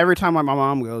know that every time my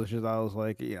mom goes, she's always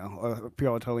like, you know,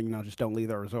 people are telling just don't leave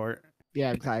the resort.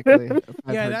 Yeah, exactly.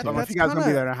 Yeah, if you guys gonna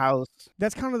be there in a house.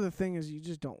 That's kind of the thing is you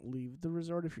just don't leave the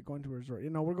resort if you're going to a resort. You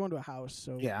know, we're going to a house,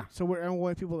 so yeah. So we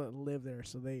want people that live there,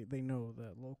 so they know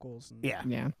the locals and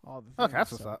all the things. Okay,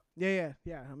 that's what's up. Yeah.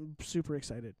 I'm super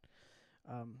excited.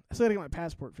 I still gotta get my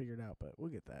passport figured out, but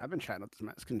we'll get that. I've been chatting with this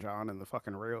Mexican John in the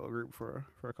fucking rail group for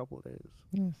a couple of days.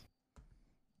 Yes.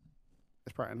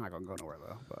 It's probably not gonna go nowhere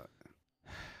though. But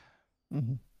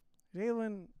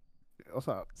Jalen, what's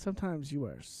up? sometimes you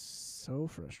are so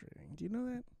frustrating. Do you know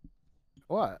that?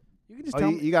 What? You can just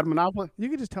tell me. You got a monopoly? You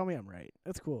can just tell me I'm right.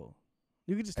 That's cool.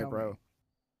 You can just tell bro. me.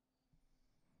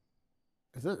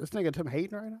 Is this nigga Tim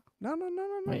hating right now? No.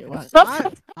 Wait, what?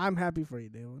 I'm happy for you,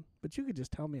 Dalen. But you could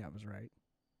just tell me I was right.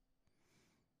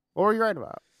 What were you right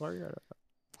about? You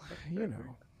know.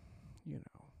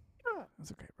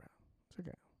 That's okay, bro. It's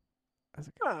okay. That's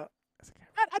okay. That's okay.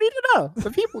 I need to know.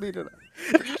 The people need to know.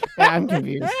 Yeah, I'm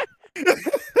confused.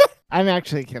 I'm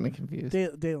actually kind of confused.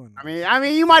 Dalen. I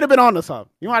mean, you might have been on to something.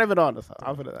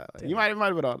 I'll put it that way. You might have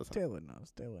been on to something. Dalen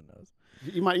knows.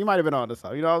 You might have been on to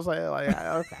something. You know what I'm saying? Like,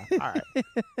 okay, all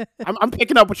right. I'm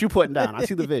picking up what you putting down. I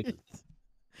see the vision.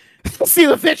 I see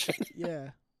the vision. Yeah.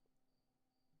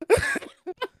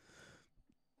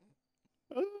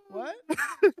 What?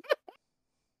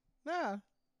 Nah.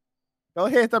 Go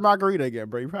ahead, hit the margarita again,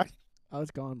 bro. Right? Oh,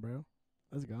 it's gone, bro.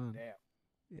 It's gone. Damn.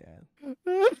 Yeah.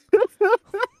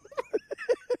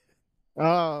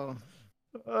 Oh.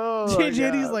 Oh, JD's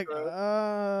God, like, bro.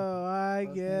 oh, I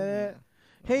get it.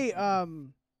 Hey,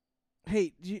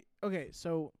 okay,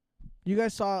 so you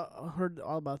guys heard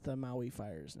all about the Maui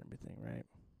fires and everything, right?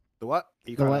 The what?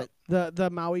 The what? The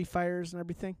Maui fires and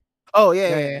everything. Oh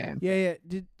yeah. Yeah.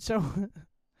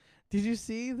 Did you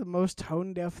see the most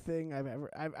tone deaf thing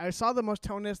I saw the most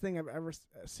tone deaf thing I've ever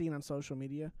seen on social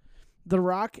media? The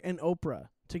Rock and Oprah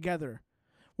together.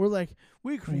 We're like,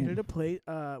 we've created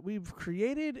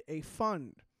a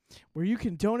fund where you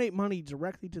can donate money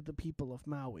directly to the people of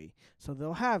Maui, so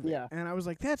they'll have it. Yeah. And I was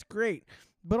like, that's great,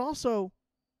 but also,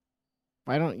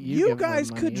 Why don't you give guys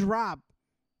them could money? drop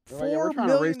Well, yeah, we're $4 trying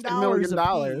to raise million $10 million.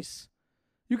 a piece.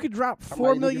 You could drop How $4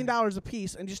 much million a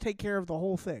piece and just take care of the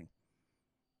whole thing.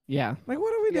 Yeah. Like,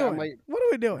 what are we Yeah, I'm doing? like- What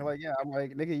are we doing? I'm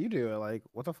like, nigga, you do it. Like,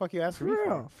 what the fuck you asking For me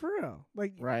real, for real.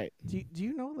 Like, Right. do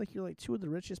you know, like, you're like two of the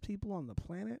richest people on the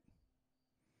planet?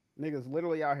 Niggas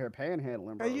literally out here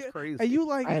panhandling, bro. It's crazy. And you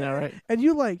like, I know, right? and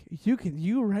you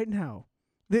right now.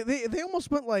 They almost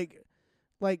went like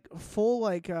full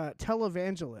like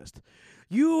televangelist.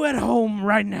 You at home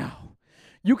right now,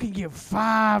 you can give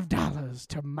 $5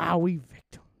 to Maui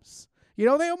victims. You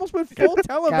know, they almost went full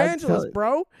televangelist,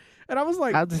 bro. And I was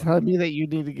like, God's telling me that you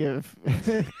need to give.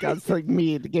 God's telling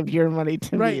me to give your money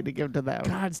to me to give to them.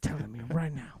 God's telling me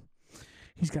right now,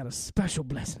 He's got a special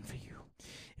blessing for you.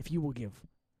 If you will give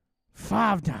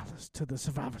 $5 to the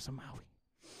survivors of Maui,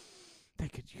 they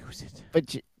could use it.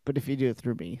 But if you do it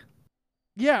through me,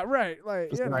 Yeah, right. Like,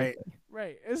 just yeah, right.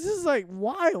 right. It's just like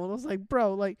wild. I was like,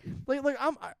 bro, like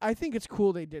I think it's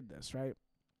cool they did this, right?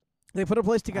 They put a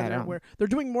place together don't. where they're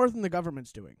doing more than the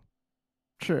government's doing,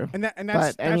 true. and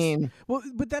that's But I mean, well,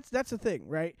 but that's the thing,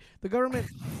 right? The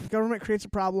government creates a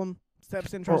problem,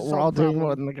 steps in, tries to we're solve all the doing problem.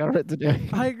 more than the government to do.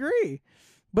 I agree,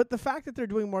 but the fact that they're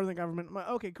doing more than the government, I'm like,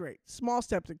 okay, great, small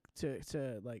step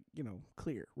to like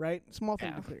clear, right? Small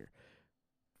thing to clear,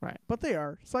 Right. But they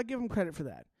are, so I give them credit for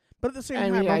that. But at the same I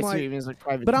time, mean, I'm I see like, what you mean, it's like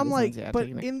private but I'm like, citizens, yeah, but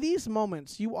taking it. in these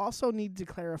moments, you also need to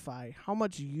clarify how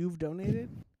much you've donated.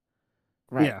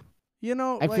 Right. Yeah. You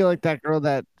know, I feel like that girl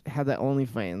that had the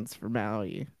OnlyFans for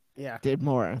Maui Yeah. did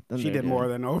more than She they're did more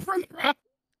doing. than Oprah.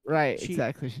 Right. She-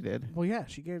 Exactly. She did. well, yeah,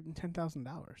 she gave them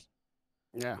 $10,000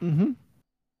 Yeah. Mm-hmm.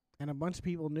 and a bunch of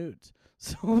people nudes.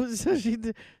 So she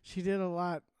did a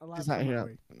lot. Just out here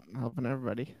publicly. helping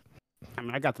everybody. I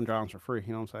mean, I got them drawings for free.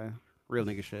 You know what I'm saying? Real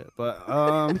nigga shit. But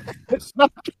Oh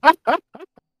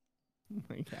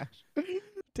my gosh.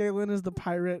 Dalen is the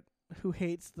pirate who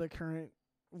hates the current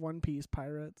One Piece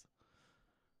pirates.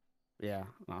 yeah,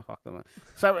 no, fuck them.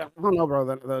 So I don't know, bro.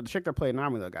 The chick that played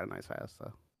Nami though got a nice ass.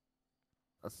 So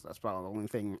that's probably the only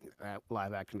thing that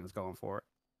live action is going for it.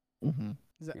 Mm-hmm.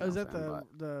 Is that, You know is what I'm that saying,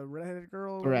 the redheaded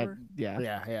girl? Or Right. whatever? Yeah.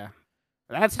 Yeah.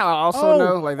 That's how I also Oh,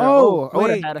 know. Like, oh,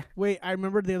 Oda wait. had a, Wait, I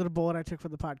remembered the other bullet I took for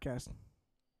the podcast.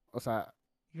 what's that?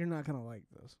 You're not gonna like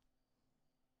this.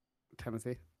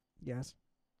 Timothy, Yes.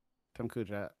 Tim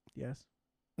Kujat. Yes.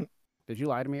 Did you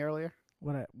lie to me earlier?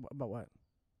 About what?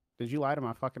 Did you lie to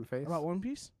my fucking face? About One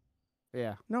Piece?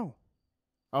 Yeah. No.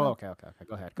 Oh, No. okay.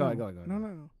 Go ahead. Go ahead.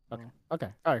 No. Okay. Okay.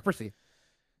 All right. Proceed.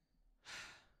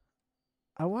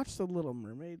 I watched The Little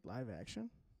Mermaid live action.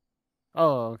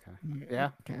 Oh, okay. Yeah.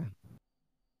 Okay.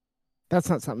 That's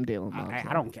not something Dalen loves.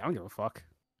 I don't give a fuck.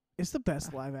 It's the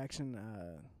best live action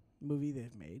movie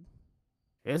they've made.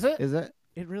 Is it? Is it?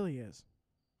 It really is.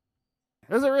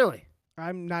 Is it really?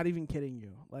 I'm not even kidding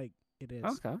you. Like, it is.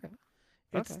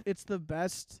 Okay. It's the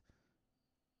best.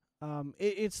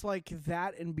 It's like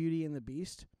that and Beauty and the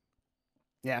Beast.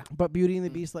 Yeah. But Beauty and the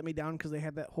Beast let me down because they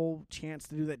had that whole chance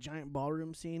to do that giant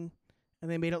ballroom scene, and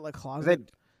they made it like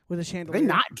closet with a Did chandelier. they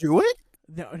not do it?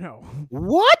 No.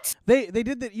 What? They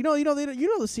did that. You know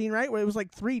the scene, right, where it was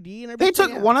like 3D and everything. They took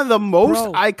Yeah. one of the most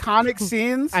Bro. iconic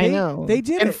scenes I know. They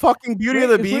did in it. fucking Beauty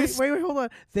and the Beast. Wait, hold on.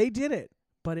 They did it,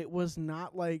 but it was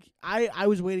not like I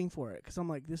was waiting for it because I'm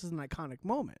like, this is an iconic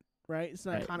moment, right? It's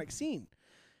an Right. iconic scene,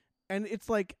 and it's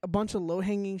like a bunch of low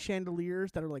hanging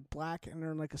chandeliers that are like black and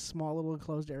they're in like a small little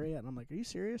enclosed area, and I'm like, are you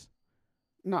serious?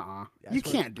 Nuh-uh. Yeah, I You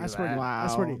swear- can't do I swear to that. God. Wow. I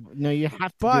swear to you. No, you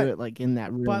have to But- do it like in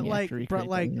that room. but You have like- to but recreate that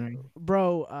like- in the room.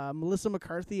 Bro, Melissa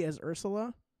McCarthy as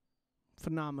Ursula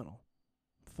phenomenal.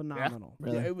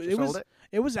 Really? Yeah,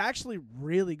 it was actually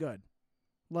really good.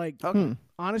 Like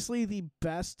honestly, the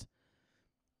best.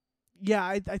 Yeah,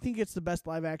 I think it's the best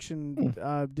live action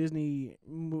Disney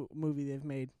movie they've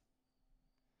made.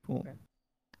 Cool. Okay.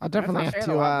 I'll definitely have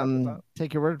to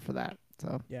take your word for that.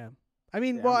 So yeah, I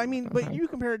mean, but you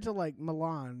compare it to like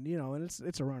Milan, and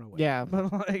it's a runaway. Yeah,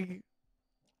 but like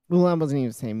Mulan wasn't even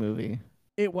the same movie.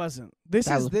 It wasn't. This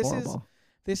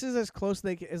is as close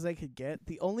as they could get.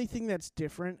 The only thing that's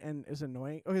different and is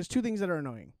annoying. Oh, there's two things that are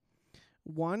annoying.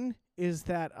 One is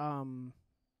that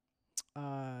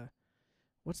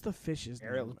what's the fish's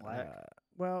Ariel's name? black.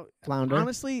 Well, Flounder.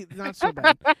 Honestly, not so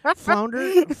bad.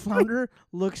 Flounder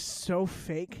looks so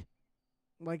fake.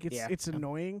 Like it's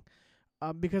annoying,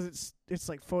 because it's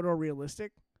like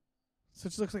photorealistic. So it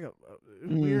just looks like a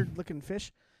weird looking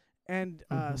fish. And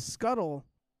Scuttle,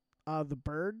 the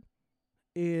bird,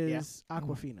 is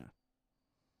Aquafina.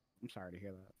 I'm sorry to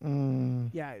hear that.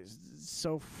 Yeah, it's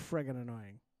so friggin'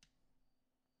 annoying.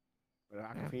 But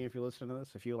Aquafina, if you listen to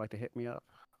this, if you would like to hit me up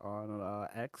on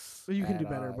X, you can do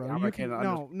better, bro. You can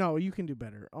you can do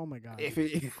better. Oh my god. I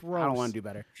don't want to do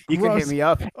better. You can hit me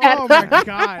up. Oh my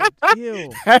god.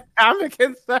 Ew. I'm a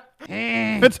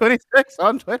concern. For 26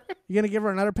 on Twitter. You gonna give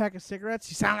her another pack of cigarettes?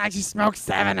 You sound like she smoked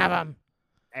 7 of them.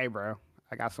 Hey, bro.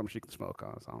 I got something she can smoke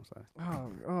on. That's all I'm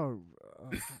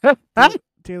saying.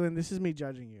 Taylor, this is me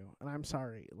judging you, and I'm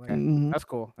sorry. Like that's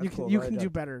cool. You can do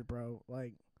better, bro.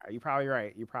 Like you're probably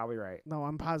right. You're probably right. No,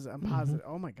 I'm positive.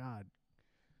 Oh my god.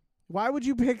 Why would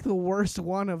you pick the worst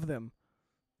one of them?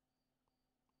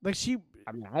 Like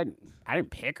I mean, I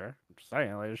didn't pick her. I'm just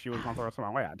saying, like, if she was gonna throw something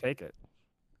my way, I'd take it.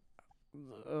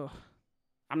 Ugh.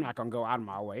 I'm not gonna go out of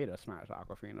my way to smash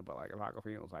Aquafina, but like if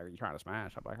Aquafina was like, "Are you trying to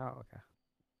smash?" I'm like, "Oh, okay."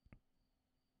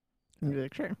 You're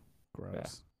like, sure. Gross. Yeah.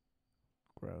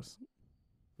 Gross.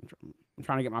 I'm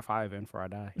trying to get my 5 in before I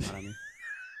die. You know what I mean?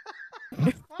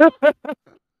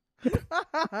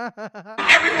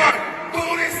 Everyone,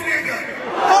 boo this nigga!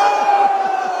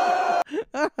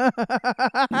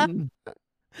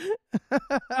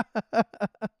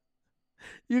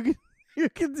 You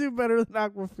can do better than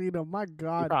Aquafina. My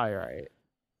God, you're probably right.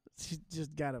 She's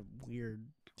just got a weird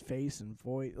face and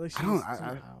voice. Like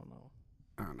I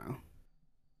don't know.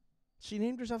 She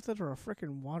named herself after a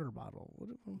freaking water bottle.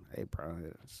 Hey, bro,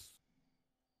 it's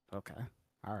okay.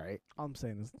 All right. All I'm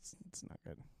saying is it's not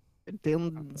good.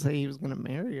 Dylan didn't say he was gonna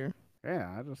marry her.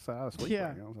 Yeah, I just saw a sweet.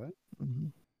 Yeah. You know what I'm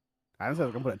saying? I didn't say I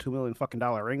was gonna put a $2 million fucking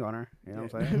ring on her. You know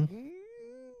what I'm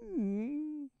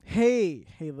saying? Hey,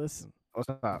 listen. What's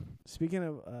up? Speaking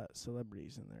of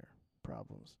celebrities and their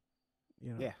problems,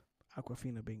 yeah,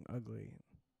 Aquafina being ugly,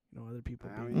 other people.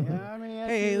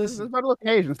 Hey, listen. There's better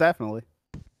occasions, definitely.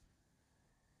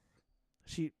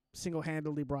 She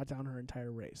single-handedly brought down her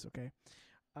entire race. Okay,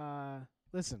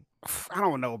 listen. I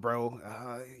don't know, bro.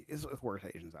 It's worse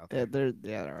Asians out there. There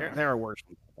are worse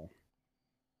people.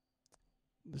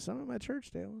 There's some at my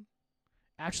church, Dalen.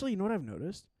 Actually, you know what I've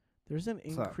noticed? There's an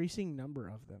increasing number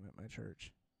of them at my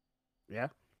church. Yeah,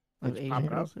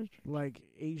 like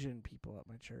Asian people at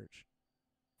my church.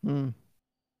 Hmm.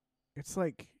 It's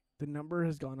like the number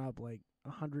has gone up like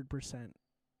 100%.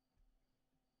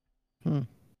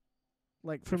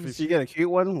 Like if you get a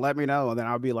cute one, let me know, and then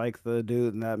I'll be like the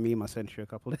dude in that meme I sent you a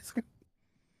couple days ago.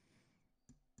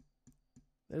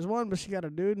 There's one, but she got a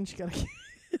dude and she got a kid.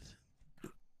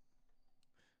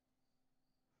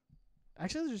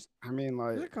 Actually, there's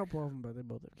a couple of them, but they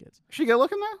both have kids. She good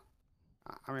looking though?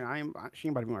 I mean, she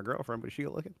ain't about to be my girlfriend, but she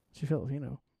good looking. She's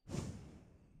Filipino.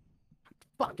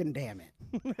 Fucking damn it!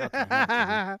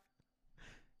 Okay,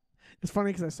 it's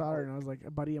funny because I saw her and I was like,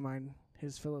 a buddy of mine,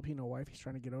 his Filipino wife, he's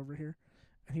trying to get over here.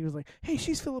 And he was like, hey,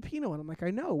 she's Filipino. And I'm like,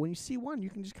 I know. When you see one, you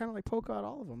can just kind of like poke out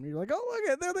all of them. And you're like, oh,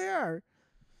 look, there they are.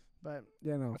 But,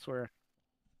 yeah, no. I swear.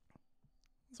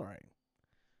 It's all right.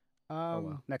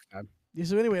 Well, next time. Yeah,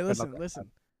 so anyway, listen.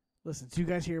 Did you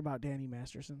guys hear about Danny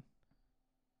Masterson?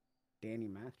 Danny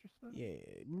Masterson? Yeah.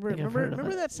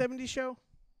 Remember that 70s show?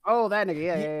 Oh, that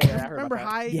nigga. Yeah. Remember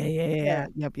High? Yeah.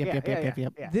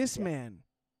 Yep. This man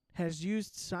has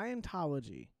used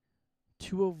Scientology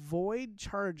to avoid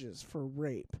charges for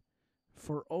rape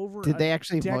for over Did they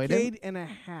actually avoid him? decade and a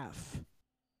half.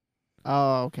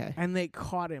 Oh, okay. And they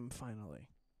caught him finally.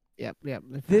 Yep.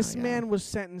 This man was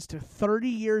sentenced to 30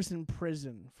 years in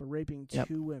prison for raping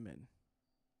 2 women.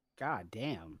 God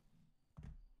damn.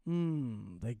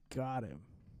 They got him.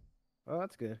 Oh,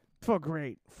 that's good. Felt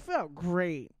great.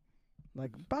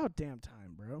 Like, about damn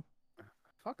time, bro.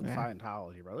 Fucking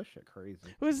Scientology, bro. This shit crazy.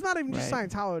 Well, it's not even just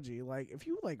Scientology. Like, if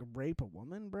you, like, rape a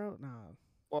woman, bro, nah.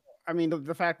 Well, I mean,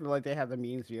 the fact that, like, they have the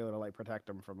means to be able to, like, protect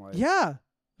them from, like... Yeah.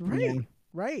 Right. Yeah.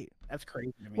 Right. That's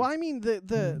crazy to me. Well, I mean,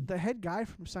 the head guy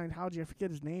from Scientology, I forget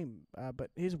his name, but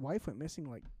his wife went missing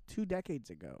like 2 decades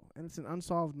ago, and it's an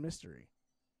unsolved mystery.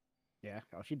 Yeah.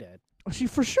 Oh, she dead. Oh, she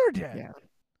for sure dead. Yeah.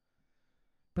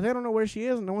 But they don't know where she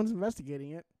is, and no one's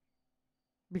investigating it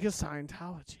because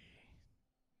Scientology.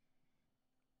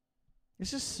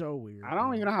 It's just so weird. I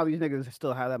don't even know how these niggas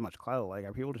still have that much clout. Like,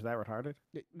 are people just that retarded?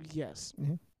 Yes.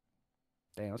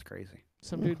 Damn, that's crazy.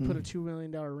 Some dude put a $2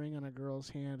 million ring on a girl's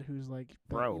hand who's like,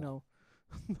 Bro. you know,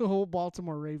 the whole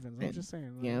Baltimore Ravens. I'm just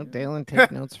saying. You know, like, Dalen,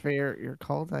 take notes for your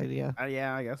cult idea.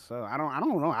 Yeah, I guess so. I don't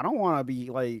know. I don't want to be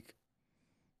like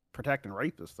protecting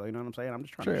rapists, though. You know what I'm saying? I'm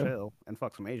just trying to True. chill and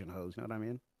fuck some Asian hoes. You know what I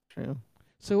mean? True.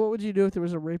 So what would you do if there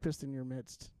was a rapist in your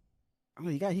midst? Oh,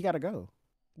 he got to go.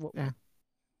 What, Yeah.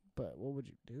 But what would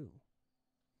you do?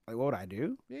 Like, what would I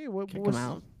do? Yeah, what Kick was him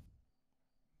out.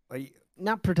 Like,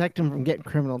 Not protect him from getting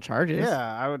criminal charges. yeah,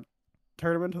 I would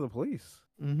turn him into the police.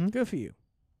 Mm-hmm. good for you?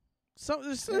 So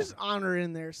there's honor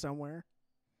in there somewhere.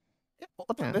 Yeah,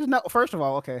 Yeah. There's no. First of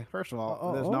all, there's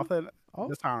Oh. nothing Oh.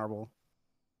 dishonorable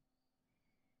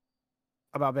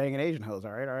about banging Asian hoes.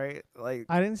 All right. Like,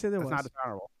 I didn't say there that's was. not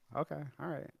dishonorable. Okay, all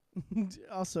right.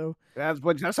 Also, That's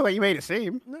the way you made it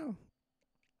seem. no.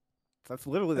 That's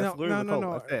literally the cult.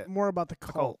 That's it. More about the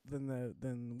cult. cult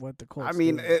than what the cult. I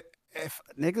mean, if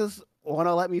niggas want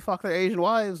to let me fuck their Asian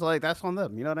wives, like, that's on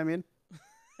them. You know what I mean?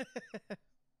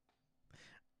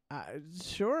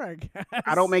 Sure, I guess.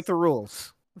 I don't make the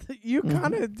rules. You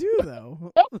kind of do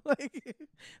though. Like,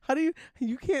 how do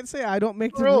you can't say I don't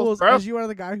make the Rules, rules bro. as you are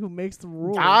the guy who makes the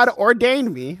rules. God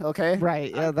ordained me, okay?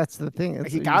 Right. Yeah, that's the thing.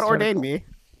 That's He what you God start a ordained cult.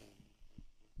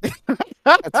 me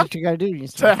That's what you gotta do. You to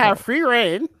start a have cult. free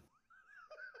reign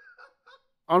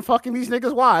on fucking these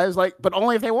niggas' wives, like, but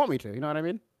only if they want me to. You know what I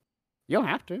mean? You don't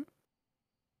have to.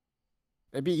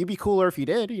 You'd be cooler if you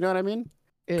did. You know what I mean?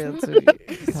 Yeah, that's what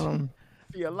you tell 'em.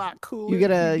 Be a lot cooler. You if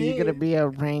gotta did. be a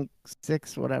rank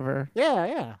 6, whatever.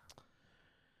 Yeah.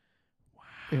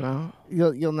 You know,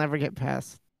 you'll never get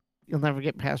past. You'll never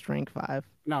get past rank 5.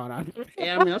 No.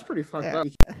 Yeah, I mean that's pretty fucked Yeah.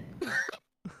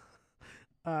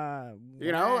 up.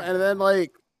 You know, and then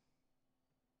like,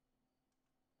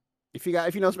 if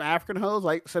you know some African hoes,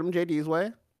 like send them JD's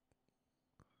way.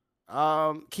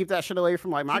 Keep that shit away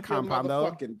from like my compound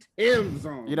though. Tim's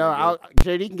on. You know,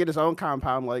 JD can get his own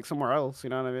compound like somewhere else. You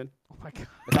know what I mean? Oh my god.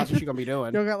 If that's what you're gonna be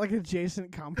doing. You got like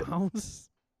adjacent compounds.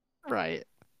 Right.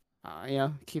 Yeah,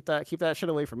 keep that shit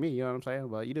away from me. You know what I'm saying?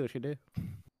 But you do what you do.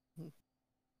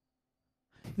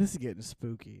 This is getting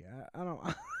spooky. I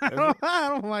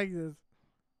don't like this.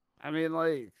 I mean,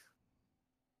 like,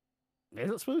 is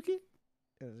it spooky?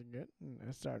 It's good.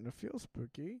 It's starting to feel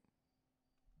spooky.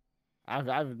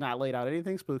 I've not laid out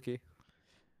anything spooky.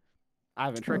 I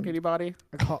haven't tricked anybody.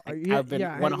 Yeah, I've been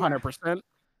 100%.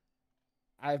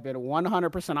 I've been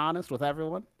 100% honest with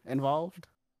everyone involved.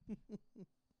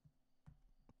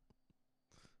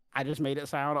 I just made it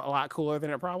sound a lot cooler than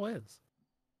it probably is.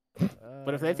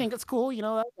 But if they think it's cool, you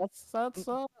know, that's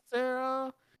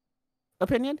their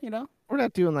opinion, you know. We're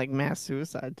not doing like mass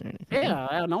suicides or anything.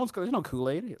 Yeah, there's no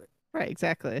Kool-Aid either. Right.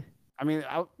 Exactly. I mean,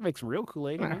 I'll make some real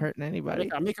Kool-Aid. Not hurting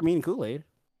anybody. I make a mean Kool-Aid.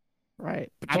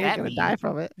 Right. But I you're got gonna me. die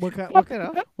from it. what kind? You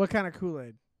know? What kind of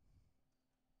Kool-Aid?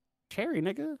 Cherry,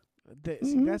 nigga.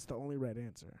 See, Mhm. that's the only right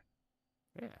answer.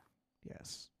 Yeah.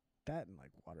 Yes, that and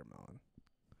like watermelon.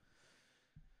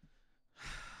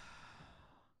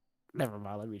 Never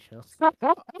mind. Let me chill.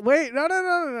 Wait, no.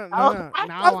 Now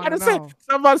I want to know.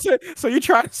 Somebody said. So you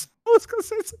tried. I was gonna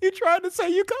say. So you tried to say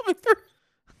you coming through.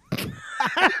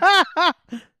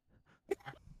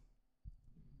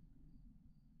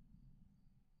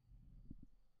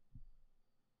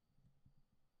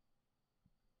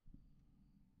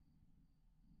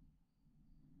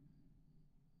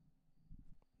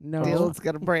 No. Dylan's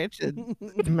got a branch in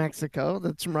Mexico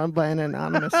that's run by an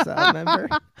anonymous member.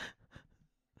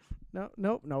 Nope.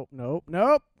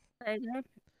 Right, man.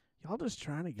 Y'all just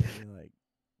trying to get me like,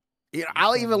 You know,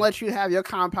 I'll even let you have your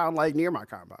compound like near my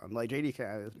compound, like JD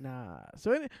can. nah.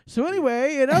 So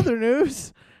anyway, in other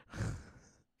news.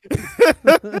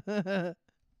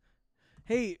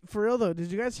 Hey, for real though,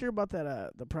 did you guys hear about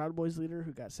that the Proud Boys leader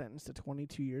who got sentenced to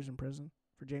 22 years in prison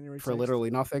for January 6th? For literally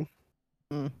nothing.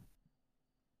 Yeah,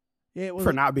 it was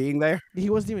For not being there. he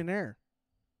wasn't even there.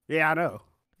 Yeah, I know.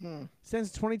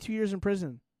 Sentenced 22 years in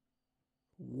prison.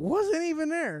 Wasn't even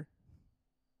there.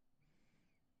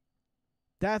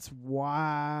 That's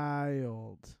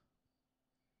wild.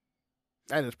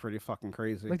 That is pretty fucking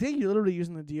crazy. Like they literally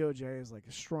using the DOJ as like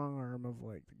a strong arm of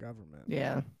like the government.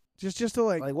 Yeah. Just to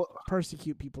like what?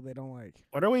 persecute people they don't like.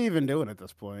 What are we even doing at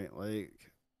this point? Like,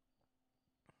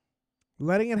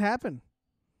 Letting it happen.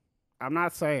 I'm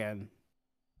not saying.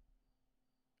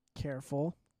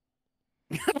 Careful.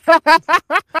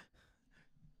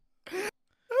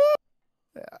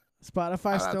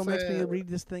 Spotify still makes me read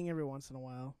this thing every once in a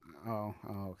while. Oh,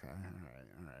 okay.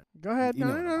 All right. Go ahead. You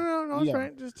No, know no, what it's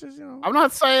right. Just you know. I'm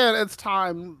not saying it's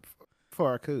time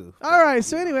for a coup. All right.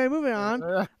 So anyway, moving on.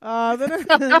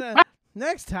 The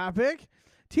next topic: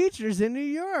 teachers in New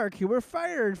York who were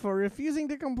fired for refusing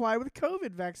to comply with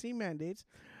COVID vaccine mandates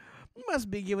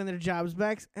must be given their jobs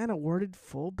back and awarded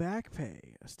full back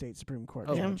pay. A state Supreme Court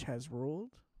judge has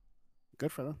ruled.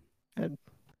 Good for them.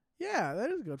 Yeah,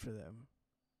 that is good for them.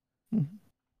 Mm-hmm.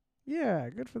 Yeah,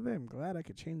 good for them. Glad I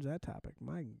could change that topic.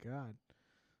 My God.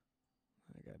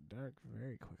 I got dark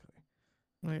very quickly.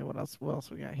 Okay, what else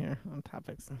we got here on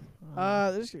topics?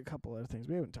 There's a couple other things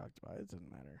we haven't talked about. It doesn't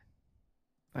matter.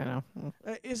 I know.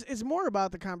 It's more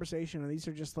about the conversation, and these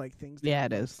are just like things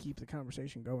that it is. keep the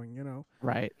conversation going, you know.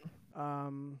 Right. I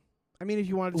mean, if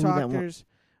you want to talk, there's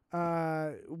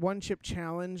one chip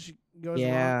challenge goes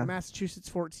on. Massachusetts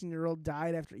 14-year-old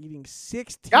died after eating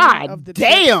 16 of the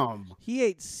damn! Chips. He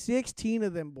ate 16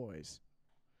 of them boys.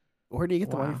 Where do you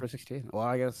get the money for 16? Well,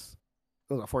 I guess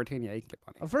it was a 14. Yeah, you can get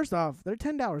money. First off, they're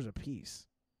 $10 a piece.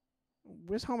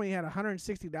 This homie had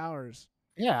 $160.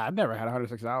 Yeah, I've never had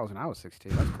 $160 when I was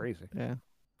 16. That's crazy. Yeah.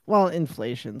 Well,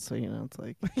 inflation, so it's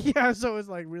like yeah, so it's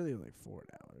like really like $4.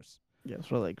 Yeah,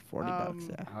 it's really like $40.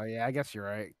 Yeah. Oh yeah, I guess you're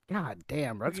right. God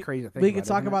damn, that's crazy. We could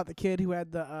talk about the kid who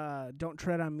had the "Don't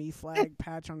Tread on Me" flag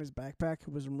patch on his backpack,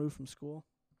 who was removed from school.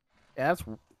 Yeah, that's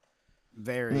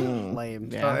very lame.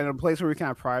 Yeah. So in a place where we can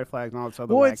have pride flags and all this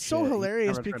other. Well, it's so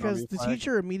hilarious because the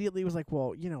teacher immediately was like,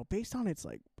 "Well, based on its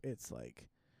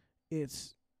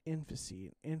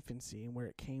infancy and where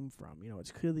it came from,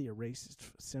 it's clearly a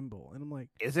racist symbol." And I'm like,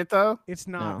 "Is it though? It's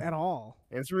not at all.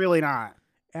 It's really not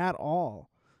at all."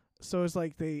 So it's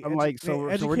like so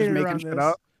we're just making shit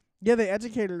up. Yeah, they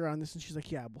educated her on this, and she's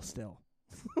like, "Yeah, well, still."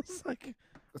 It's like,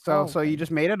 so you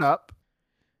just made it up.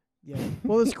 Yeah.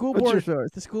 Well, the school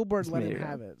board let him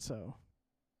have it. So.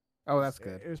 Oh, that's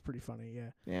good. It was pretty funny. Yeah.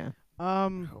 Yeah.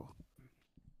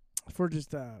 For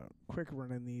just a quick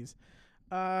run in these.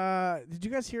 Did you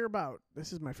guys hear about?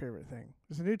 This is my favorite thing.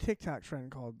 There's a new TikTok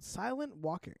trend called silent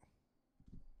walking.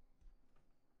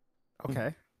 Okay.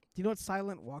 Do you know what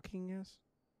silent walking is?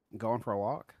 Going for a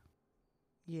walk?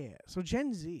 Yeah. So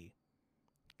Gen Z,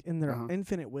 in their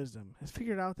infinite wisdom, has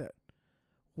figured out that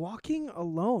walking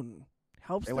alone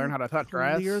helps them learn how to touch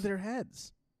grass. Clear their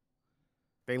heads.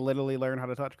 They literally learn how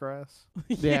to touch grass?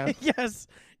 Yeah. Yes.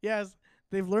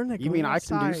 They've learned that. You mean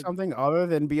outside, I can do something other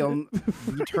than be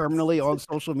terminally on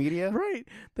social media? Right.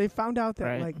 They found out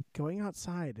that like going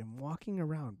outside and walking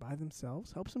around by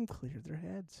themselves helps them clear their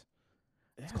heads.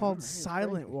 It's called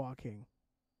silent walking.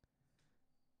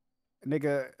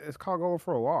 Nigga, it's called going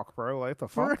for a walk, bro. Like, the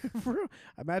fuck?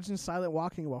 Imagine silent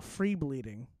walking while free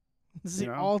bleeding. It's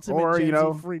the ultimate Gen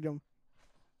Z freedom.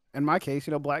 In my case,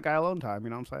 black guy alone time.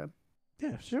 You know what I'm saying?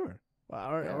 Yeah, sure.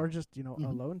 Well, or just,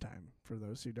 alone time for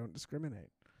those who don't discriminate.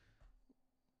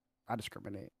 I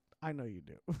discriminate. I know you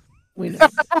do. We know.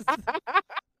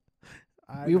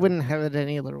 We wouldn't have it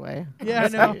any other way. Yeah, I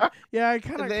know. Yeah, I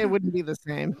kind of. It wouldn't be the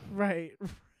same. Right.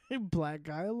 Black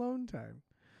guy alone time.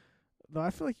 Though I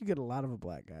feel like you get a lot of a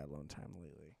black guy alone time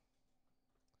lately.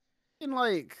 And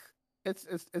like, it's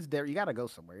there. You got to go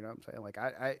somewhere. You know what I'm saying? Like,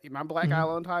 I my black guy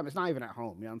alone time. It's not even at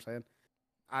home. You know what I'm saying?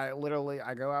 I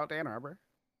go out to Ann Arbor,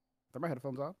 throw my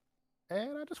headphones on,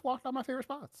 and I just walked out my favorite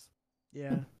spots.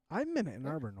 Yeah, I haven't been to Ann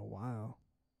Arbor in a while.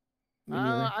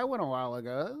 I went a while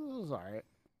ago. It was all right.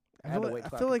 I had to wait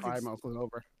till after 5 months was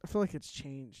over. I feel like it's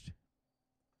changed.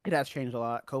 It has changed a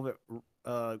lot. COVID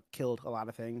killed a lot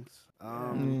of things.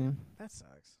 That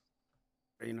sucks.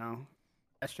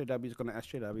 SJW is going to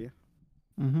SJW.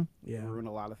 Mm-hmm. Yeah, ruin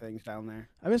a lot of things down there.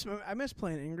 I miss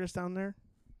playing Ingress down there.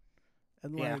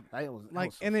 And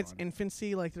in its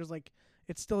infancy, like there's like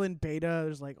it's still in beta.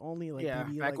 There's like only like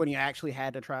maybe, back when you actually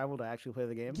had to travel to actually play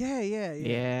the game.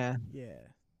 Yeah.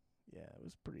 It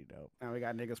was pretty dope. Now we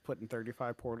got niggas putting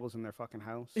 35 portals in their fucking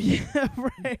house. Yeah,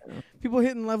 right. People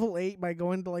hitting level 8 by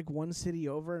going to like one city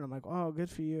over, and I'm like, oh, good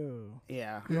for you.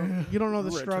 Yeah. You don't know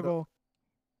the struggle.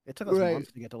 It took us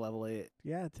months to get to level 8.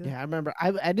 Yeah, it did. Yeah, I remember.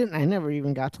 I never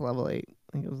even got to level 8.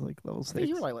 I think it was like level 6.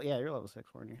 You're level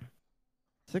 6, weren't you?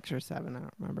 6 or 7, I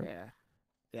don't remember.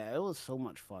 Yeah, it was so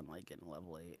much fun, like getting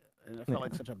level 8, and it felt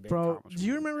like such a big. Bro, do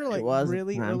you remember like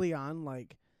really early on,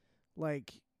 like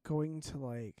going to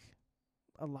like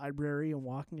a library and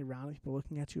walking around and people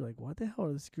looking at you like, what the hell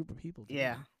are this group of people doing?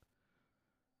 Yeah.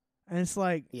 And it's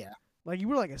like, like you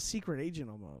were like a secret agent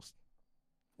almost.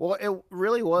 Well, it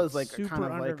really was like super kind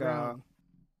of underground. like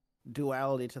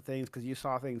duality to things because you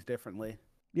saw things differently.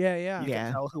 Yeah, yeah. You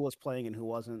could tell who was playing and who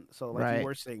wasn't. So like you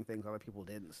were seeing things other people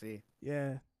didn't see.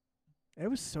 Yeah. It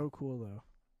was so cool though.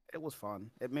 It was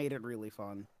fun. It made it really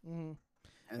fun.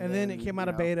 Mm-hmm. And then it came out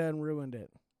of beta and ruined it.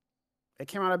 It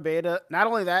came out of beta. Not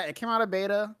only that, it came out of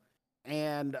beta,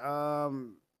 and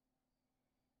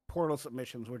portal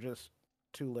submissions were just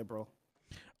too liberal.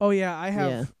 Oh yeah, I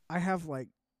have like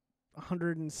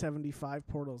 175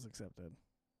 portals accepted.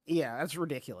 Yeah, that's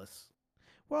ridiculous.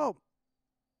 Well,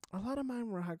 a lot of mine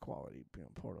were high quality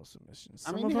portal submissions.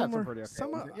 I mean, you had some pretty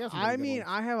okay. I mean,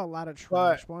 I have a lot of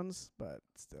trash ones, but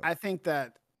still. I think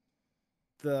that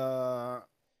the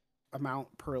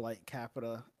amount per like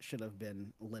capita should have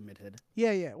been limited.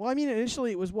 Yeah, yeah. Well, I mean,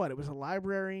 initially it was what? It was a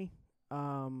library,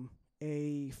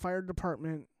 a fire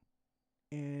department,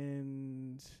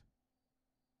 and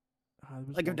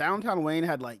like if Downtown Wayne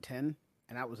had like 10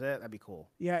 and that was it, that'd be cool.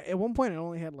 Yeah, at one point it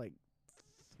only had like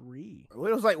 3. It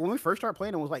was like when we first started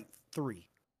playing, it was like 3.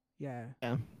 Yeah.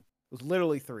 It was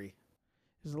literally 3. It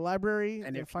was the library,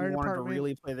 and the if fire you wanted department. to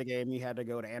really play the game, you had to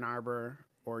go to Ann Arbor,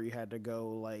 or you had to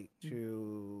go like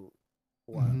to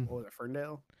what was it,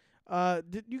 Ferndale?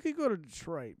 You could go to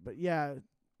Detroit, but yeah,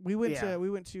 we went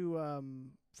to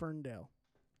Ferndale.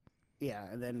 Yeah,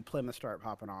 and then Plymouth started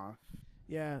popping off.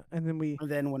 Yeah, and then we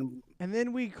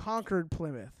conquered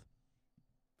Plymouth.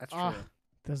 That's true.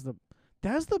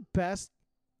 That's the best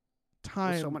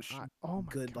time. There's so much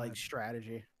good like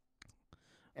strategy.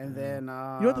 And then you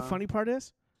know what the funny part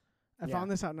is? I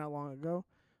found this out not long ago.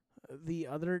 The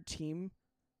other team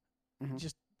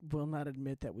just will not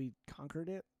admit that we conquered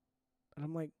it. And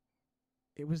I'm like,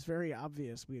 it was very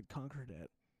obvious we had conquered it.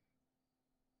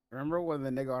 Remember when the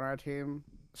nigga on our team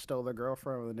stole the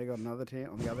girlfriend of the nigga on the other team?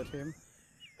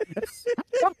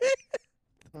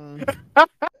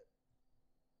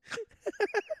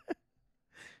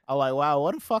 I'm like, wow,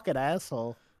 what a fucking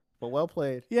asshole. But well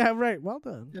played. Yeah, right. Well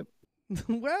done. Yep.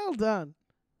 Well done.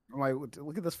 I'm like,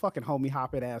 look at this fucking homie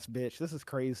hopping ass bitch. This is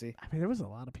crazy. I mean, there was a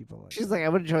lot of people like She's like, I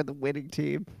would join the winning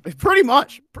team. Pretty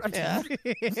much. Yeah.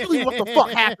 Really what the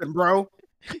fuck happened, bro?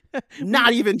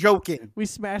 Not even joking. We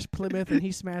smashed Plymouth and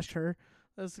he smashed her.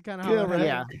 That's kind of how it happened.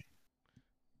 Yeah.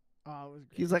 Oh, it was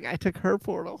great. He's like, I took her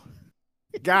portal.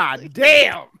 God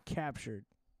damn. Captured.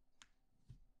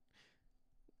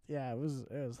 Yeah, it was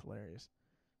hilarious.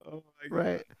 Oh my God.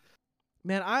 Right.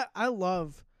 Man, I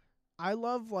love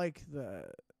like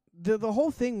the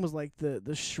whole thing was like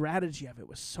the strategy of it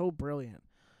was so brilliant.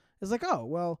 It's like, oh,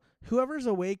 well, whoever's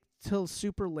awake till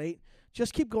super late,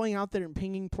 just keep going out there and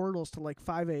pinging portals till like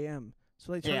 5 a.m.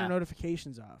 so they turn their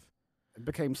notifications off. It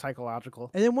became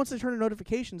psychological. And then once they turn the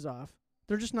notifications off,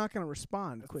 they're just not going to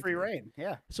respond quickly. Free reign,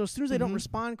 yeah. So as soon as they don't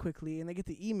respond quickly and they get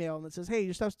the email and it says, hey,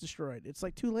 your stuff's destroyed, it's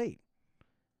like too late.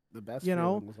 The best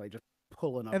feeling was like just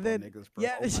pulling up and then, on niggas, bro.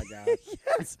 Yeah, oh my God.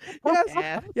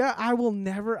 yes.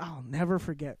 I'll never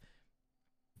forget.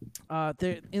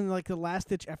 In like the last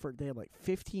ditch effort, they had like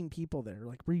 15 people there,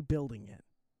 like rebuilding it.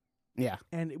 Yeah.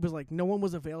 And it was like no one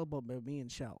was available but me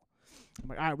and Shell. I'm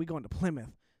like, all right, we going to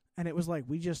Plymouth. And it was like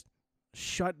we just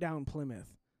shut down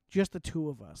Plymouth. Just the two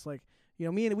of us. Like, you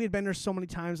know, we had been there so many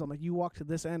times. I'm like, you walk to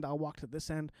this end, I'll walk to this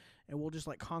end, and we'll just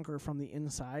like conquer from the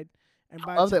inside. And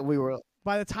I love that we were.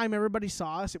 By the time everybody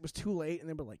saw us, it was too late, and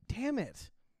they were like, damn it.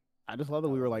 I just love that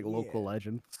we were like local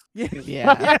legends. Yeah.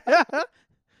 Yeah.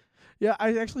 Yeah,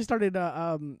 I actually started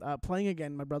playing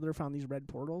again. My brother found these red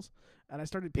portals, and I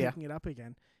started picking it up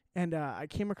again. And I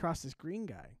came across this green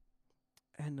guy,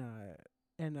 and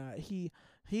he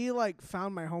like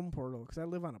found my home portal because I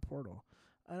live on a portal,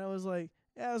 and I was like,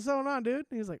 "Yeah, what's going on, dude?" And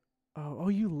he was like, "Oh,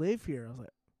 you live here?" I was like,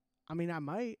 "I mean, I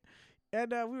might."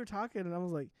 And we were talking, and I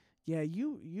was like, "Yeah,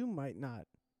 you might not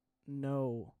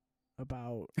know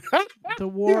about the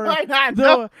war." You might not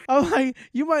know. I'm like,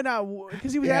 you might not,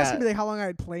 because he was asking me like how long I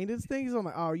had played his things. I'm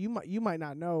like, oh, you might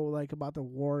not know like about the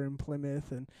war in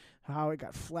Plymouth and how it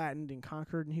got flattened and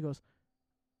conquered. And he goes,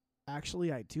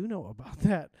 actually, I do know about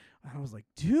that. And I was like,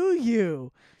 do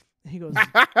you? And he goes,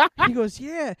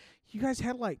 yeah, you guys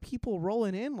had like people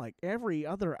rolling in like every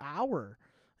other hour.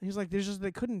 And he's like,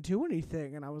 they couldn't do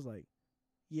anything. And I was like,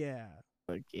 yeah.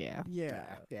 Like, yeah. And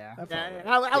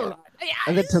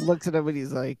then Ted looks at him and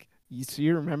he's like, so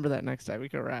you remember that next time we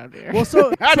go around here. Well,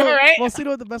 so right? Well, see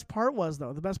what the best part was,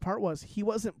 though? The best part was he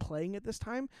wasn't playing at this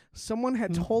time. Someone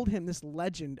had told him this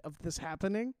legend of this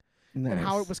happening and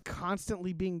how it was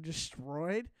constantly being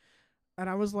destroyed. And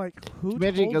I was like, who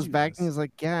Imagine told he goes you back this? and he's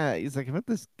like, yeah. He's like, I met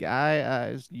this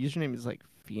guy. His username is like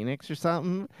Phoenix or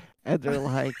something, and they're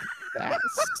like, "That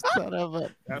son of a."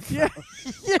 Yeah.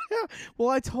 Well,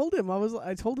 I told him I was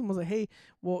like, hey,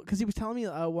 well, because he was telling me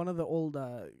one of the old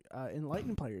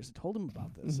Enlightened players had told him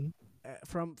about this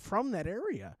from that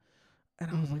area, and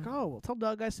I was like, oh, well, tell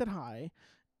Doug I said hi,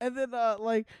 and then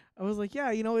like I was like,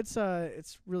 yeah,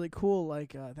 it's really cool,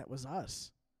 like that was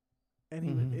us, and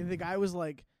and the guy was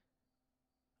like,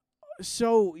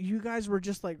 so you guys were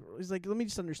just like, he's like, let me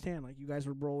just understand, like you guys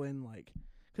would roll in like.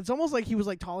 It's almost like he was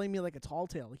like calling me like a tall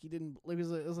tale, like he didn't. Like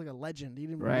it was like a legend. He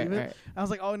didn't believe it. Right. I was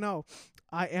like, oh no,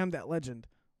 I am that legend.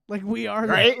 Like we are,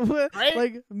 Right? Right?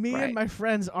 Like me and my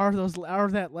friends are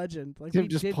that legend. Like Tim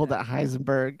just pulled that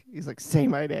Heisenberg. He's like, "Say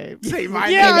my name." Say my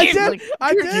name. I did. Like,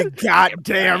 I did. You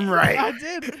goddamn right. I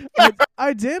did.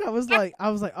 I did. I was like,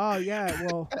 oh yeah.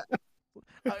 Well,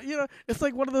 it's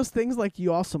like one of those things. Like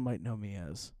you also might know me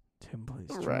as Tim plays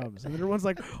drums, and everyone's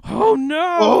like, oh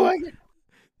no. Oh my God.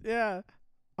 Yeah.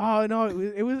 Oh no,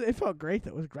 it felt great.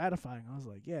 That was gratifying. I was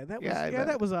like,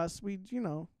 that was us. We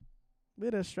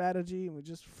had a strategy and we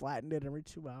just flattened it every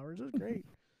 2 hours. It was great.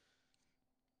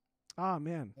 Oh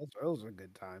man, those were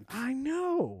good times. I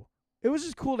know. It was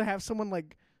just cool to have someone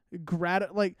like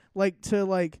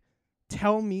to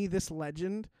tell me this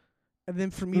legend, and then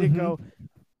for me to go,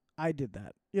 I did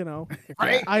that.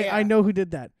 Right? I know who did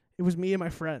that. It was me and my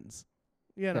friends.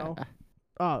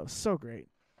 Oh, so great.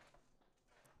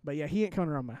 But yeah, he ain't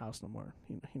coming around my house no more.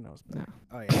 He knows better.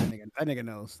 Oh yeah, that nigga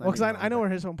knows. Well, because I know where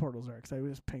his home portals are, because I would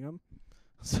just ping him.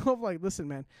 So I'm like, listen,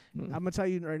 man, I'm gonna tell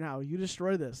you right now. You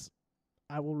destroy this,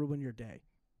 I will ruin your day.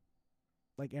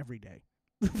 Like every day,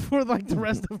 for like the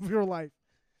rest of your life.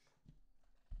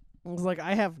 I was like,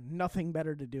 I have nothing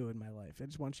better to do in my life. I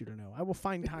just want you to know. I will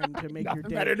find time to make your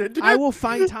day. I will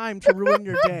find time to ruin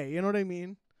your day. You know what I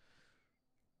mean?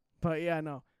 But yeah,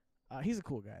 no, he's a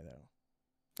cool guy though.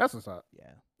 That's what's up.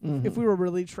 Yeah. If we were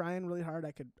really trying really hard,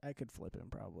 I could flip him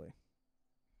probably.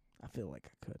 I feel like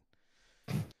I could.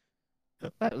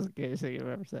 That was the gayest thing you've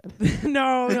ever said.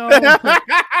 No,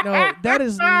 that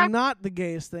is not the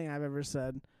gayest thing I've ever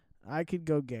said. I could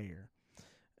go gayer.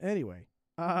 Anyway,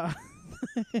 what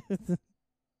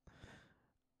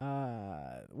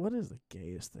is the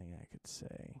gayest thing I could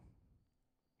say?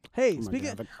 Hey,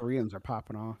 speaking the Koreans are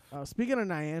popping off. Speaking of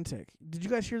Niantic, did you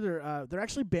guys hear they're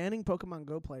actually banning Pokemon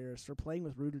Go players for playing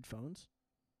with rooted phones?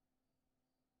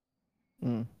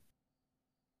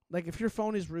 Like if your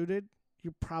phone is rooted,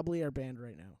 you probably are banned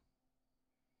right now.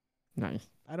 Nice.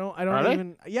 I don't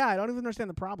even understand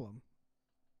the problem.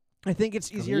 I think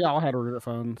it's easier. We all had rooted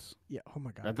phones. Yeah. Oh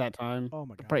my god. At that time. Oh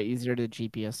my god. Probably easier to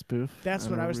GPS spoof. That's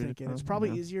what I was thinking. It's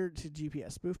probably easier to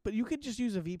GPS spoof, but you could just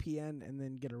use a VPN and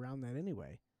then get around that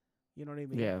anyway. You know what I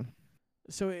mean? Yeah.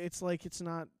 So it's like it's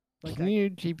not like Can you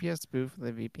GPS spoof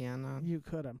the VPN on? You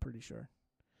could, I'm pretty sure.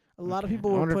 A lot of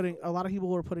people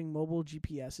were putting mobile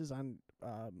GPSs on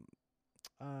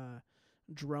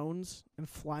drones and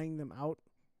flying them out.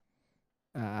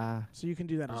 So you can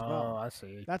do that as well. Oh, I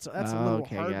see. That's a little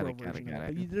hardware version of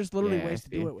it. But there's literally ways to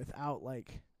do it without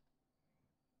like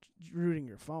rooting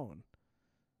your phone.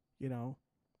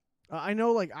 I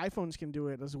know like iPhones can do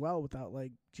it as well without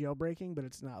like jailbreaking, but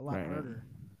it's not a lot harder.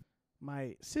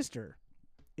 My sister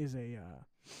is a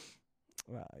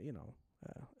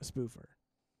spoofer,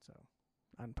 so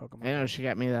on Pokemon. I know she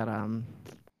got me that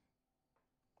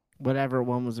whatever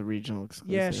one was a regional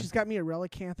exclusive. Yeah, she's got me a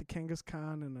Relicanth, a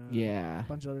Kangaskhan, and a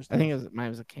bunch of other stuff. I think mine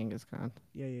was a Kangaskhan.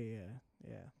 Yeah.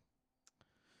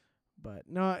 But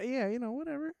no,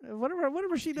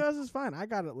 whatever she does is fine. I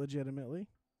got it legitimately.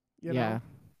 You know?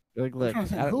 Like, look,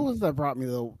 who was that brought me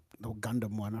the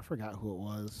Gundam one? I forgot who it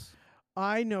was.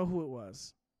 I know who it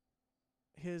was.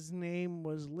 His name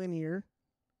was Linear,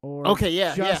 or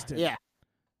Justin. Yeah.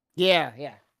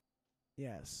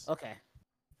 Yes. Okay.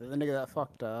 The nigga that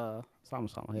fucked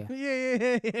something.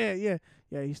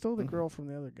 Yeah. He stole the girl from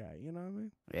the other guy. You know what I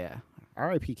mean? Yeah.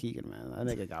 R.I.P. Keegan, man. That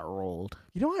nigga got rolled.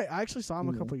 You know, I actually saw him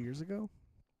a couple years ago.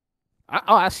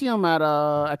 I see him at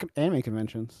anime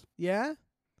conventions. Yeah.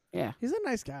 Yeah. He's a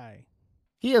nice guy.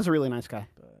 He is a really nice guy.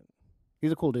 But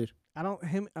he's a cool dude.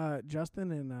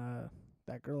 Justin and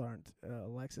that girl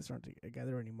Alexis aren't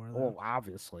together anymore though. Oh,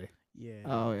 obviously. Yeah.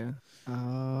 Oh yeah.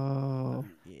 Oh.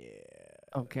 Yeah.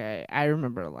 Okay, I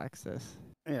remember Alexis.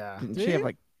 Yeah.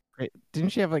 Didn't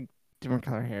she have like different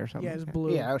color hair or something? Yeah, it was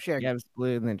blue. Yeah, it was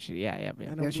blue, and then she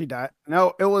And she died.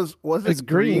 No, it was it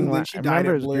green when she died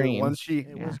in blue. Green. Was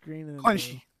green and then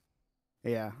blue.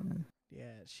 Yeah.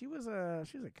 Yeah, she's a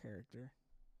character.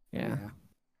 Yeah.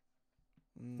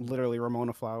 Literally,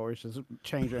 Ramona Flowers just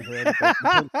changing her head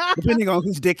depending on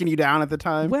who's dicking you down at the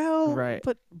time. Well, Right.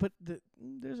 but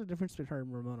there's a difference between her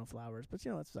and Ramona Flowers. But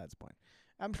that's besides the point.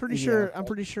 I'm pretty sure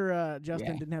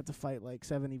Justin didn't have to fight like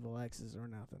 7 evil exes or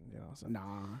nothing. So.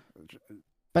 Nah.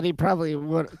 But he probably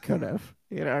could have.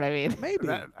 You know what I mean? Maybe.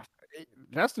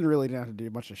 Justin really didn't have to do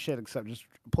a bunch of shit except just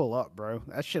pull up, bro.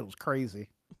 That shit was crazy.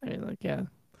 I mean, like, yeah.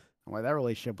 Like, that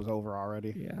relationship was over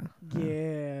already. Yeah.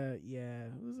 Yeah.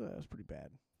 It was pretty bad.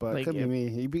 But Like, it could be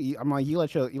me. I'm like, you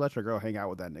let your girl hang out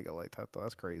with that nigga like that, though.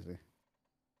 That's crazy.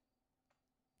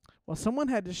 Well, someone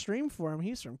had to stream for him.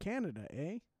 He's from Canada,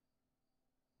 eh?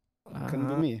 Couldn't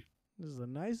be me. This is the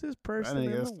nicest person That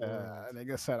in the nigga, world.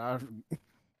 nigga said,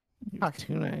 You're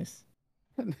too nice.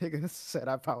 that nigga said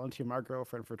I volunteered my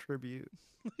girlfriend for tribute.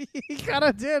 He kind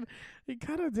of did. He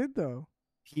kind of did, though.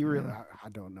 He really, I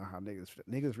don't know how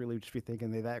niggas really just be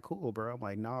thinking they that cool, bro. I'm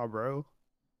like, nah, bro.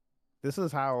 This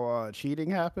is how cheating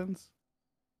happens.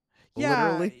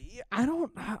 Yeah, Literally. I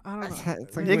don't know.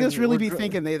 It's like Niggas when really we're be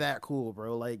thinking they that cool,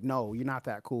 bro. Like, no, you're not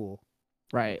that cool.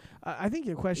 Right. I think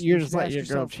the question You're you just should letting ask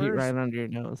your girl yourself cheat first. right under your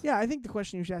nose. Yeah, I think the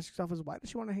question you should ask yourself is why does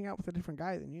she want to hang out with a different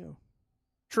guy than you?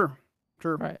 True.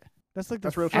 Right. That's like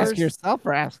That's the real first. Ask yourself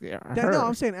or ask her. No,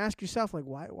 I'm saying ask yourself like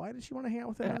why does she want to hang out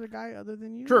with another guy other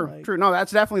than you? True. Like, True. No,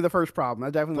 that's definitely the first problem.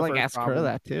 That's definitely like the first ask problem. her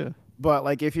that too. But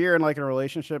like, if you're in like a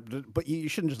relationship, but you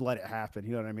shouldn't just let it happen.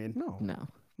 You know what I mean?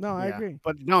 No, I Yeah. agree.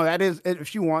 But no, that is if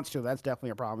she wants to, that's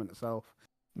definitely a problem in itself.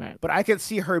 Right. But I could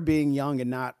see her being young and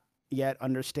not yet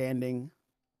understanding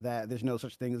that there's no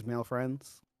such thing as male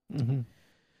friends Mm-hmm.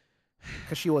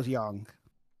 because she was young.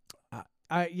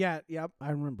 I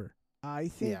remember. I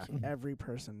think Yeah. every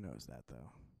person knows that though.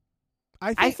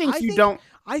 I think you don't.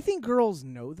 I think girls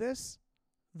know this.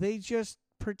 They just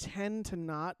pretend to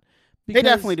not. They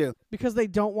definitely do. Because they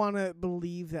don't want to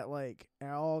believe that like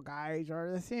all guys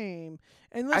are the same.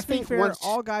 And let's be think fair, once-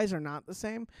 all guys are not the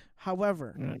same.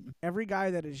 However, Right. every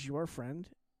guy that is your friend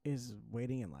is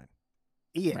waiting in line.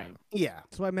 Yeah. Right. Yeah.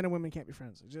 That's why men and women can't be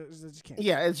friends. It just can't.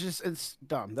 Yeah. It's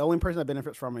dumb. The only person that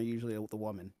benefits from it usually the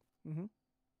woman. Mhm.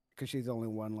 Because she's the only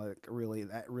one that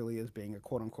really is being a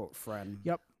quote unquote friend.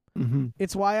 Yep. Mm-hmm.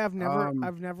 It's why I've never Um,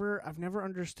 I've never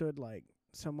understood like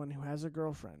someone who has a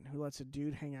girlfriend who lets a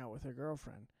dude hang out with her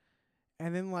girlfriend,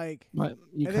 and then like But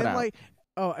you and cut then out. like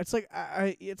it's like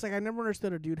I never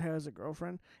understood a dude who has a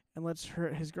girlfriend and lets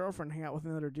his girlfriend hang out with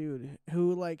another dude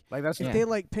who like that's if they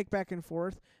like pick back and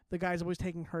forth, the guy's always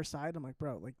taking her side. I'm like,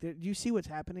 bro, like do you see what's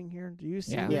happening here? Do you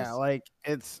see? Yeah. this? yeah, like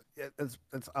it's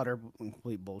utter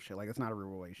complete bullshit. Like it's not a real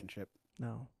relationship.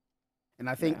 No. And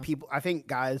I think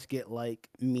guys get like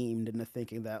memed into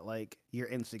thinking that like you're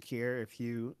insecure if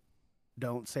you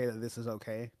don't say that this is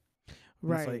okay.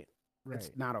 Right. Like, right.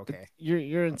 It's not okay.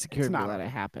 You're insecure to not let it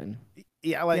happen.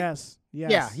 Yeah, like yes.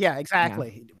 yeah,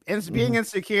 exactly. And being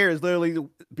insecure is literally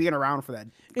being around for that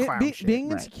clown shit. Being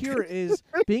Right. insecure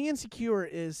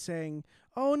is saying,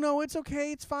 "Oh no, it's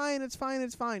okay, it's fine,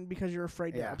 because you're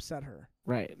afraid to Yeah. upset her."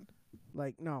 Right.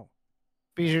 Like no.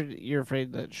 Because you're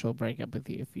afraid that she'll break up with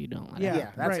you if you don't let Yeah. it.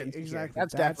 Yeah, that's right, insecure. exactly.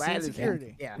 That's That's definitely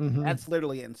insecurity. Yeah, Mhm. that's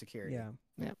literally insecurity. Yeah.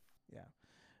 Yep. Yeah.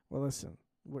 Well, listen,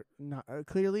 we're not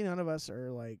clearly none of us are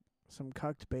like some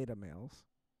cucked beta males.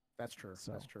 That's true.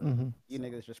 So- That's true. Mm-hmm. You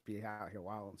niggas just be out here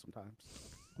wilding sometimes.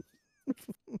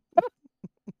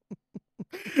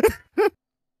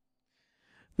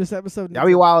 This episode. Y'all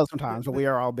be wilding sometimes, but we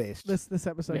are all based. This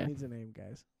episode Yeah. needs a name,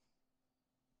 guys.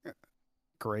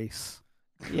 Grace.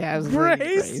 Yeah, I was thinking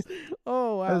Grace.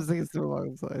 Oh I wow. was thinking still along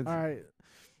those lines. All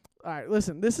right.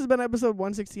 Listen, this has been episode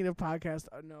 116 of Podcast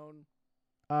Unknown.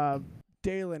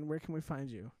 Dalen, where can we find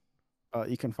you?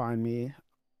 You can find me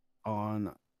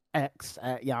on X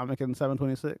at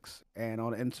Yamakin726 and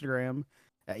on Instagram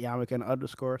at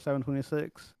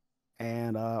Yamakin_726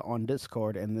 and on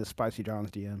Discord in the Spicy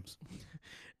John's DMs.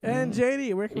 And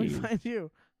JD, where can we Hey. find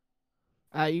you?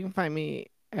 You can find me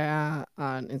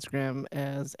on Instagram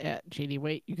as at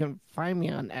JDWait. You can find me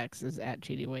on X as at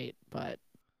JDWait, but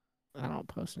I don't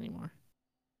post anymore.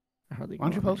 I hardly Why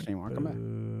don't go you on post there. anymore? Come back.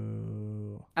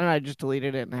 Boo. I don't know. I just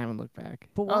deleted it and I haven't looked back.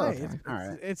 But why? okay. It's, All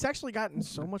right. it's actually gotten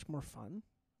so much more fun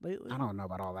lately. I don't know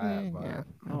about all that, Eh, but yeah,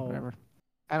 Oh. whatever.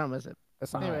 I don't miss it.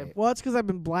 it's Anyway, alright. Well, it's because I've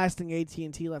been blasting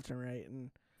AT&T left and right,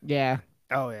 and Yeah,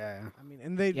 Oh yeah. I mean,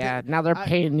 and they yeah. Now they're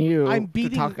paying you I'm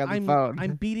beating to talk on the phone.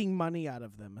 I'm beating money out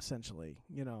of them essentially,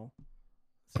 you know.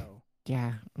 So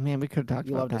Yeah, man, we could have talked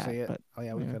You about love to that. see it. But Oh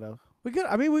yeah, we yeah. could have. we could.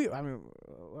 I mean,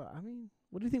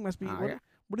 what do you think my speed? Ah, yeah.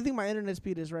 What do you think my internet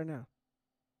speed is right now?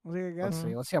 I think I guess. Let's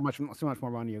see. Let's see how much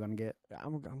more money you're gonna get.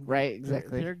 I'm Right,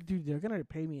 exactly. They're gonna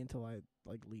pay me until I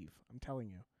like leave. I'm telling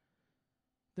you.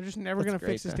 They're just never That's gonna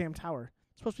great, fix this though. damn tower.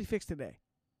 supposed to be fixed today.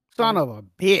 Son of a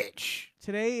bitch.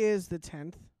 Today is the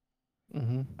 10th.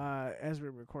 Mm-hmm. As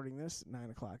we're recording this,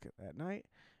 9:00 at night.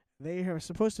 They are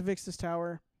supposed to fix this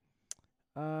tower.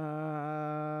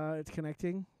 It's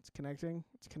connecting. It's connecting.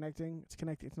 It's connecting. It's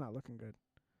connecting. It's not looking good.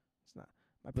 It's not.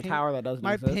 The tower that doesn't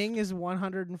exist? My ping is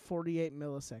 148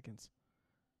 milliseconds.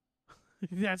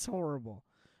 That's horrible.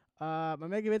 My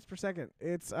megabits per second.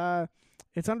 It's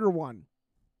under 1.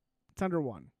 It's under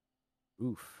 1.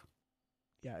 Oof.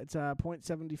 Yeah, it's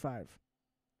 0.75.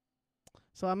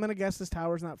 So I'm gonna guess this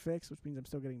tower's not fixed, which means I'm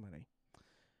still getting money.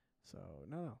 So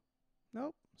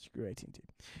nope. Screw AT&T.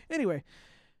 Anyway,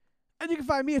 and you can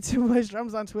find me at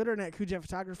SimplaceDrums on Twitter and at Kujet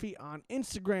Photography on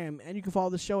Instagram, and you can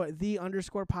follow the show at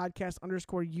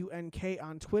 _podcast_UNK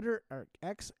on Twitter or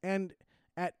X, and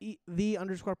at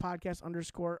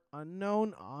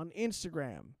 _podcast_unknown on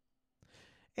Instagram.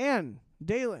 And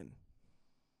Dalen.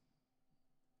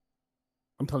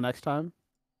 Until next time,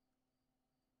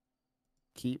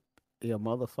 keep your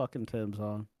motherfucking Timbs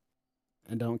on,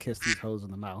 and don't kiss these hoes in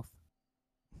the mouth.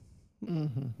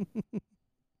 Mm-hmm.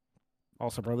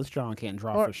 Also, bro, this John can't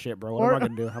draw for shit, bro. What am I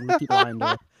gonna do? I'm gonna keep lying to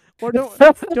her. Or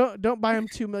don't buy him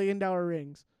 $2 million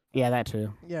rings. Yeah, that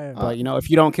too. Yeah. But if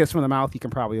you don't kiss from the mouth, you can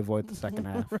probably avoid the second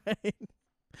half. Right.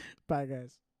 Bye,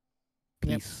 guys.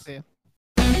 Peace. Yep.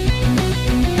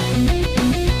 See ya.